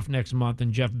blast off next month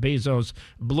in Jeff Bezos'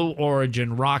 Blue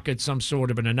Origin rocket. Some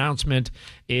sort of an announcement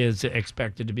is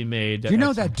expected to be made. Do you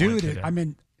know that dude? I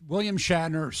mean, William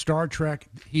Shatner, Star Trek,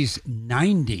 he's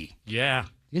 90. Yeah.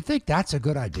 You think that's a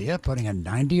good idea, putting a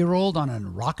 90-year-old on a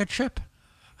rocket ship?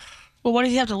 Well, what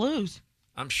does he have to lose?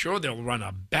 I'm sure they'll run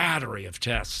a battery of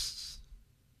tests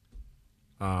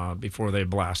before they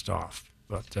blast off.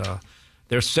 But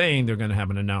they're saying they're going to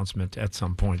have an announcement at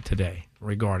some point today.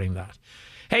 regarding that.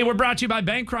 Hey, we're brought to you by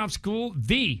Bancroft School,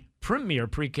 the premier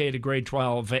pre-K to grade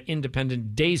 12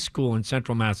 independent day school in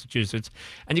central Massachusetts.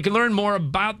 And you can learn more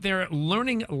about their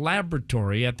learning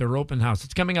laboratory at their open house.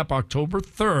 It's coming up October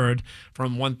 3rd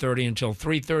from 1:30 until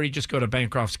 3:30. Just go to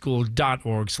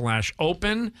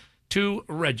bancroftschool.org/open to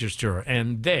register.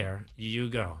 And there you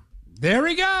go. There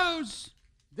he goes.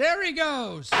 There he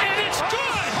goes. And it's good!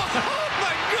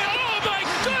 Oh, my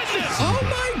goodness! Oh,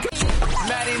 my God.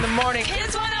 Maddie in the morning.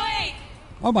 Kids 108.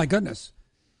 Oh, my goodness.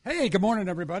 Hey, good morning,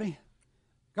 everybody.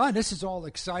 God, this is all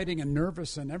exciting and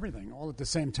nervous and everything all at the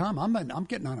same time. I'm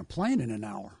getting on a plane in an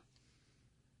hour.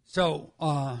 So,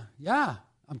 yeah,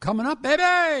 I'm coming up,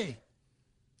 baby.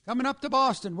 Coming up to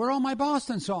Boston. Where are all my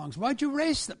Boston songs? Why'd you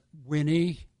race them?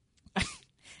 Winnie,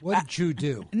 what did you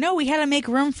do? No, we had to make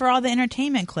room for all the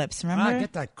entertainment clips, remember?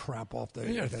 Get that crap off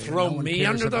the... You're gonna throw me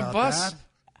under the bus?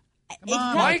 Come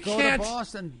on, Why let's go can't... to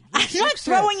Boston. I'm not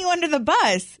throwing you under the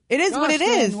bus. It is what it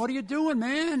is. What are you doing,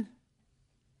 man?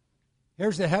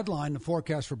 Here's the headline, the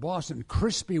forecast for Boston.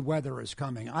 Crispy weather is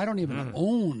coming. I don't even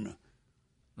own,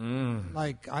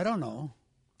 I don't know.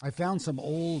 I found some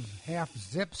old half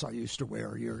zips I used to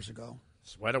wear years ago.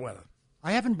 Sweater weather.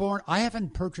 I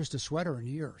haven't purchased a sweater in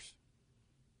years.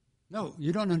 No,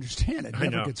 you don't understand. It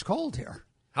never gets cold here.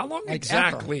 How long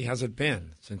exactly has it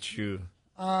been since you...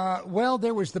 Well,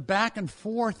 there was the back and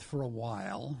forth for a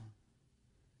while.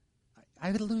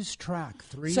 I would lose track.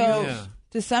 3 years.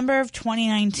 December of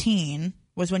 2019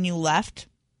 was when you left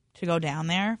to go down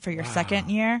there for your second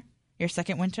year, your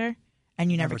second winter,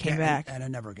 and you never came back. And I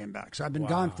never came back. So I've been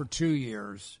gone for 2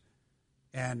 years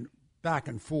and back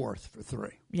and forth for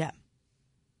 3. Yeah.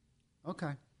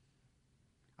 Okay.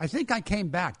 I think I came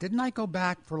back. Didn't I go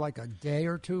back for like a day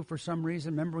or two for some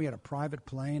reason? Remember we had a private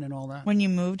plane and all that? When you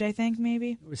moved, I think,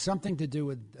 maybe? It was something to do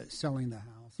with selling the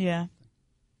house. Yeah.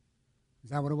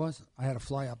 Is that what it was? I had to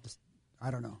fly up.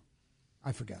 I don't know.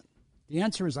 I forget. The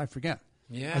answer is I forget.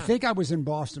 Yeah. I think I was in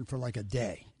Boston for like a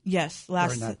day. Yes,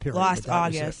 last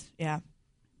August. Yeah.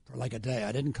 For like a day.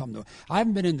 I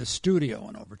haven't been in the studio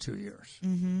in over 2 years.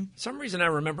 Mm-hmm. For some reason I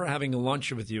remember having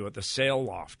lunch with you at the Sail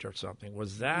Loft or something.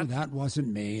 Was that? That wasn't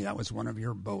me. That was one of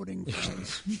your boating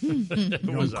friends. It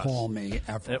Don't was call us. me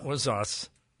ever. It was us.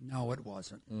 No, it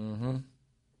wasn't. Mm-hmm.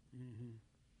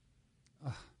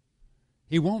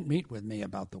 He won't meet with me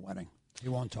about the wedding. He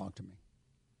won't talk to me.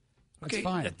 That's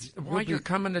fine. While you're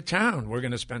coming to town, we're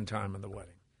going to spend time in the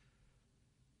wedding.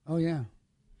 Oh, yeah.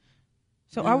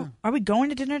 So are we going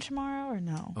to dinner tomorrow or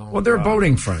no? Oh, well, they're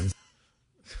boating friends.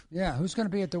 Yeah, who's going to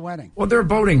be at the wedding? Well, they're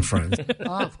boating friends.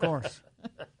 Of course.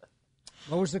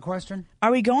 What was the question?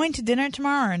 Are we going to dinner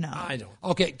tomorrow or no? I don't.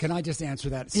 Okay, can I just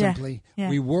answer that simply? Yeah.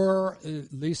 We were,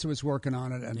 Lisa was working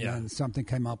on it, and then something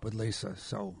came up with Lisa.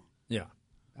 So,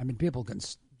 I mean, people can,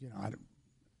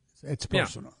 it's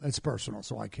personal. It's personal,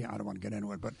 so I don't want to get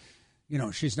into it. But,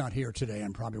 she's not here today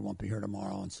and probably won't be here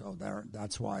tomorrow, and so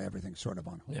that's why everything's sort of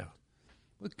on hold. Yeah.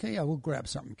 Okay, we'll grab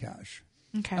something cash.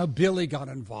 Okay. Billy got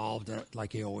involved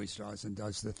like he always does and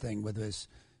does the thing with his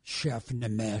chef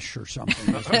Nimesh or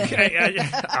something. Okay,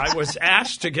 I was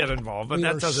asked to get involved, but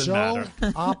that doesn't matter. We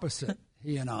are so opposite,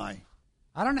 he and I.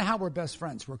 I don't know how we're best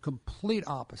friends. We're complete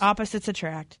opposites. Opposites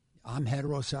attract. I'm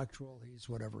heterosexual. He's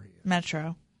whatever he is.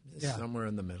 Metro. Yeah. Somewhere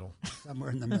in the middle. Somewhere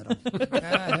in the middle.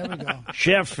 Yeah, there we go.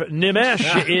 Chef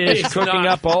Nimesh is cooking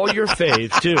up all your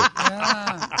faves, too.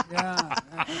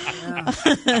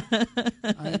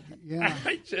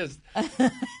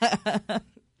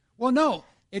 Well, no.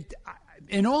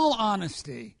 In all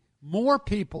honesty, more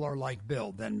people are like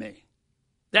Bill than me.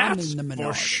 That's I'm in the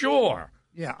minority. for sure.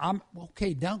 Yeah, I'm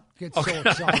okay. Don't get so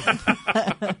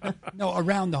excited. No,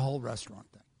 around the whole restaurant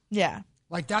thing. Yeah.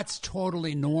 Like that's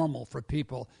totally normal for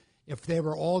people. If they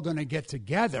were all going to get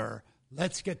together,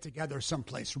 let's get together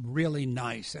someplace really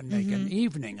nice and make an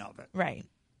evening of it. Right.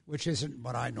 Which isn't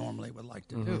what I normally would like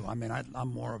to do. I mean,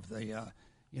 I'm more of the,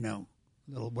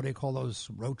 little, what do you call those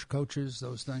roach coaches,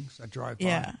 those things that drive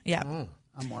by? Yeah. Oh.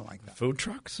 I'm more like that. Food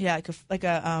trucks? Yeah, like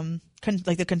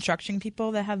the construction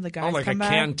people that have the guys like come a by.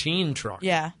 canteen truck.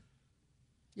 Yeah.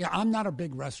 Yeah, I'm not a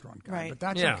big restaurant guy, but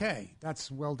that's okay.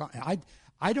 That's well done.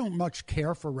 I don't much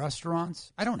care for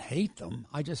restaurants. I don't hate them.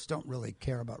 I just don't really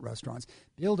care about restaurants.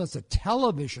 Bill does a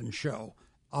television show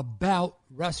about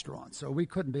restaurants, so we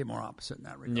couldn't be more opposite in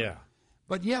that regard. Yeah.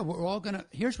 But yeah, we're all going to,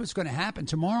 here's what's going to happen.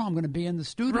 Tomorrow I'm going to be in the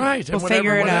studio. Right. We'll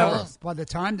figure it out. By the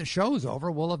time the show's over,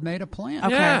 we'll have made a plan.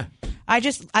 Okay. Yeah. I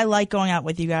like going out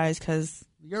with you guys because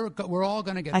we're all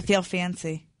going to get I feel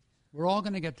fancy. We're all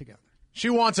going to get together. She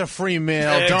wants a free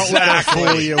meal. Don't let her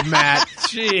fool you, Matt.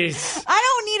 Jeez. I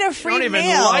don't need a free you don't meal.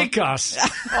 even like us.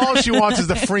 All she wants is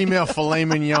the free meal, filet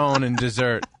mignon, and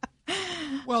dessert.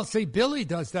 Well, see, Billy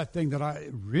does that thing that I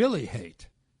really hate.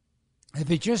 If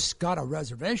he just got a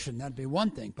reservation, that'd be one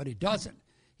thing, but he doesn't.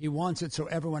 He wants it so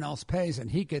everyone else pays,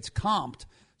 and he gets comped.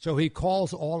 So he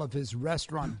calls all of his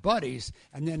restaurant buddies,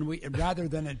 and then rather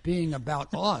than it being about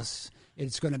us,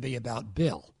 it's going to be about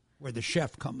Bill, where the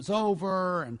chef comes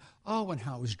over and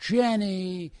how's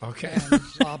Jenny? Okay. And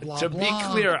blah, blah, To blah. be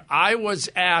clear, I was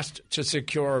asked to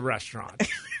secure a restaurant.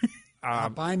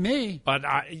 Not by me. But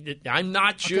I'm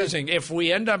not choosing. Okay. If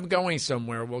we end up going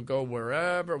somewhere, we'll go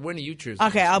wherever. When are you choosing?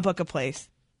 Okay, I'll book a place.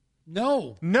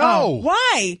 No.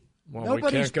 Why? Well, Nobody's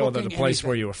we can't go to the booking place anything.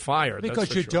 where you were fired. Because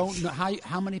that's for you sure. don't know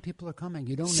how many people are coming.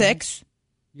 You don't know. 6.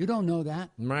 You don't know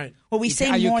that. Right. Well, we say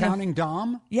Are you more counting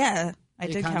Dom? Yeah, I Are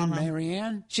you did counting count her.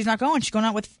 Marianne? She's not going. She's going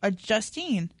out with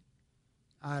Justine.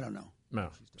 I don't know.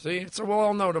 No. See, so we'll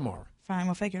all know tomorrow. Fine,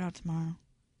 we'll figure it out tomorrow.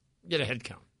 Get a head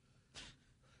count.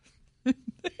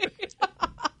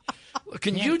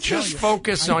 Can you just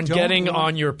focus on getting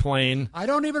on your plane? I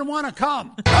don't even want to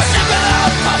come. Kiss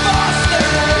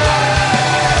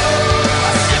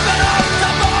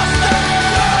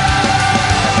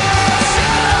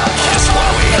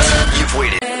 108. You've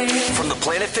waited from the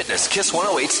Planet Fitness Kiss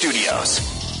 108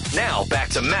 studios. Now back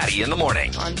to Maddie in the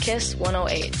morning on Kiss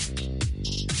 108.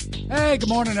 Hey, good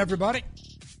morning, everybody.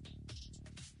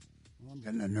 Well, I'm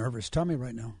getting a nervous tummy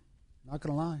right now. Not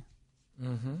going to lie.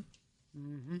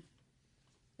 Mm-hmm.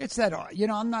 It's that,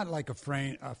 I'm not like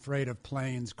afraid of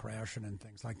planes crashing and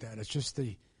things like that. It's just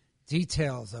the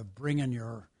details of bringing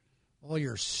all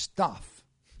your stuff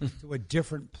to a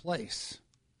different place.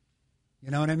 You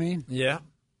know what I mean? Yeah.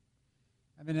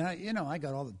 I mean, I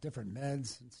got all the different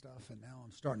meds and stuff, and now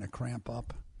I'm starting to cramp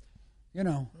up.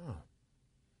 Oh.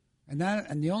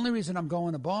 And the only reason I'm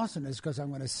going to Boston is because I'm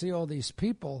going to see all these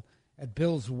people at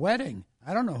Bill's wedding.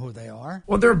 I don't know who they are.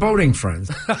 Well, they're boating friends.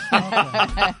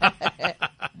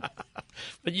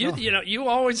 But you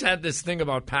always had this thing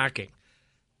about packing.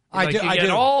 I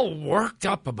get all worked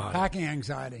up about packing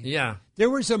anxiety. Yeah. There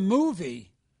was a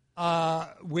movie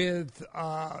with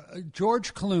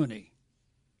George Clooney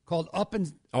called Up in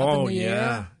the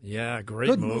Air. Yeah, great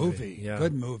Good movie. Yeah.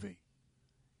 Good movie.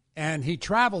 And he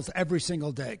travels every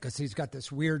single day because he's got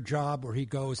this weird job where he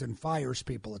goes and fires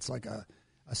people. It's like a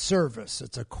service.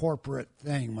 It's a corporate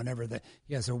thing. Whenever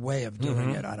he has a way of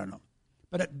doing it, I don't know.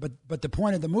 But the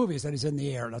point of the movie is that he's in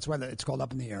the air. That's why it's called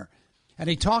Up in the Air. And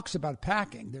he talks about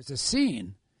packing. There's a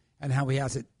scene and how he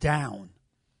has it down.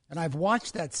 And I've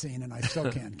watched that scene and I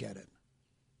still can't get it.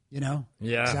 Yeah.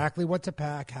 Exactly what to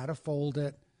pack, how to fold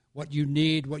it, what you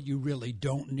need, what you really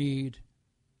don't need.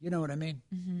 You know what I mean?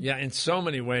 Mm-hmm. Yeah, in so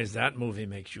many ways, that movie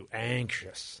makes you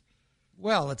anxious.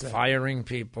 Well, it's firing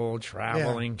people,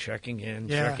 traveling, checking in,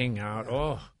 checking out. Yeah.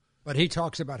 Oh, but he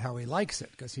talks about how he likes it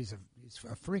because he's a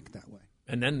freak that way.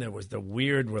 And then there was the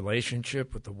weird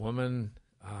relationship with the woman.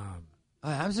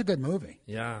 That was a good movie.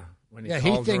 Yeah, when he called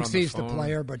her thinks on the he's phone. the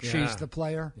player, but she's the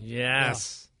player.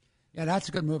 Yes. Yeah, that's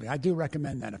a good movie. I do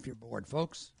recommend that if you're bored,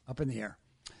 folks. Up in the Air.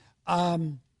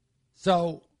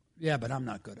 So yeah, but I'm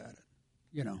not good at it.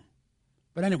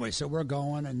 But anyway, so we're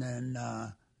going, and then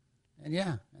and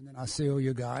then I'll see all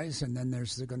you guys, and then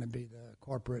there's going to be the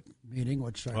corporate meeting,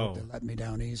 which I hope they let me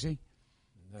down easy,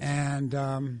 and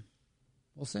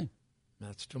we'll see.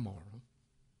 That's tomorrow.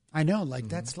 I know,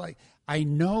 that's like I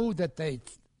know that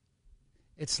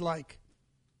it's like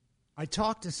I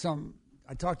talked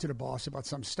to the boss about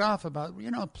some stuff about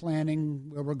planning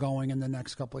where we're going in the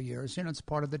next couple of years. It's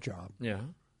part of the job. Yeah.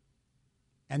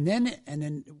 And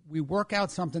then we work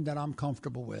out something that I'm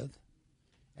comfortable with.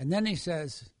 And then he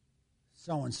says,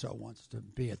 so-and-so wants to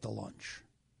be at the lunch.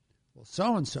 Well,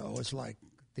 so-and-so is like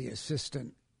the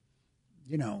assistant,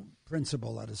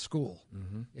 principal at a school.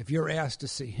 Mm-hmm. If you're asked to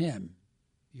see him,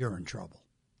 you're in trouble.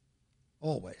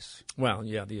 Always. Well,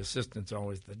 yeah, the assistant's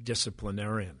always the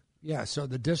disciplinarian. Yeah, so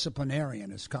the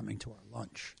disciplinarian is coming to our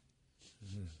lunch.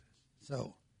 Mm-hmm.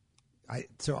 So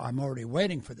I'm already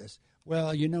waiting for this.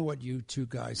 Well, you know what you two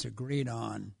guys agreed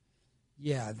on?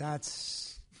 Yeah,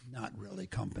 that's not really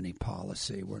company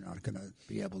policy. We're not going to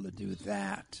be able to do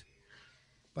that.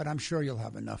 But I'm sure you'll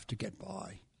have enough to get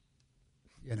by.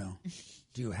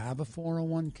 Do you have a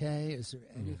 401k? Is there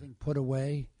anything put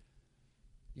away?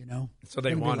 So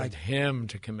they wanted him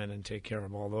to come in and take care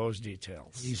of all those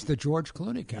details. He's the George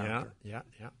Clooney character. Yeah.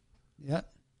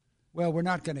 Well, we're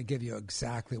not going to give you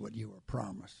exactly what you were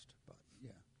promised, but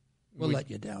we'll let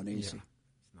you down easy. Yeah,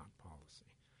 it's not policy.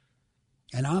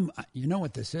 And you know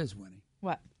what this is, Winnie?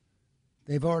 What?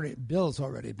 Bill's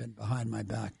already been behind my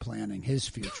back planning his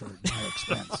future at my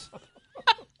expense.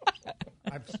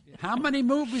 How many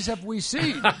movies have we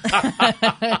seen?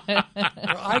 I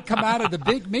come out of the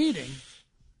big meeting,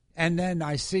 And then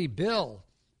I see Bill,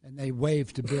 and they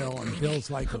wave to Bill, and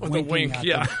Bill's like With a winking wink, at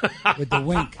yeah. them with the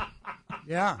wink.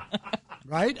 Yeah.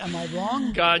 Right? Am I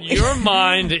wrong? God, your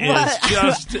mind is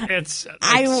just, it's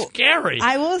scary.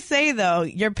 I will say, though,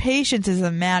 your patience is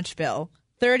a match, Bill.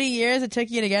 30 years it took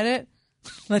you to get it?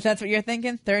 Like, that's what you're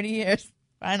thinking? 30 years?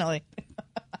 Finally.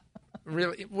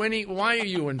 Really? Winnie, why are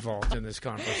you involved in this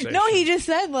conversation? No, he just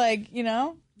said, like, you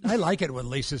know. I like it when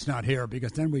Lisa's not here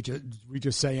because then we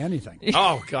just say anything.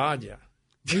 Oh, God, yeah.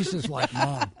 Lisa's like,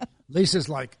 Mom. Lisa's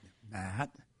like, Matt,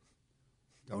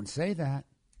 don't say that.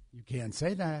 You can't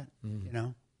say that, you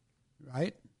know,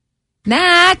 right?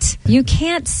 Matt, you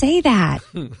can't say that.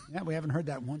 Yeah, we haven't heard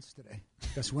that once today.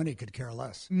 Because Winnie could care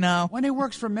less. No. Winnie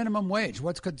works for minimum wage.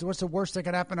 What's the worst that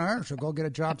could happen to her? She'll go get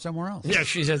a job somewhere else. Yeah,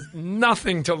 she has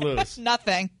nothing to lose.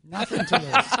 Nothing. Nothing to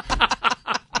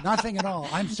lose. Nothing at all.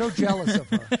 I'm so jealous of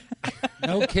her.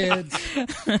 No kids.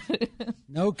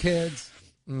 No kids.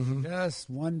 Mm-hmm. Just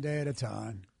one day at a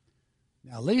time.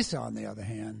 Now, Lisa, on the other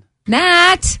hand.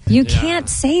 Matt, you can't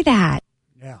say that.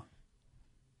 Yeah.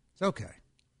 It's okay.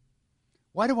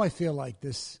 Why do I feel like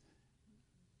this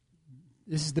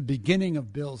is the beginning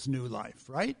of Bill's new life,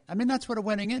 right? I mean, that's what a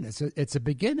wedding is. It's a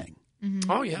beginning.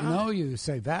 Mm-hmm. Oh, yeah. You know, you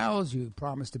say vows, you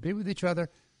promise to be with each other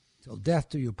till death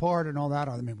do you part and all that.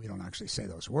 I mean, we don't actually say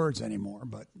those words anymore,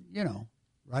 but, you know,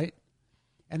 right?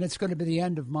 And it's going to be the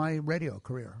end of my radio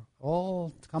career,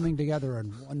 all coming together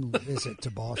in one visit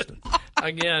to Boston.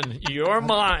 Again, your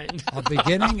mind. A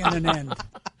beginning and an end.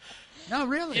 No,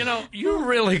 really. You know, you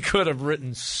really could have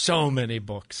written so many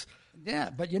books. Yeah,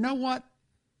 but you know what?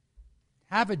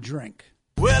 Have a drink.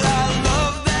 Well, I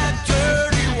love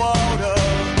that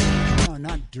dirty water. No,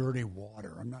 not dirty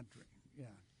water. I'm not drinking. Yeah.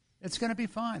 It's going to be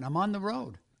fine. I'm on the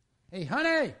road. Hey,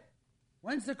 honey,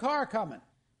 when's the car coming?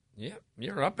 Yeah,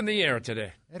 you're up in the air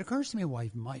today. It occurs to me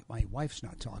my wife's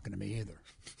not talking to me either.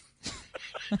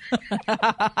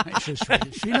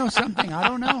 She knows something I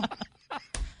don't know.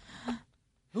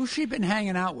 Who's she been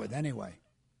hanging out with anyway?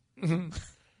 Mm-hmm.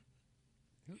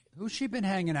 Who's she been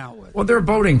hanging out with? Well, they're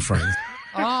boating friends.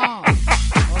 Oh,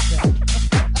 okay.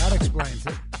 That explains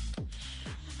it.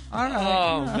 All right.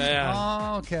 Oh, man.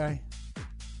 Oh, okay.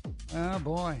 Oh,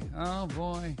 boy. Oh,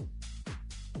 boy.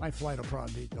 My flight will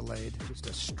probably be delayed just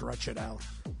to stretch it out.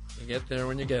 You get there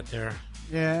when you get there.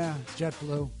 Yeah,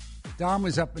 JetBlue. Dom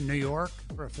was up in New York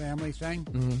for a family thing.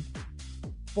 Mm-hmm.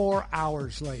 4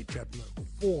 hours late, JetBlue.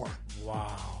 4.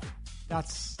 Wow.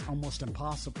 That's almost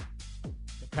impossible.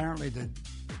 Apparently, the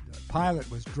pilot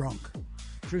was drunk.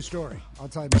 True story. I'll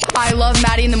tell you about it. I love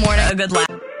Maddie in the morning. A good laugh.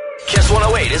 Kiss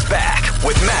 108 is back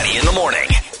with Maddie in the morning.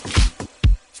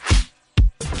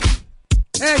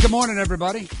 Hey, good morning,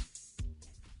 everybody.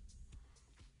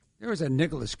 There was a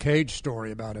Nicolas Cage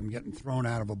story about him getting thrown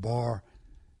out of a bar.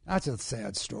 That's a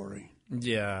sad story.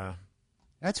 Yeah.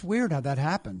 That's weird how that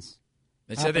happens.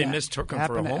 They said they mistook him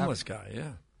for a homeless guy,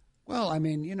 yeah. Well, I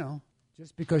mean, you know,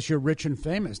 just because you're rich and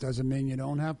famous doesn't mean you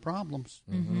don't have problems.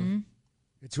 Mm-hmm.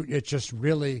 It's just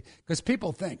really, because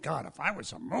people think, God, if I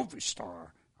was a movie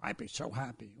star, I'd be so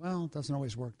happy. Well, it doesn't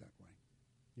always work that way,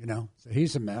 you know. So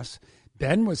he's a mess.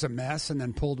 Ben was a mess and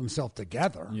then pulled himself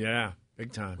together. Yeah,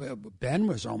 big time. Well, Ben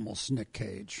was almost Nick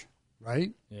Cage,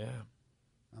 right? Yeah.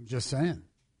 I'm just saying.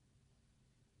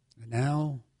 And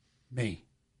now, me.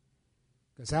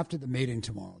 Because after the meeting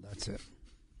tomorrow, that's it.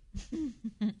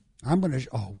 I'm going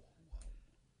to,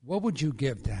 what would you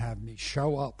give to have me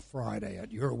show up Friday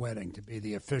at your wedding to be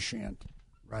the officiant,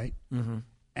 right? Mm-hmm.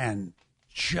 And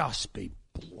just be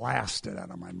blasted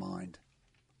out of my mind.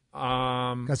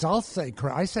 Because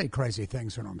I say crazy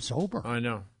things when I'm sober. I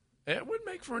know. It would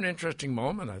make for an interesting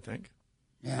moment, I think.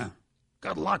 Yeah.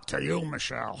 Good luck to you,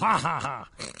 Michelle. Ha, ha, ha.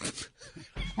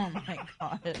 Oh, my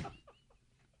God.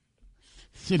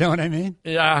 You know what I mean?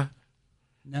 Yeah.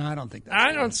 No, I don't think that's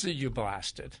I don't see you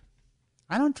blasted.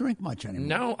 I don't drink much anymore.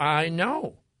 No, I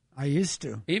know. I used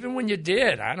to. Even when you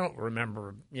did, I don't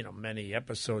remember, many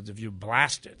episodes of you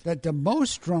blasted. That the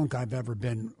most drunk I've ever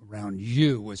been around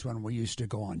you was when we used to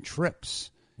go on trips.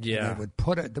 Yeah. They would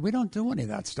put it. We don't do any of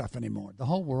that stuff anymore. The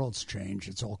whole world's changed.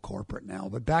 It's all corporate now.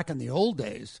 But back in the old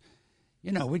days,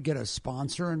 we'd get a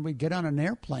sponsor and we'd get on an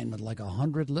airplane with like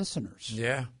 100 listeners.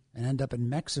 Yeah. And end up in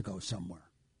Mexico somewhere.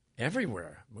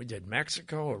 Everywhere. We did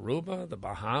Mexico, Aruba, the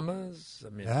Bahamas.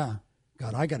 Yeah.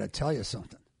 God, I got to tell you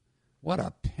something. What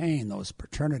a pain those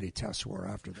paternity tests were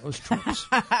after those trips.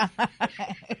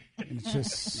 It's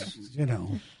just,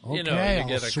 okay, you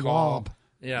get a swab. call.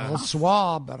 Yeah. I'll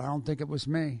swab, but I don't think it was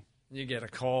me. You get a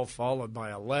call followed by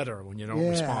a letter when you don't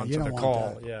respond to the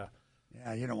call. That. Yeah.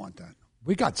 Yeah, you don't want that.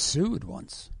 We got sued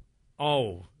once.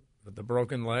 Oh, with the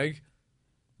broken leg?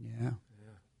 Yeah.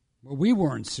 Well, we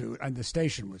weren't sued, and the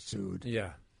station was sued.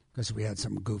 Yeah. Because we had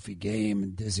some goofy game,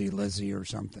 and Dizzy Lizzy or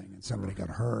something, and somebody got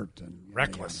hurt. And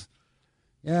Reckless.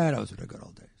 Yeah, those were the good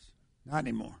old days. Not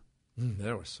anymore.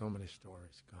 There were so many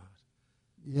stories. God.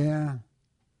 Yeah.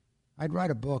 I'd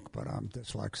write a book, but I'm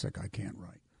dyslexic. I can't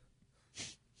write.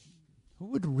 Who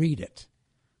would read it?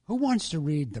 Who wants to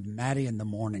read the Maddie in the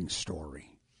Morning story?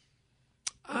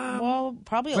 Well,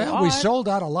 probably a lot. Well, we sold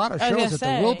out a lot of I was shows gonna at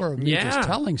say. the Wilbur of me Yeah. just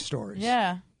telling stories.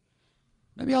 Yeah.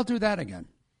 Maybe I'll do that again.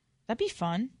 That'd be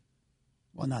fun.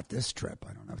 Well, not this trip.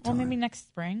 I don't have Well, time. maybe next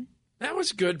spring. That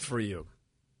was good for you.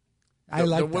 I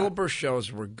like the that. Wilbur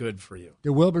shows were good for you.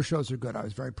 The Wilbur shows are good. I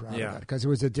was very proud Yeah. of that because it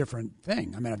was a different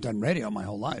thing. I mean, I've done radio my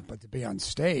whole life, but to be on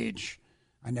stage,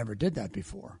 I never did that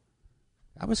before.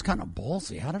 That was kind of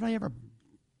ballsy. How did I ever?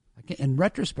 In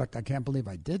retrospect, I can't believe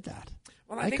I did that.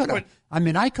 Well, I could have. I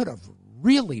mean, I could have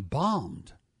really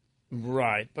bombed.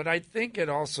 Right, but I think it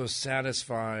also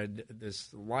satisfied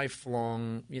this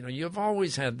lifelong, you've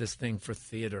always had this thing for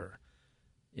theater,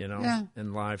 Yeah.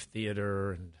 and live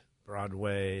theater and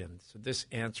Broadway, and so this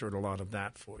answered a lot of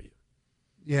that for you.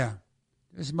 Yeah,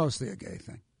 it's mostly a gay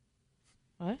thing.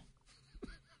 What?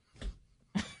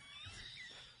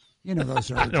 You know those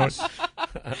urges.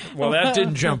 Well, that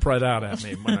didn't jump right out at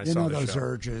me when I saw the those show.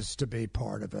 urges to be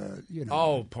part of a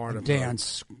part a of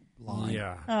dance line.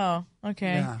 Yeah. Oh,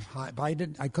 okay. Yeah, but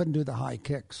I couldn't do the high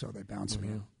kick, so they bounced me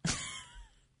Mm-hmm.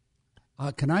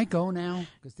 out. Can I go now?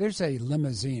 Because there's a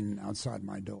limousine outside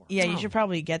my door. Yeah, you should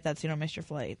probably get that so you don't miss your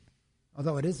flight.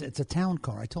 Although it's a town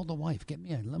car. I told the wife, get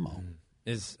me a limo.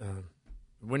 Mm.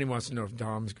 Winnie wants to know if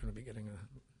Dom's going to be getting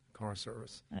a car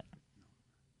service.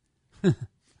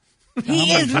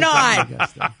 He is not.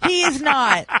 He is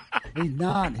not. He's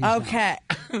not. Okay.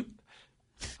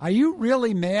 Are you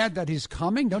really mad that he's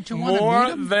coming? Don't you want to More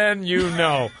meet him? than you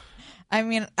know. I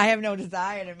mean, I have no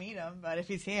desire to meet him, but if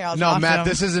he's here, I'll No, talk to Matt, him.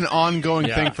 this is an ongoing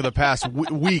thing for the past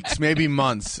weeks, maybe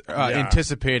months,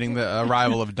 anticipating the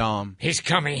arrival of Dom. He's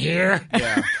coming here.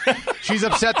 Yeah. She's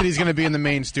upset that he's going to be in the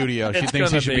main studio. She It's thinks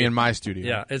he gonna should be in my studio.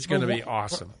 Yeah, it's going to be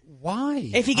awesome. Why?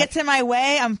 If he gets in my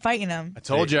way, I'm fighting him. I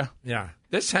told you. Yeah.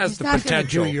 This has He's the not gonna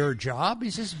potential. do your job.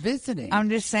 He's just visiting. I'm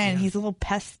just saying, he's a little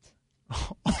pest.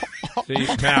 See,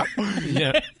 Matt,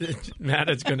 Matt,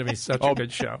 it's going to be such a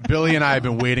good show. Billy and I have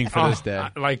been waiting for this day.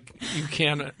 You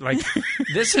can't,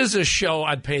 this is a show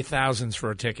I'd pay thousands for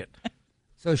a ticket.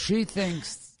 So she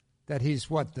thinks that he's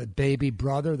the baby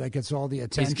brother that gets all the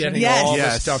attention? He's getting all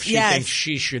the stuff she thinks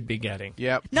she should be getting.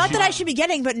 Yep. Not that I should be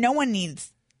getting, but no one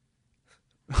needs.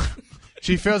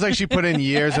 She feels like she put in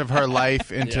years of her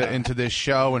life into this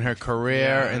show and her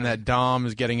career, and that Dom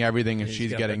is getting everything, and she's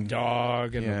got getting the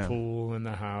dog and Yeah. the pool and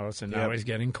the house, and now he's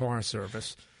getting car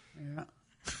service. Yeah.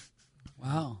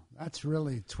 Wow, that's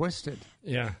really twisted.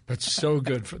 Yeah, but so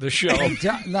good for the show.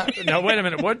 Now, Now, wait a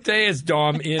minute. What day is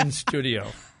Dom in studio?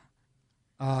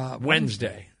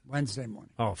 Wednesday morning.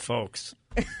 Oh, folks.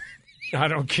 I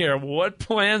don't care what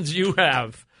plans you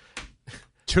have.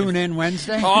 Tune in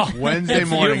Wednesday? Oh, Wednesday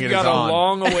morning If it you've is got on. a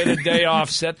long-awaited day off,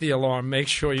 set the alarm. Make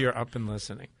sure you're up and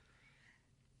listening.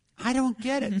 I don't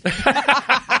get it.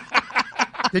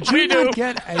 Did We you not do.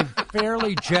 get a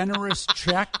fairly generous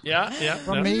check Yeah.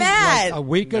 from me Matt. like a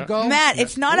week ago? Matt,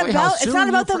 it's not Boy, how about it's soon not you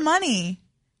about the for- money.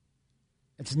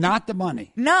 It's not the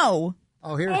money. No.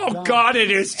 Oh, here's Oh, Don. God, it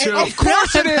is, too. Of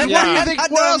course it is. What do you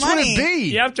think? What else would it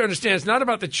be? You have to understand, it's not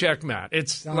about the check, Matt.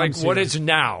 It's Dom's like what here. it's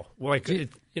now. Do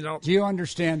you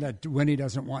understand that Winnie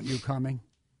doesn't want you coming?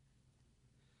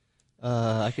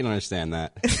 I can understand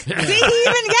that. See, he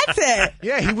even gets it.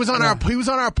 Yeah, he was on our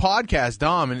podcast,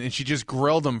 Dom, and she just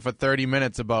grilled him for 30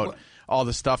 minutes about all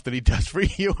the stuff that he does for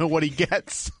you and what he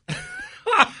gets.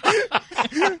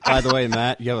 By the way,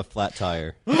 Matt, you have a flat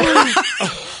tire.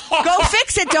 Go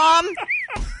fix it, Dom.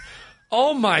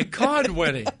 Oh, my God,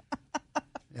 Winnie.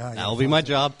 That'll be my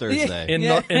job Thursday.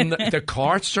 In the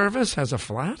car service has a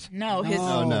flat? No, his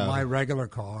Oh, no. my regular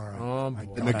car. Oh, My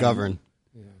boy. The McGovern.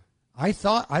 I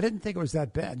didn't think it was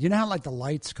that bad. You know how the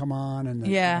lights come on and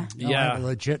Yeah. no, I have a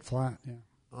legit flat. Yeah.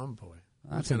 Oh, boy.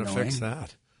 That's Who's going to fix annoying.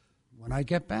 that? When I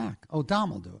get back. Oh, Dom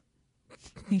will do it.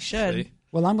 he should. See?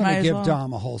 Well, I'm going Might to as give well.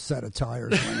 Dom a whole set of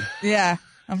tires. Winnie. Yeah,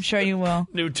 I'm sure you will.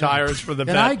 New tires for the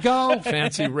Can vet. I go?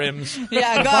 Fancy rims.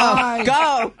 Yeah, Bye.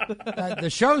 go. The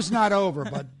show's not over,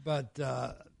 but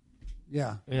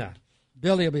yeah. Yeah.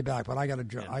 Billy will be back, but I got to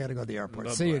go to the airport.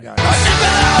 Bye-bye. See you guys.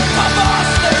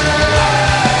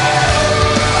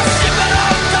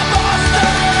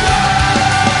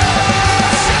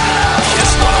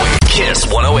 Kiss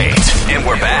 108. And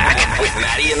we're back with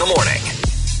Maddie in the morning.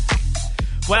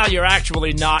 Well, you're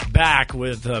actually not back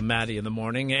with Maddie in the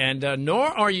morning, and nor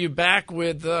are you back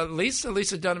with Lisa.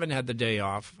 Lisa Donovan had the day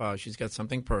off. She's got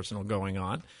something personal going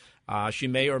on. She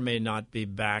may or may not be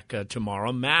back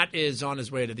tomorrow. Matt is on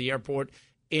his way to the airport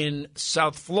in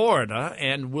South Florida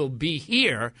and will be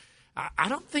here. I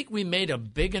don't think we made a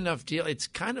big enough deal. It's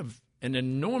kind of an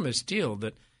enormous deal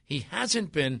that he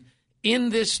hasn't been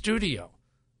in this studio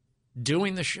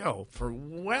doing the show for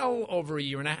well over a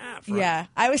year and a half. Right? Yeah.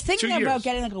 I was thinking 2 years. about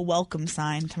getting like a welcome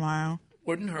sign tomorrow.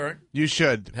 Wouldn't hurt. You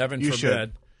should. Heaven you forbid.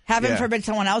 Should. Heaven forbid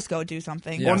someone else go do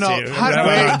something. Yeah, Well, no,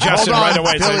 Justin hold on, right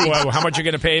away. It's Billy. like, well, how much are you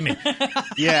going to pay me?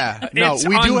 Yeah. No, It's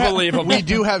we do unbelievable. we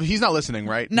do have. He's not listening,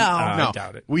 right? No. No. I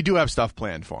doubt it. We do have stuff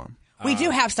planned for him. We do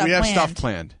have stuff We have planned. stuff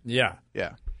planned. Yeah.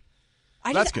 Yeah.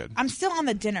 That's good. I'm still on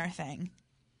the dinner thing.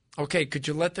 Okay, could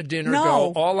you let the dinner No.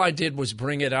 go? All I did was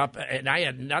bring it up, and I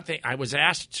had nothing. I was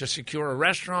asked to secure a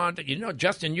restaurant. You know,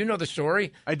 Justin, you know the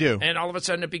story. I do. And all of a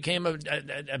sudden, it became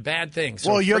a bad thing.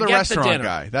 So Well, you're the forget restaurant dinner.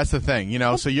 guy. That's the thing. You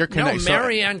know, so you're No, connected.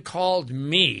 Marianne called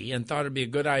me and thought it'd be a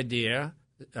good idea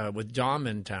with Dom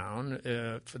in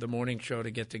town for the morning show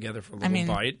to get together for a little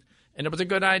bite, and it was a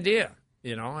good idea.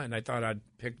 You know, and I thought I'd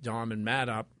pick Dom and Matt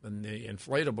up in the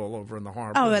inflatable over in the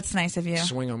harbor. Oh, that's nice of you.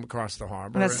 Swing them across the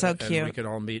harbor. That's so And cute. we could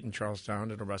all meet in Charlestown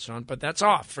at a restaurant, but that's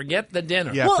off. Forget the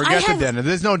dinner. Yeah, Well, forget I the have- dinner.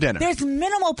 There's no dinner. There's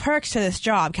minimal perks to this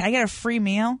job. Can I get a free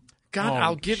meal? God,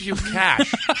 I'll give you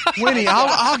cash. Winnie,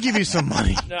 I'll give you some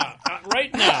money. No,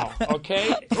 right now,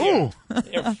 okay? Here,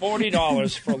 here,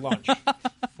 $40 for lunch.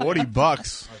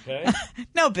 $40. Okay?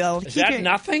 No, Bill. Is that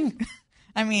nothing?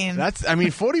 I mean,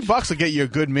 $40 will get you a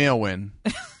good meal, Win.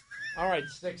 All right,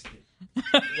 60.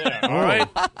 There, all right?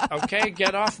 Okay,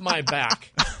 get off my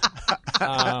back.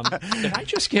 Did I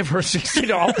just give her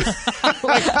 $60?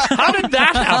 Like, how did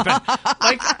that happen?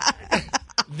 Like,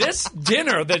 this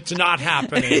dinner that's not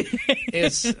happening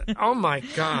is, oh my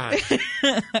God.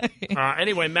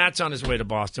 Anyway, Matt's on his way to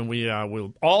Boston. We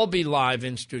will all be live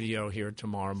in studio here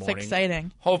tomorrow morning. It's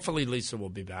exciting. Hopefully Lisa will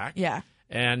be back. Yeah.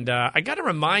 And I got to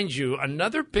remind you,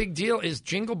 another big deal is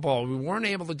Jingle Ball. We weren't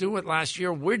able to do it last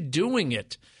year. We're doing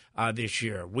it this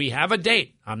year. We have a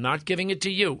date. I'm not giving it to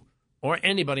you or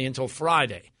anybody until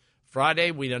Friday.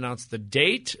 Friday, we announce the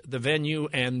date, the venue,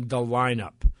 and the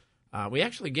lineup. We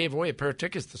actually gave away a pair of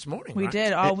tickets this morning. We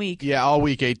did all week. Yeah, all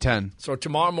week, 8:10. So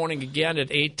tomorrow morning again at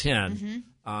 8:10,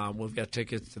 we've got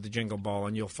tickets to the Jingle Ball,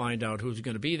 and you'll find out who's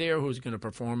going to be there, who's going to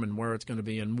perform, and where it's going to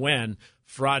be, and when.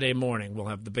 Friday morning, we'll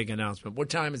have the big announcement. What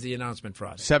time is the announcement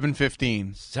Friday?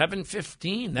 7:15.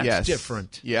 7:15. That's Yes.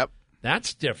 different. Yep.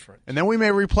 That's different. And then we may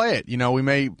replay it. You know, we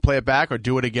may play it back or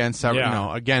do it again.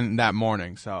 Yeah. Again that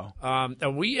morning. So Are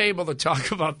we able to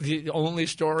talk about the only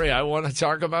story I want to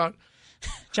talk about?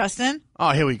 Justin?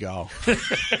 Oh, here we go.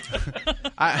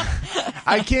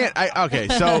 I can't. Okay,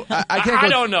 so I can't. I Go,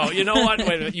 don't know. You know what? Wait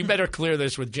a minute. You better clear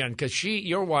this with Jen because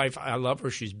your wife, I love her.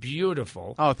 She's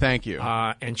beautiful. Oh, thank you.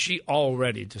 And she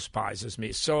already despises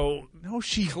me. So no,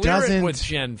 she clear doesn't. it with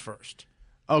Jen first.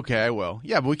 Okay, I will.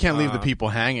 Yeah, but we can't leave the people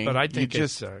hanging. But I think you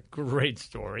it's a great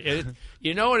story.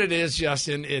 You know what it is,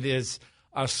 Justin? It is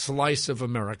a slice of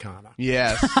Americana.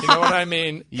 Yes. You know what I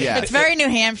mean? Yeah. It's very New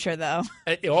Hampshire, though.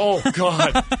 Oh,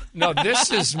 God. No,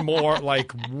 this is more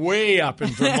like way up in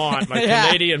Vermont, like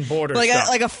Canadian border stuff.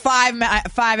 Like a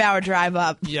 5-hour drive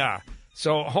up. Yeah.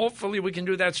 So hopefully we can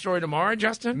do that story tomorrow,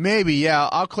 Justin. Maybe, yeah.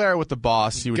 I'll clear it with the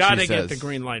boss, see what Got she to get says. the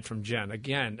green light from Jen.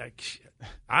 Again,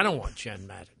 I don't want Jen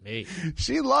mad at me.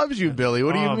 She loves you, Billy.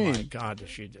 What do you mean? Oh, my God, does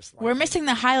she just like We're missing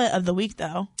the highlight of the week,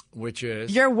 though. Which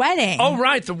is? Your wedding. Oh,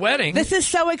 right, the wedding. This is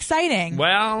so exciting.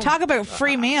 Well, talk about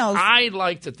free meals. I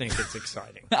like to think it's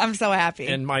exciting. I'm so happy.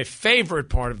 And my favorite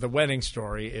part of the wedding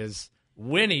story is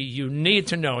Winnie, you need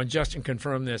to know, and Justin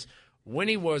confirmed this,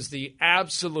 Winnie was the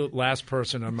absolute last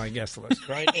person on my guest list,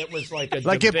 right? It was like a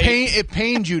debate. It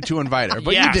pained you to invite her,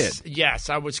 but yes, you did. Yes,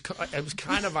 it was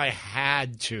kind of I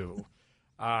had to.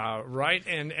 Right?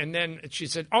 And then she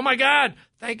said, oh, my God,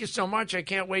 thank you so much. I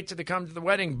can't wait to come to the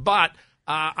wedding, but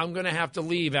I'm going to have to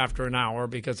leave after an hour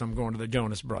because I'm going to the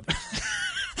Jonas Brothers.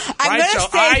 I'm going to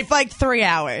stay for like 3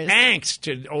 hours.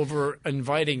 Angst over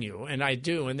inviting you, and I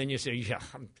do. And then you say, yeah,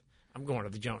 I'm going to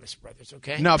the Jonas Brothers,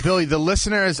 okay? No, Billy, the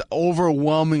listeners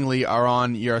overwhelmingly are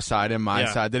on your side and my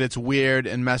side, that it's weird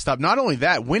and messed up. Not only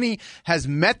that, Winnie has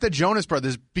met the Jonas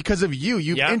Brothers because of you.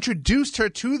 You've introduced her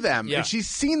to them, and she's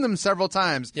seen them several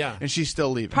times, and she's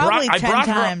still leaving. Probably I 10 brought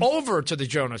times. her over to the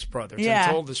Jonas Brothers and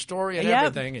told the story and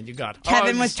everything, and you got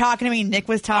Kevin hugs. was talking to me. Nick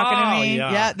was talking to me.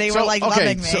 Yeah, they were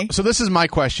loving me. So this is my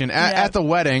question. At the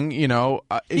wedding, is she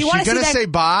going to say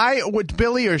bye with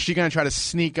Billy, or is she going to try to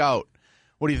sneak out?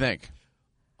 What do you think?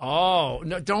 Oh,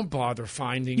 no, don't bother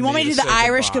finding You want me to do the say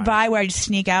Irish goodbye where I just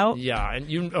sneak out? Yeah,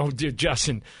 and dude,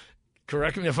 Justin,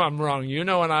 correct me if I'm wrong. You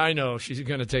know and I know she's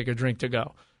going to take a drink to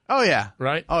go. Oh, yeah.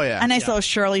 Right? Oh, yeah. A nice little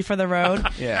Shirley for the road.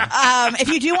 Yeah. If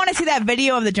you do want to see that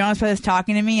video of the Jonas Brothers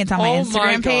talking to me, it's on my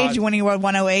Instagram page, Winning World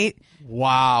 108.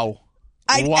 Wow.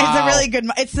 It's a really good.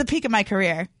 It's the peak of my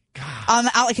career.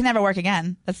 I can never work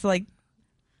again. That's like.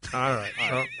 All right.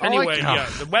 Anyway,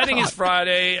 the wedding is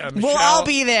Friday. Michelle, we'll all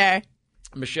be there.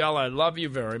 Michelle, I love you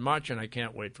very much, and I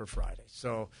can't wait for Friday.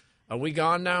 So, are we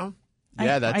gone now?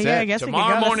 Yeah, that's it. I guess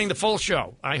Tomorrow morning, the full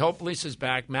show. I hope Lisa's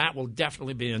back. Matt will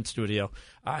definitely be in studio.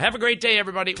 Have a great day,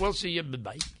 everybody. We'll see you.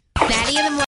 Bye. Maddie in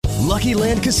the morning. Lucky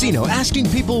Land Casino, asking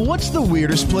people, what's the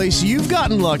weirdest place you've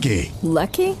gotten lucky?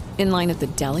 Lucky? In line at the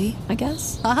deli, I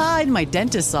guess? Aha, in my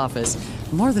dentist's office.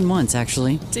 More than once,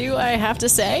 actually. Do I have to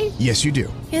say? Yes, you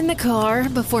do. In the car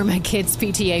before my kids'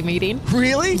 PTA meeting.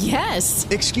 Really? Yes.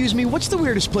 Excuse me, what's the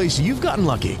weirdest place you've gotten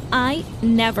lucky? I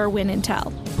never win and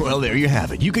tell. Well, there you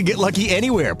have it. You can get lucky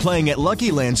anywhere, playing at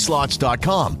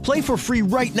LuckyLandSlots.com. Play for free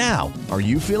right now. Are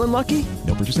you feeling lucky?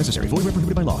 No purchase necessary. Void where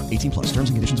prohibited by law. 18+. Terms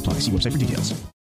and conditions apply. See website for details.